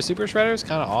 V-Bucks for Super Shredder is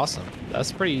kind of awesome.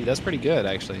 That's pretty good,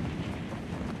 actually.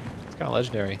 It's kind of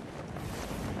legendary.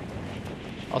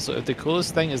 Also, if the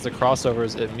coolest thing is the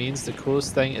crossovers, it means the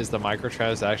coolest thing is the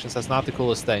microtransactions. That's not the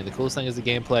coolest thing. The coolest thing is the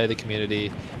gameplay, the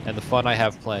community, and the fun I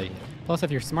have playing. Plus,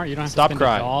 if you're smart, you don't have Stop to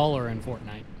spend crying. $1 in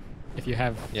Fortnite. If you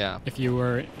have, if you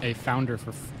were a founder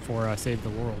for Save the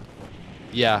World.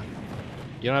 Yeah.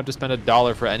 You don't have to spend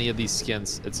 $1 for any of these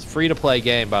skins. It's a free-to-play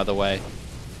game, by the way.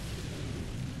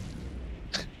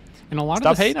 And a lot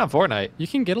Stop of hating on Fortnite. You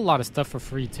can get a lot of stuff for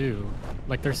free too.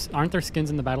 Like aren't there skins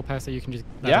in the battle pass that you can just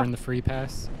are in the free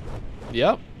pass?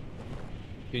 Yep.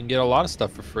 You can get a lot of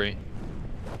stuff for free.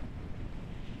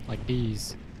 Like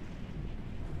these.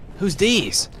 Who's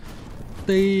these?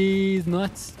 These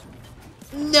nuts.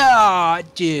 No,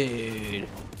 dude.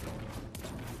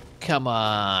 Come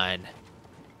on.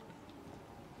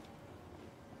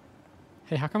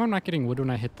 Hey, how come I'm not getting wood when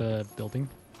I hit the building?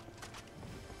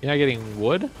 You're not getting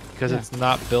wood? Because it's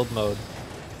not build mode.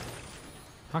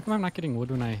 How come I'm not getting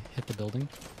wood when I hit the building?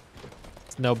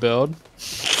 It's no build.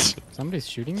 Somebody's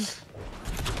shooting?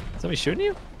 Somebody shooting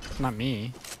you? Not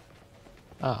me.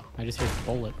 Oh. I just hear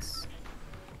bullets.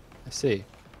 I see.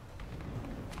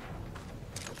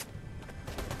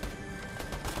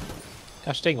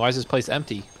 Gosh dang, why is this place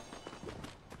empty?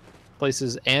 This place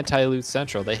is anti-loot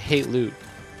central. They hate loot.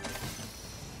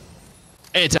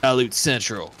 Anti-loot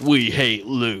central. We hate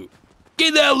loot.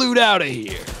 Get that loot out of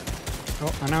here.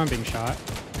 Oh, and now I'm being shot.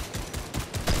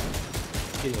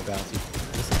 Getting a bounty.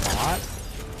 Is this a bot?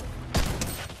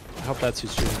 I hope that's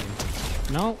who's shooting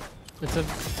you. No, it's a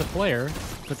player,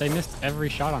 but they missed every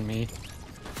shot on me.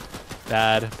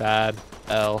 Bad, bad,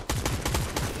 L.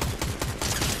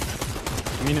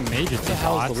 I mean, it may just be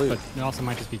hell is bots, the loot? but it also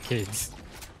might just be kids.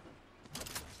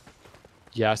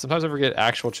 Yeah, sometimes I forget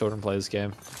actual children play this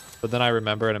game. But then I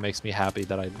remember and it makes me happy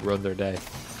that I ruined their day.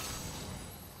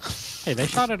 Hey, they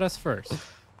shot at us first.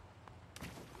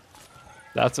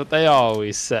 That's what they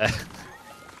always say.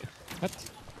 What?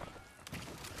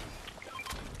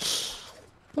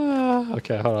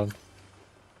 Okay, hold on.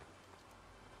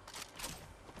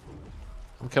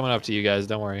 I'm coming up to you guys,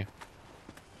 don't worry.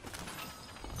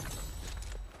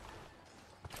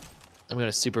 I'm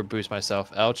gonna super boost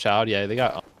myself. El Child, yeah, they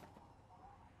got...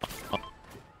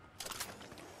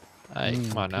 Hey,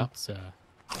 come on now.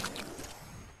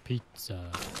 Pizza.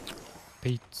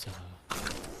 Pizza.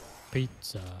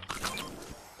 Pizza.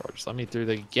 Bro, just let me through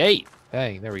the gate.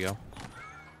 Bang, there we go.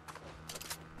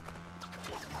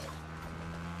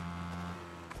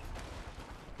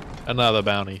 Another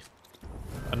bounty.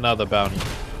 Another bounty.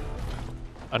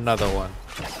 Another one.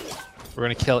 We're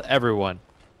gonna kill everyone.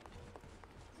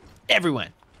 Everyone.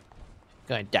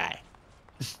 Gonna die.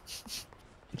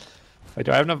 Wait,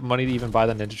 do I have enough money to even buy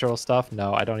the Ninja Turtle stuff?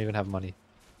 No, I don't even have money.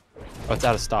 Oh, it's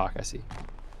out of stock. I see.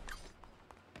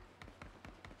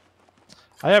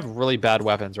 I have really bad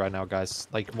weapons right now, guys.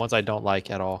 Like, ones I don't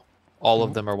like at all. All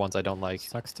of them are ones I don't like.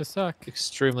 Sucks to suck.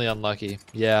 Extremely unlucky.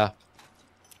 Yeah.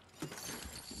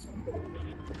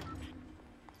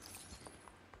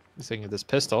 I'm thinking of this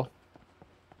pistol.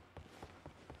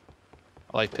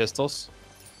 I like pistols.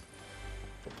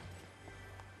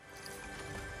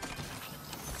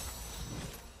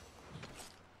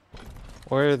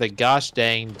 Where are the gosh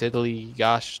dang diddly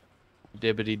gosh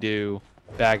dibbity doo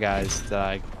bad guys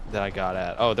that I got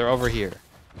at? Oh, they're over here.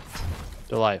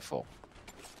 Delightful.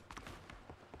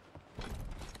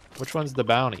 Which one's the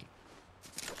bounty?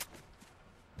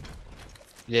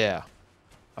 Yeah.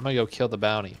 I'm gonna go kill the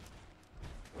bounty.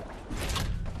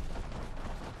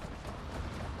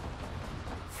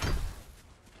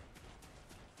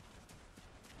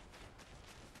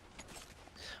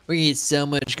 We get so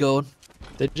much gold.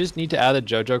 They just need to add a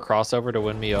JoJo crossover to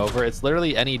win me over. It's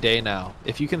literally any day now.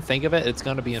 If you can think of it, it's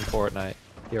going to be in Fortnite.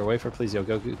 Here, wait for Plesio.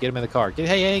 Go get him in the car.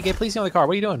 Hey, get Plesio in the car.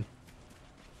 What are you doing?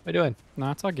 What are you doing? No,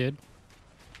 it's all good.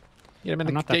 Get him in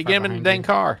the dang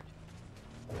car.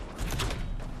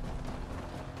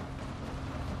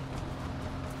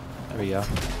 There we go.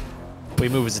 We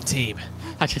move as a team.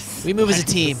 We move as a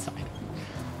team.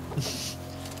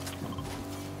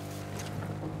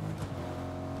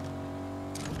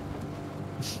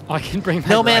 Oh, I can bring my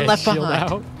No man riot left shield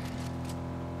behind. out.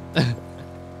 Hey,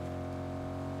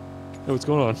 what's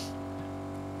going on?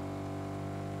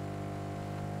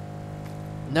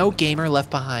 No gamer left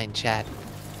behind, chat.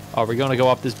 Oh, we're gonna go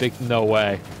up this big... No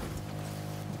way.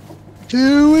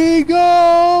 Here we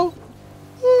go!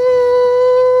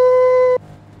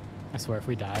 I swear, if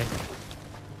we die,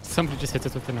 somebody just hits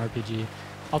us with an RPG.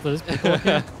 Also, there's people up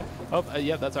here. Oh,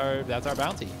 yeah, that's our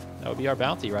bounty. That would be our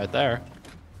bounty right there.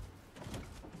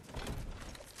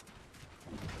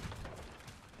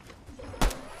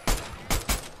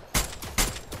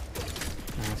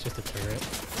 It's just a turret.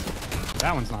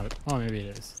 That one's not. Oh, maybe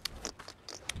it is.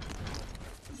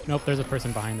 Nope, there's a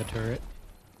person behind the turret.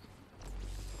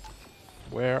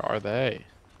 Where are they?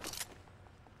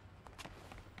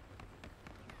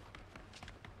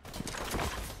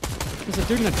 There's a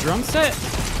dude in a drum set.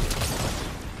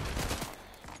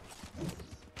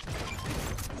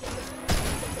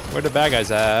 Where the bad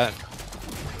guys at?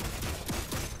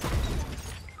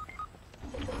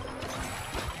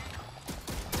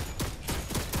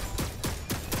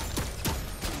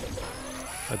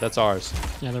 Wait, that's ours.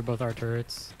 Yeah, they're both our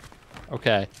turrets.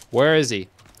 Okay, where is he?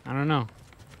 I don't know.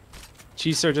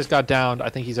 Cheeser just got downed. I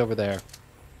think he's over there.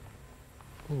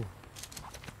 Ooh.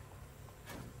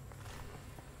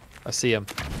 I see him,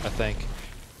 I think.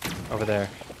 Over there.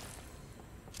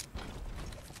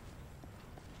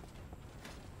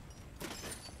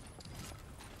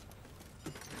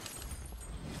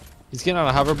 He's getting on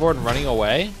a hoverboard and running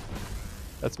away?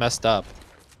 That's messed up.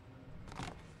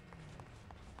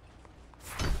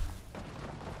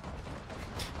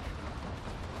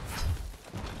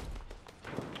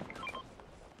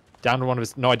 Downed one of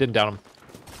his... No, I didn't down him.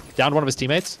 Downed one of his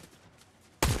teammates.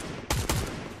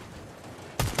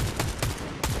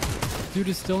 Dude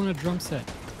is still in a drum set.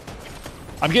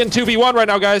 I'm getting 2v1 right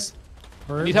now, guys.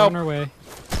 We're Need help. on our way.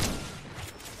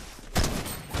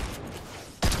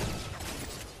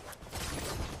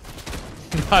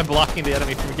 I'm blocking the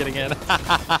enemy from getting in.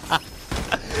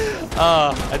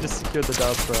 I just secured the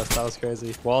dub for us. That was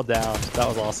crazy. Wall down. That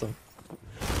was awesome.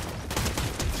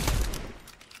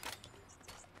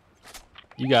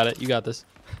 You got it. You got this.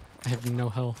 I have no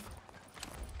health.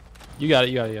 You got it.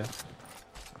 You got it. Yeah.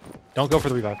 Don't go for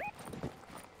the revive.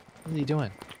 What are you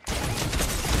doing?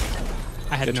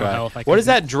 I had Good no try. health. What is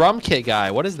that drum kit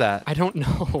guy? What is that? I don't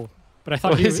know, but I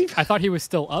thought I thought he was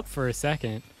still up for a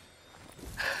second.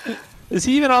 Is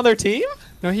he even on their team?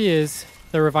 No, he is.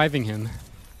 They're reviving him.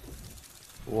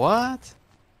 What?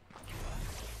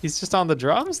 He's just on the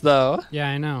drums though. Yeah,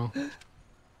 I know.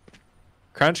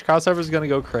 Crunch crossover's gonna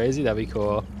go crazy. That'd be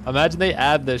cool. Imagine they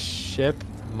add the ship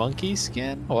monkey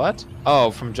skin. What?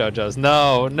 Oh, from JoJo's.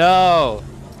 No, no,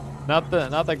 not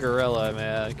the gorilla,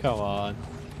 man. Come on.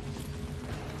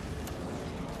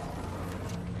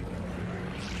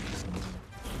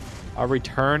 I'll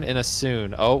return in a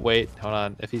soon. Oh wait, hold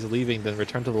on. If he's leaving, then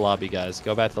return to the lobby, guys.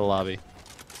 Go back to the lobby.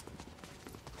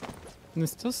 And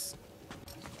it's just.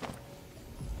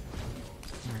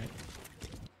 All right.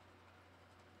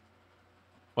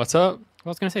 What's up? Well, I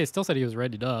was gonna say it still said he was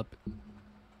readied up.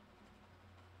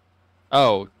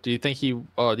 Oh, do you think he?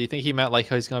 Oh, do you think he meant like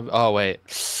he's gonna? Oh wait,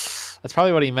 that's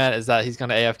probably what he meant. Is that he's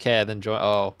gonna AFK and then join?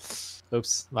 Oh,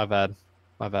 oops, my bad,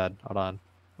 my bad. Hold on,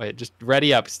 wait, just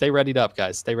ready up. Stay readied up,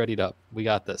 guys. Stay readied up. We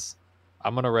got this.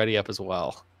 I'm gonna ready up as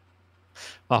well.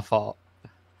 My fault.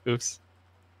 Oops.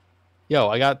 Yo,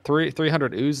 I got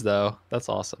 300 ooze though. That's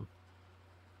awesome.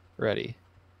 Ready.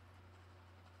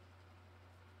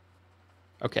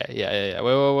 Okay, yeah.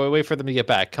 Wait for them to get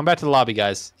back. Come back to the lobby,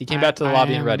 guys. He came back to the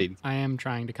lobby and ready. I am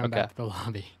trying to come back to the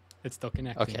lobby. It's still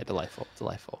connecting. Okay, delightful,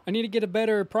 delightful. I need to get a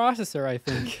better processor, I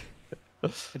think.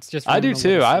 It's just. I do running a too.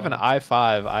 little I have an slow.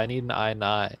 i5. I need an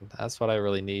i9. That's what I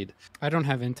really need. I don't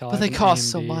have Intel. I But have they an cost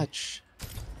so AMD. much.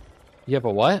 You have a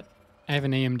what? I have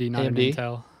an AMD, not AMD? an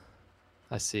Intel.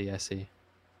 I see.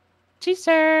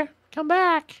 Cheeser, come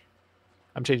back.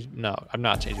 I'm changing. No, I'm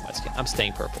not changing my skin. I'm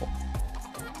staying purple.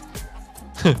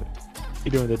 You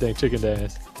doing the dang chicken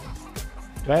dance?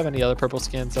 Do I have any other purple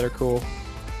skins that are cool?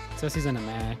 It says he's in a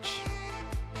match.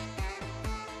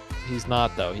 He's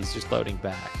not though. He's just loading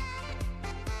back.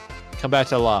 Come back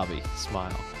to the lobby.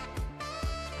 Smile.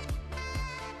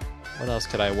 What else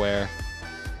could I wear?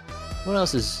 What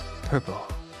else is purple?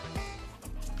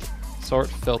 Sort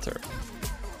filter.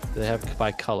 Do they have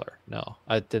by color? No,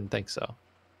 I didn't think so.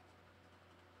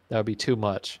 That would be too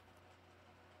much.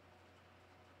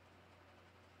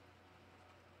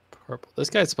 Purple. This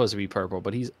guy's supposed to be purple,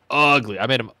 but he's ugly. I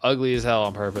made him ugly as hell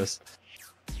on purpose.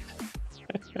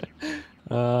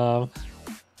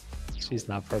 She's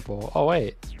not purple. Oh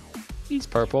wait, he's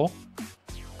purple.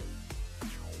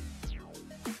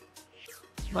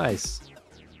 Nice.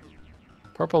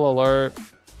 Purple alert.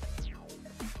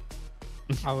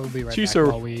 I will be right Cheeser.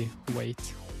 back while we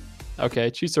wait. Okay,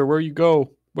 Cheeser, where you go?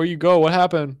 Where you go? What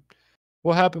happened?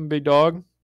 What happened, big dog?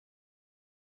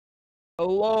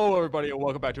 Hello, everybody, and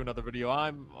welcome back to another video.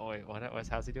 Oh wait,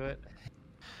 how's he do it?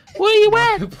 Where you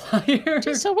at?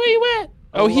 Cheeser, where you at?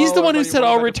 Oh, he's the one who said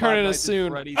I'll return in a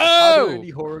soon. Oh!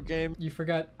 Indie horror game. You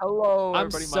forgot. Hello, I'm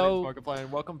everybody. so- My name's Markiplier,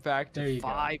 and welcome back There to you go.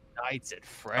 Five Nights at I'm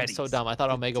Freddy's. so dumb. I thought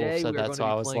Omega Wolf Today said we are that, going so to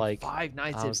be I was playing like, Five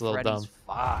Nights I at was a little Freddy's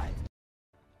dumb.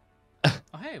 5.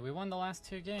 hey, we won the last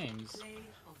 2 games.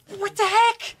 What the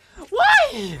heck?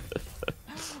 What?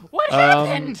 What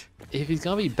happened? If he's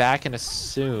gonna be back in a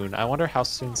soon, I wonder how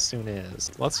soon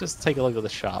is. Let's just take a look at the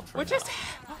shop. What just?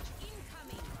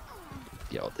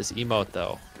 Yo, this emote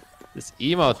though.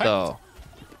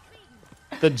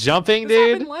 The jumping, This dude.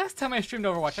 happened last time I streamed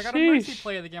Overwatch. I got a mercy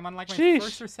play of the game on like my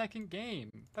first or second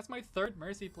game. That's my 3rd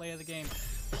mercy play of the game.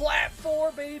 Plat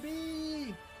 4,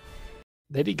 baby.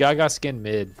 Lady Gaga skin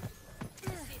mid.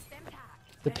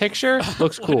 The picture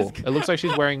looks cool. It looks like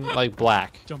she's wearing like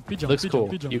black. Looks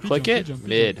cool. You click it,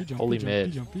 mid. Holy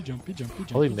mid.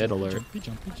 Holy mid alert.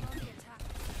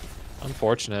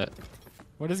 Unfortunate.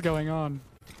 What is going on?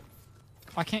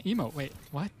 I can't emote. Wait,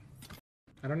 what?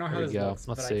 I don't know how There this we go. looks,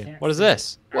 Let's but see. I can't What is see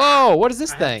this? it. Whoa! What is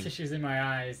this I have thing? tissues in my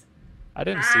eyes. I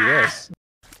didn't see this.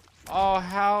 Oh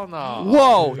hell no.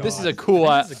 Whoa! Oh, this is God. a cool.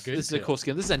 I think this is a good This is a kill. cool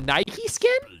skin. This is a Nike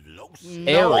skin.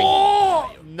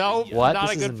 No. No. What? Not This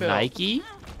a is good a film. Nike.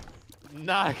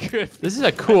 Not a good. This is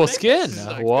a cool skin. This is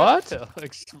a good What? film.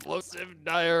 Explosive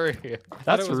diarrhea.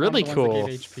 That's really cool.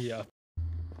 HP up.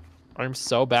 I'm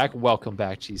so back. Welcome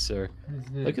back, G sir.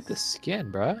 Look at this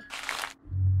skin, bruh.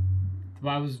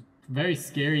 That was very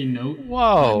scary note.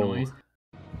 Whoa, Noise.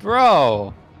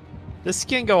 bro. This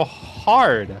skin go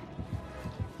hard.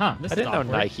 Huh, this I is didn't know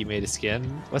awkward. Nike made a skin.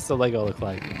 What's the Lego look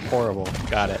like? Horrible.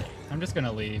 Got it. I'm just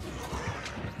gonna leave.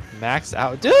 Max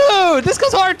out. Dude, this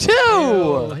goes hard Ew,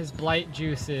 too. his blight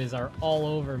juices are all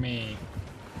over me.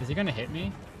 Is he gonna hit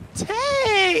me?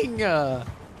 Dang.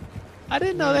 I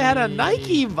didn't know they had a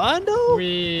Nike bundle.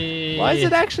 Wee. Why does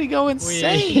it actually go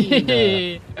insane?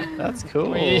 Wee. That's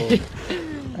cool. Wee.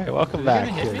 All right, welcome Is he back.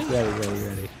 gonna hit Here, me?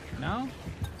 ready. No?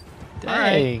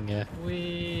 Dang.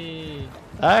 Wee.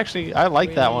 I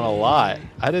like that one a lot.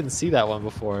 I didn't see that one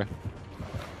before.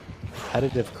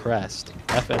 Competitive crest.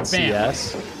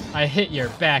 FNCS. I hit your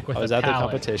back with Oh, a is that the pallet.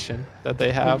 competition that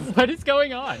they have? What is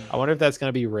going on? I wonder if that's going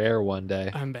to be rare one day.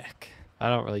 I'm back. I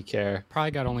don't really care.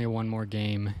 Probably got only one more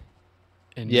game.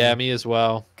 Yeah, me as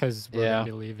well. Because we're Yeah. going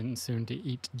to be leaving soon to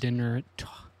eat dinner.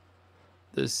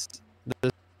 This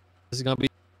is going to be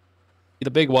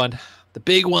the big one. The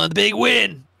big one. The big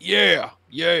win. Yeah.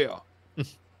 Yeah.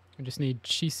 I just need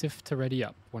Chisif to ready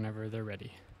up whenever they're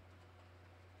ready.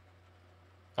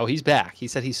 Oh, he's back. He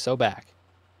said he's so back.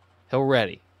 He'll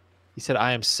ready. He said,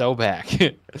 I am so back.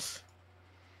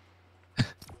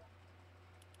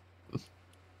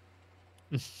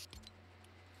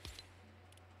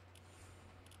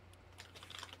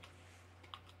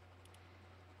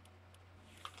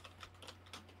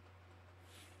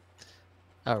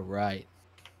 All right.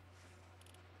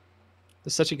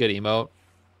 This is such a good emote.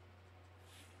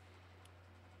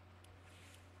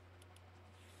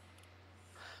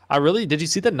 Did you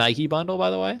see the Nike bundle, by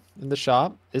the way, in the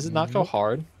shop? Does it not go Nope.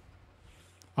 hard?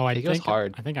 Oh, I It goes think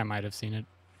hard. I think I might have seen it.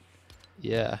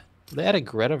 Yeah. They had a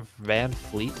Greta Van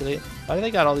Fleet today. Why do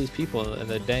they got all these people in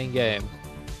the dang game?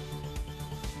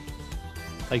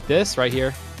 Like this right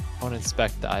here. I want to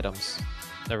inspect the items.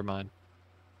 Never mind.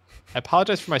 I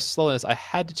apologize for my slowness. I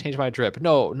had to change my drip.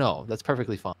 No, that's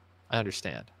perfectly fine. I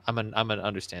understand. I'm an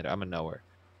understander. I'm a knower.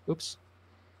 Oops.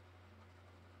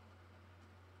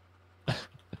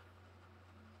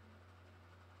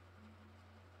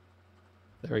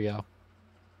 There we go.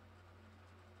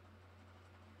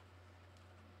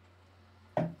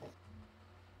 Are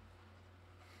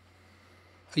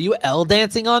you L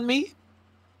dancing on me?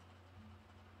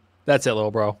 That's it,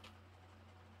 little bro.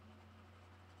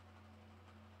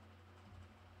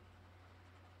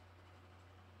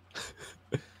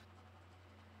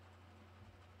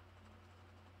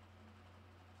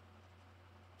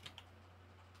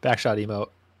 Backshot emote.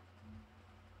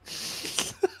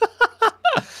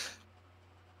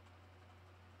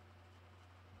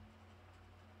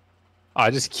 Oh, I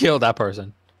just killed that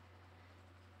person.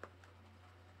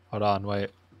 Hold on, wait.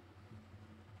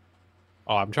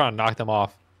 Oh, I'm trying to knock them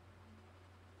off.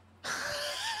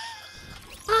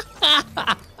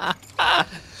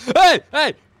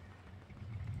 Hey!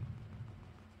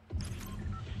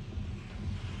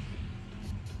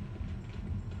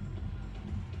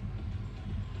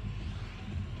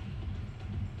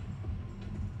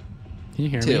 Can you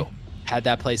hear Two. me? Had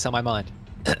that place on my mind.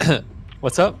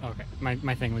 What's up? Okay,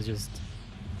 my thing was just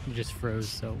froze.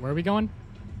 So where are we going?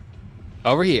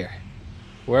 Over here.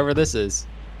 Wherever this is.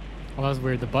 Well, that was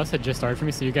weird. The bus had just started for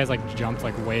me, so you guys like jumped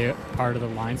like way part of the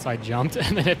line, so I jumped,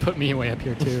 and then it put me way up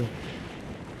here too.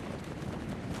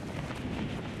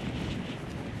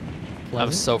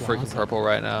 I'm so freaking Plaza. purple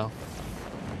right now.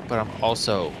 But I'm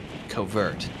also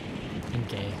covert. And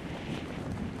gay.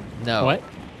 No. What?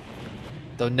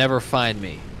 They'll never find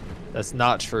me. That's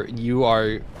not true. You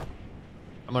are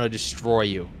I'm gonna destroy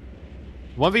you.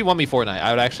 1v1 me Fortnite.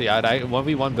 I would actually, I'd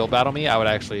 1v1 build battle me.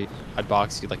 I'd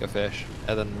box you like a fish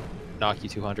and then knock you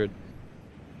 200.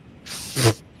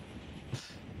 I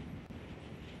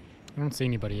don't see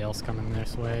anybody else coming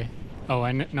this way. Oh,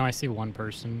 no, I see one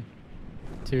person.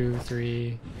 2,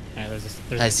 3. Yeah, there's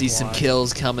I see some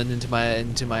kills coming into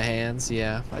my hands.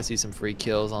 Yeah, I see some free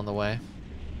kills on the way.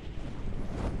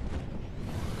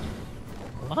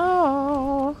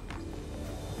 Oh,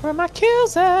 where are my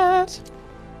kills at? Is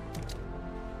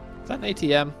that an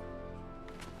ATM?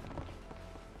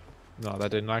 No,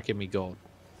 that did not give me gold.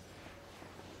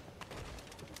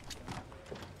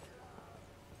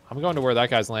 I'm going to where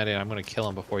that guy's landing. I'm going to kill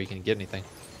him before he can get anything.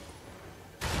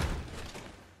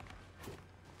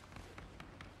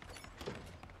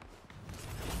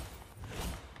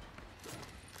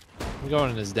 I'm going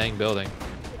in his dang building.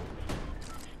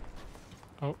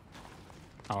 Oh.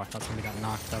 Oh, I thought somebody got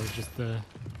knocked. That was just the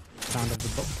sound of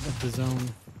the zone.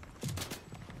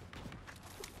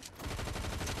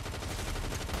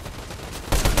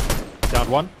 Down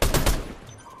one.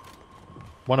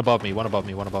 One above me, one above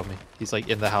me, one above me. He's like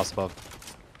in the house above.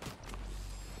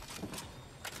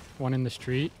 One in the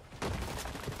street.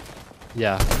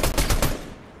 Yeah.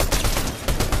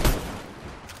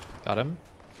 Got him.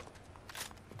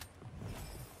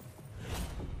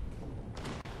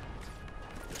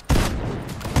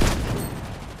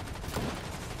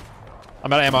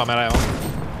 I'm out of ammo, I'm out of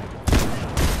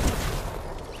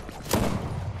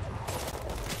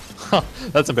ammo.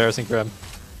 That's embarrassing for him.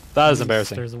 That is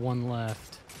embarrassing. There's one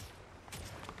left.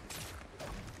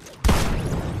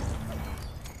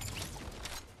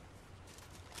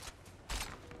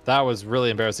 That was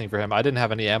really embarrassing for him. I didn't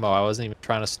have any ammo. I wasn't even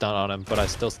trying to stun on him, but I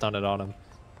still stunned it on him.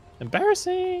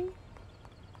 Embarrassing!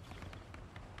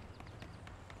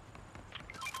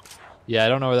 Yeah, I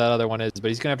don't know where that other one is, but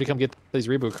he's gonna have to come get these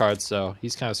reboot cards, so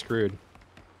he's kind of screwed.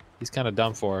 He's kind of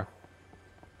done for.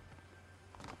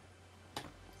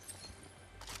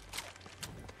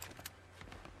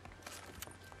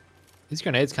 These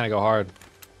grenades kind of go hard.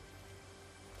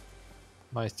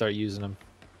 Might start using them.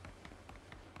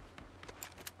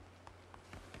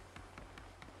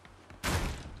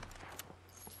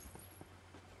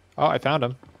 Oh, I found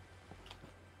him.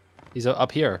 He's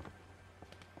up here.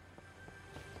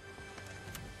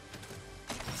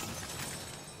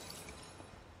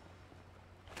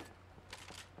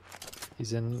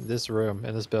 He's in this room,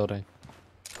 in this building.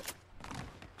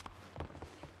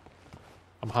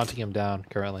 I'm hunting him down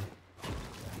currently.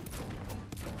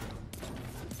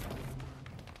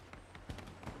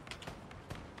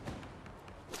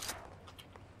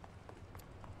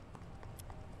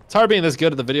 It's hard being this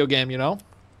good at the video game, you know?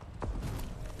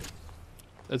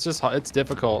 It's just, it's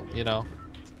difficult, you know?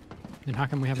 And how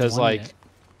come we haven't won like, yet?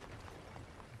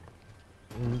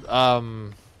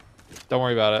 Don't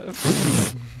worry about it.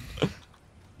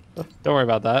 Don't worry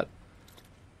about that.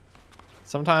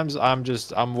 Sometimes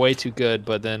I'm way too good,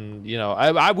 but then, you know,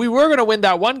 we were going to win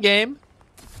that one game,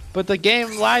 but the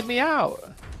game lied me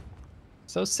out.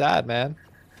 So sad, man.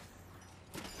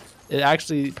 It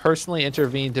actually personally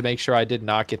intervened to make sure I did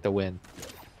not get the win.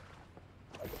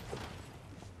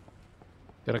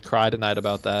 Gonna cry tonight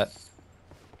about that.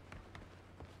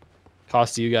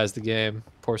 Cost you guys the game.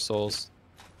 Poor souls.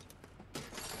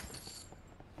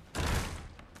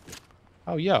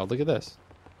 Oh, yo, look at this.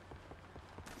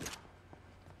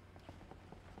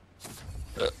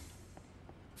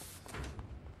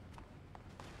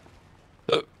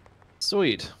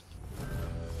 Sweet.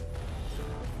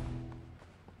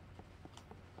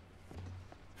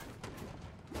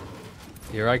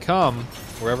 Here I come,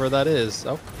 wherever that is.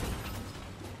 Oh.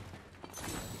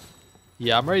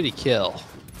 Yeah, I'm ready to kill.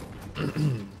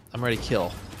 I'm ready to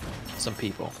kill some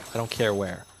people. I don't care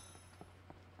where.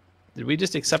 Did we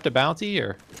just accept a bounty,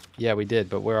 or? Yeah, we did,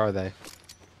 but where are they?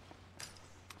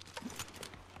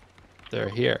 They're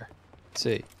here. Let's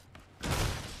see.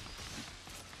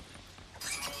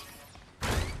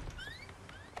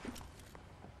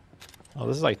 Oh,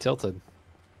 this is like tilted.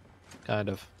 Kind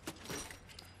of.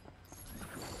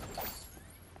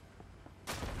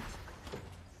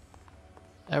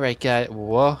 Alright, guy.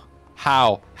 Whoa.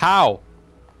 How? How?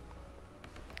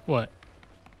 What?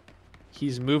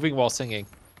 He's moving while singing.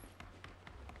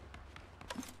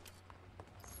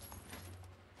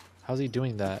 How's he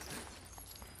doing that?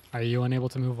 Are you unable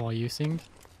to move while you sing?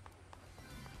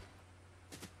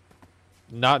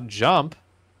 Not jump.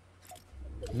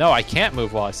 No, I can't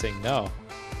move while I sing. No.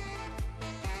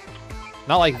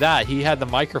 Not like that. He had the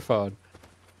microphone.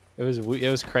 It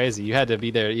was crazy. You had to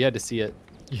be there. You had to see it.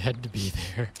 You had to be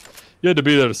there. You had to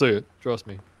be there to see it. Trust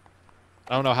me.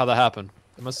 I don't know how that happened.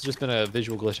 It must have just been a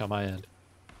visual glitch on my end.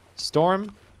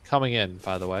 Storm coming in,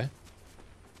 by the way.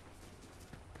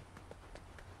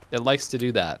 It likes to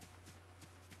do that.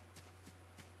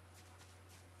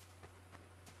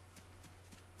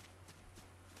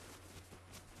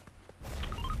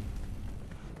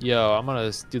 Yo, I'm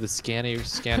gonna do the scanner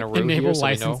Enable here so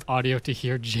licensed audio to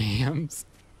hear jams.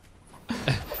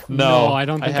 No, I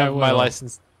don't think I have will. my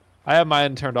license. I have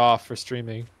mine turned off for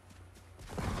streaming.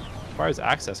 Requires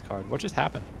access card. What just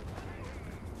happened?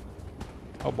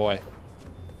 Oh boy.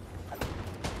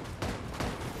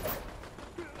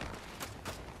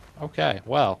 Okay,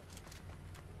 well.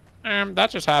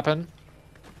 That just happened.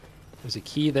 There's a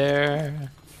key there.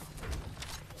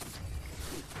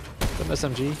 Is that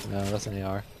an SMG? No, that's an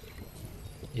AR.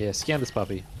 Yeah, scan this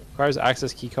puppy. Requires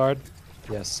access key card.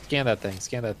 Yes, scan that thing.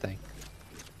 Scan that thing.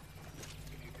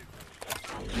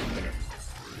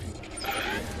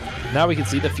 Now we can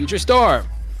see the future storm.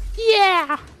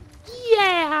 Yeah!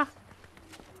 Yeah!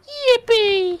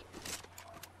 Yippee!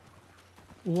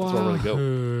 That's where we're gonna go.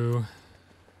 Wahoo.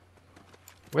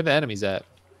 Where the enemies at?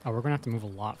 Oh, we're gonna have to move a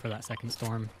lot for that second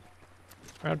storm.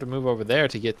 We're gonna have to move over there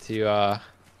to get to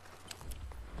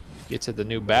the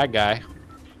new bad guy.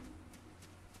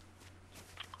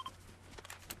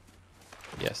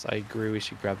 Yes, I agree. We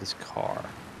should grab this car.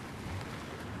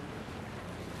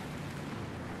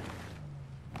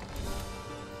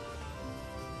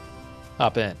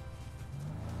 Hop in.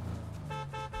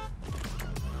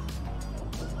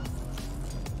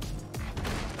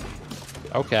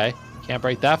 Okay, can't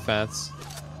break that fence.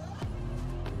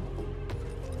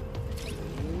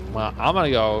 Well, I'm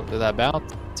gonna go to that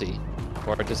bounty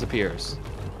before it disappears.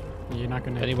 You're not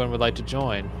gonna. If anyone would like to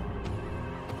join.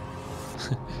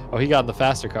 Oh, he got in the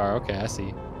faster car. Okay, I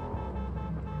see.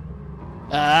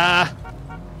 Ah!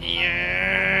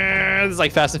 Yeah! This is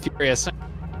like Fast and Furious.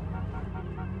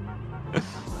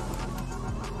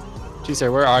 Gee,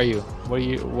 sir, where are you?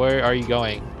 Where are you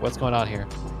going? What's going on here?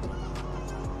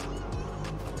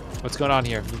 What's going on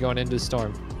here? You're going into the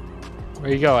storm.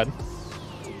 Where are you going?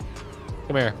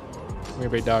 Come here. Come here,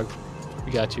 big dog.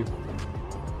 We got you.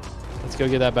 Let's go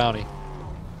get that bounty.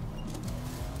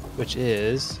 Which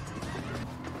is...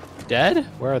 dead?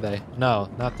 Where are they? No,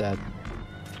 not dead.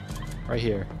 Right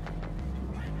here.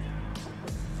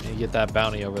 And you get that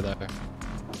bounty over there.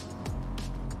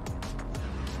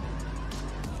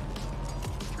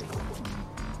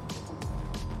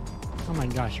 Oh my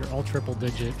gosh, you're all triple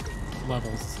digit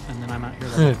levels, and then I'm out here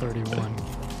level 31.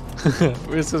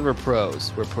 It's because we're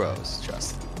pros. We're pros.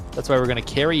 Trust. That's why we're going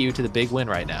to carry you to the big win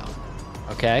right now.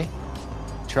 Okay?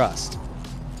 Trust.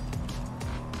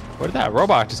 Where did that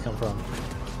robot just come from?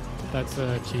 That's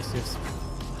Jesus.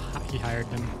 He hired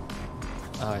him.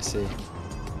 Oh, I see.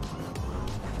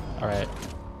 Alright.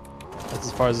 That's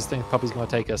as far as this puppy's going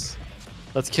to take us.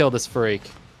 Let's kill this freak.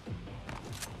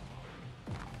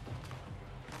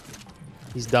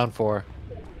 He's done for.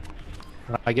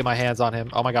 I get my hands on him.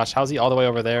 Oh my gosh, how's he all the way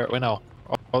over there? Wait, no.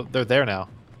 Oh, they're there now.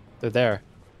 They're there.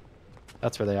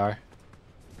 That's where they are.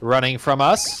 Running from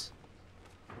us.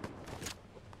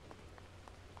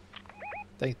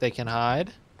 Think they can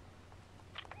hide.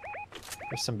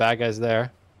 There's some bad guys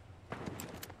there.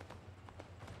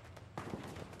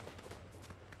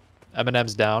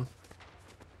 Eminem's down.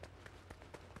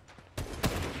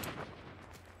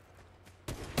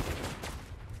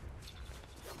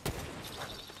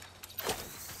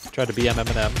 Tried to BM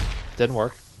Eminem. Didn't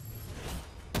work.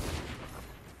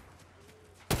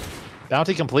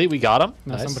 Bounty complete. We got him.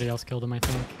 No, Nice. somebody else killed him, I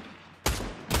think.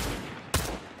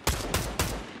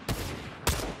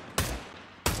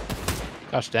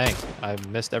 Gosh dang. I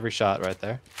missed every shot right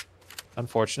there.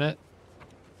 Unfortunate.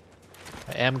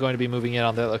 I am going to be moving in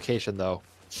on that location, though.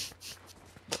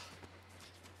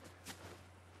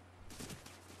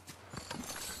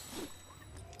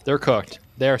 They're cooked.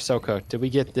 They're so cooked. Did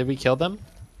we kill them?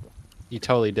 You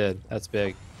totally did. That's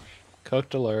big.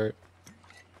 Cooked alert.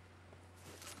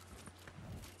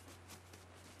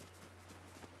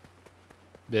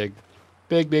 Big.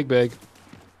 Big, big, big.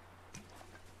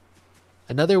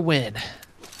 Another win.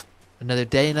 Another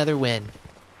day, another win.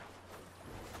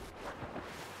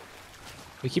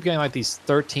 We keep getting like these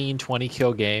 13, 20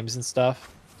 kill games and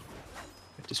stuff.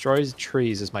 It destroys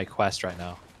trees is my quest right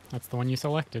now. That's the one you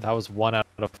selected. That was 1 out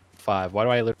of 5. Why do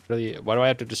I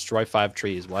have to destroy 5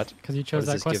 trees? What? Because you chose does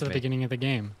that this quest give at the me? beginning of the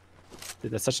game.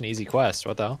 Dude, that's such an easy quest.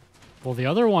 What the hell? Well, the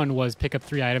other one was pick up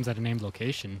 3 items at a named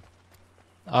location.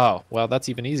 Oh, well, that's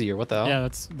even easier. What the hell? Yeah,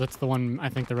 that's the one I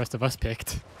think the rest of us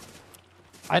picked.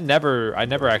 I never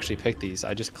actually pick these.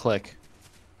 I just click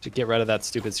to get rid of that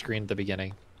stupid screen at the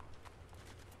beginning.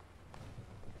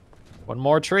 One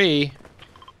more tree.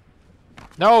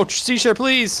 No, seashare,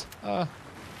 please.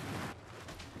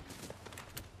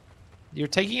 You're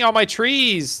taking all my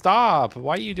trees. Stop.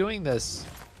 Why are you doing this?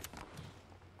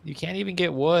 You can't even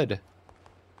get wood.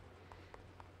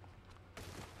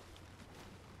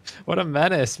 What a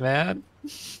menace, man.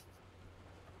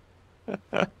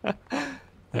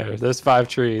 There's 5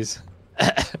 trees.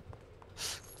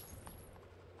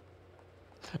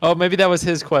 Oh, maybe that was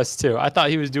his quest too. I thought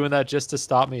he was doing that just to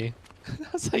stop me. I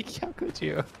was like, how could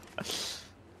you?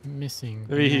 Missing.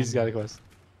 Maybe he's got a quest.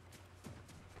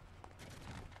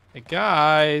 Hey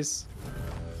guys,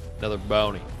 another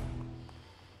bounty.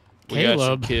 We got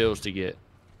some kills to get.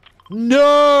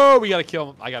 No, we gotta kill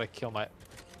him. I gotta kill my.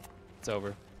 It's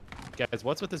over, guys.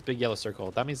 What's with this big yellow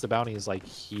circle? That means the bounty is like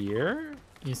here.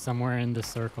 He's somewhere in the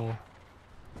circle.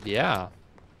 Yeah,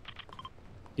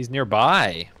 he's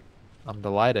nearby. I'm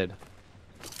delighted.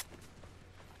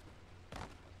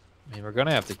 I mean, we're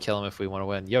gonna have to kill him if we want to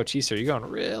win. Yo, Cheeser, you're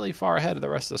going really far ahead of the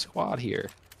rest of the squad here.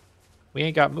 We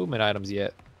ain't got movement items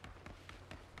yet.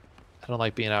 I don't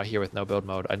like being out here with no build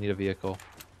mode. I need a vehicle.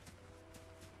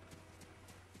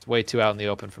 It's way too out in the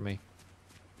open for me.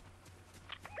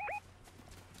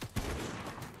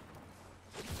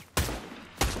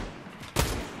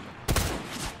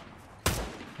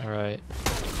 All right.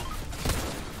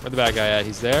 Where's the bad guy at?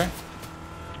 He's there.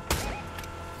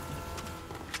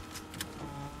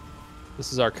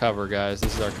 This is our cover, guys.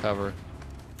 This is our cover.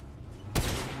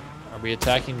 Are we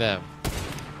attacking them?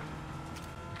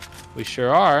 We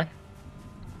sure are.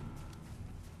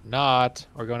 Not.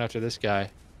 We're going after this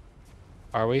guy.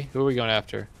 Are we? Who are we going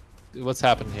after? What's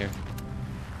happening here?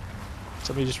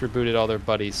 Somebody just rebooted all their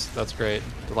buddies. That's great.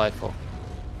 Delightful.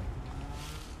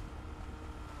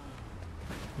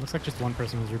 Looks like just one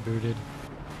person was rebooted.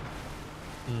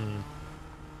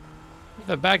 Where's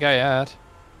the bad guy at?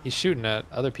 He's shooting at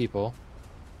other people.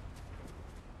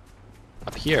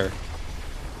 Up here.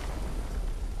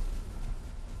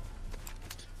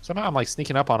 Somehow I'm like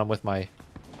sneaking up on him with my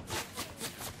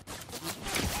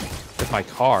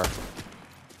car.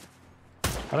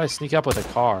 How did I sneak up with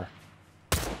a car?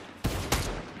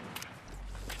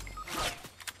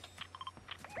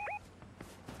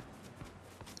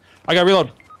 I got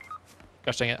reload.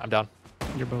 Gosh dang it, I'm down.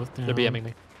 You're both down. They're BMing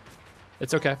me.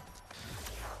 It's okay.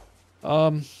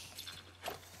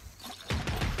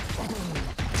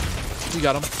 We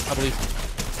got him, I believe.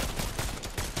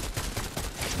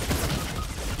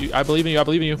 I believe in you, I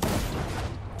believe in you.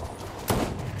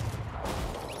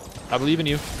 I believe in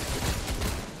you.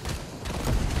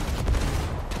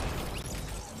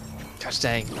 Gosh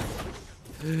dang.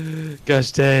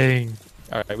 Gosh dang.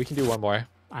 Alright, we can do one more.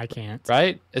 I can't.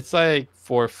 Right? It's like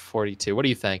 4:42. What do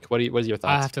you think? What is your thoughts?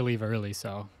 I have to leave early,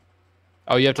 so.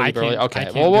 Oh, you have to leave early? I Okay.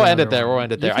 can't Well, do we'll end it another there. one. We'll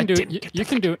end it there. You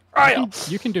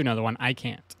can do another one. I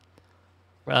can't.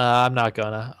 I'm not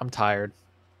gonna. I'm tired.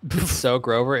 So,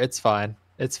 Grover, it's fine.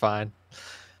 It's fine.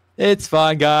 It's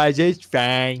fine, guys. It's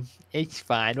fine. It's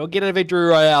fine. We'll get a victory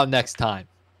royale next time.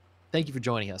 Thank you for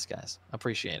joining us, guys.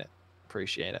 Appreciate it.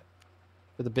 Appreciate it.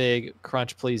 For the big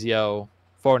Crunch Plesio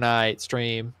Fortnite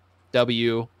stream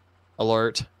W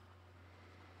alert.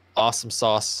 Awesome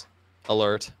sauce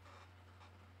alert.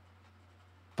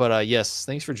 But yes,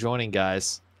 thanks for joining,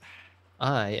 guys.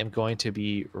 I am going to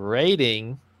be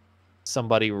raiding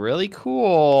somebody really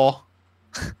cool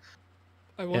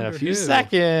in a few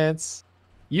seconds.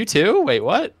 You too? Wait,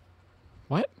 what?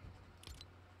 What?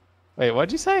 Wait,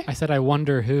 what'd you say? I said I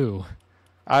wonder who.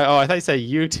 I thought you said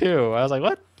you too. I was like,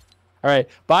 what? All right.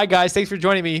 Bye, guys. Thanks for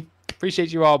joining me.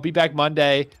 Appreciate you all. Be back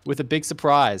Monday with a big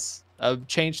surprise. A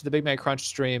change to the Big Man Crunch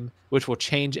stream, which will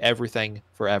change everything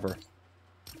forever.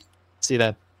 See you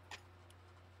then.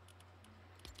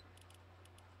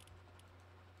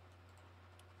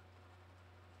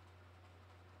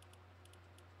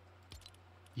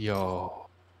 Yo.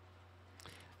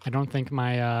 I don't think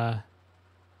my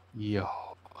Yo.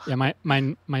 yeah,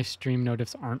 my stream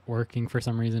notifs aren't working for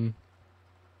some reason.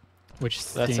 Which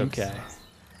stinks. That's okay.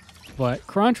 But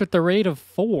Crunch with the rate of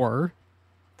 4.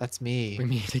 That's me. We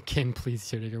meet again, please,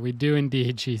 PlesioDigger. We do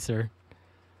indeed, Cheeser.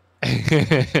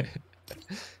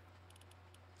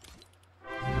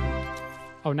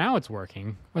 Oh, now it's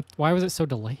working. What? Why was it so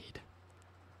delayed?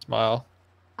 Smile.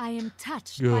 I am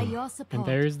touched by your support. And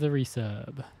there's the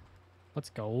resub. Let's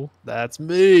go. That's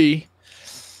me.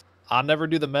 I'll never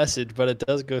do the message, but it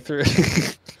does go through.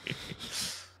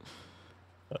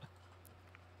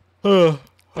 All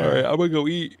right, I'm gonna go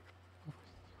eat.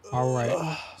 All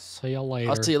right. See you later.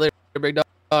 I'll see you later, big dog.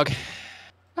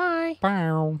 Bye.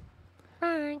 Bow.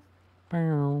 Bye.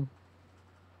 Bow.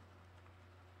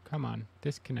 Come on,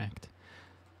 disconnect.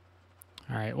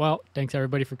 All right. Well, thanks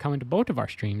everybody for coming to both of our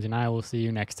streams, and I will see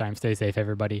you next time. Stay safe,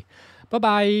 everybody.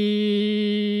 Bye-bye.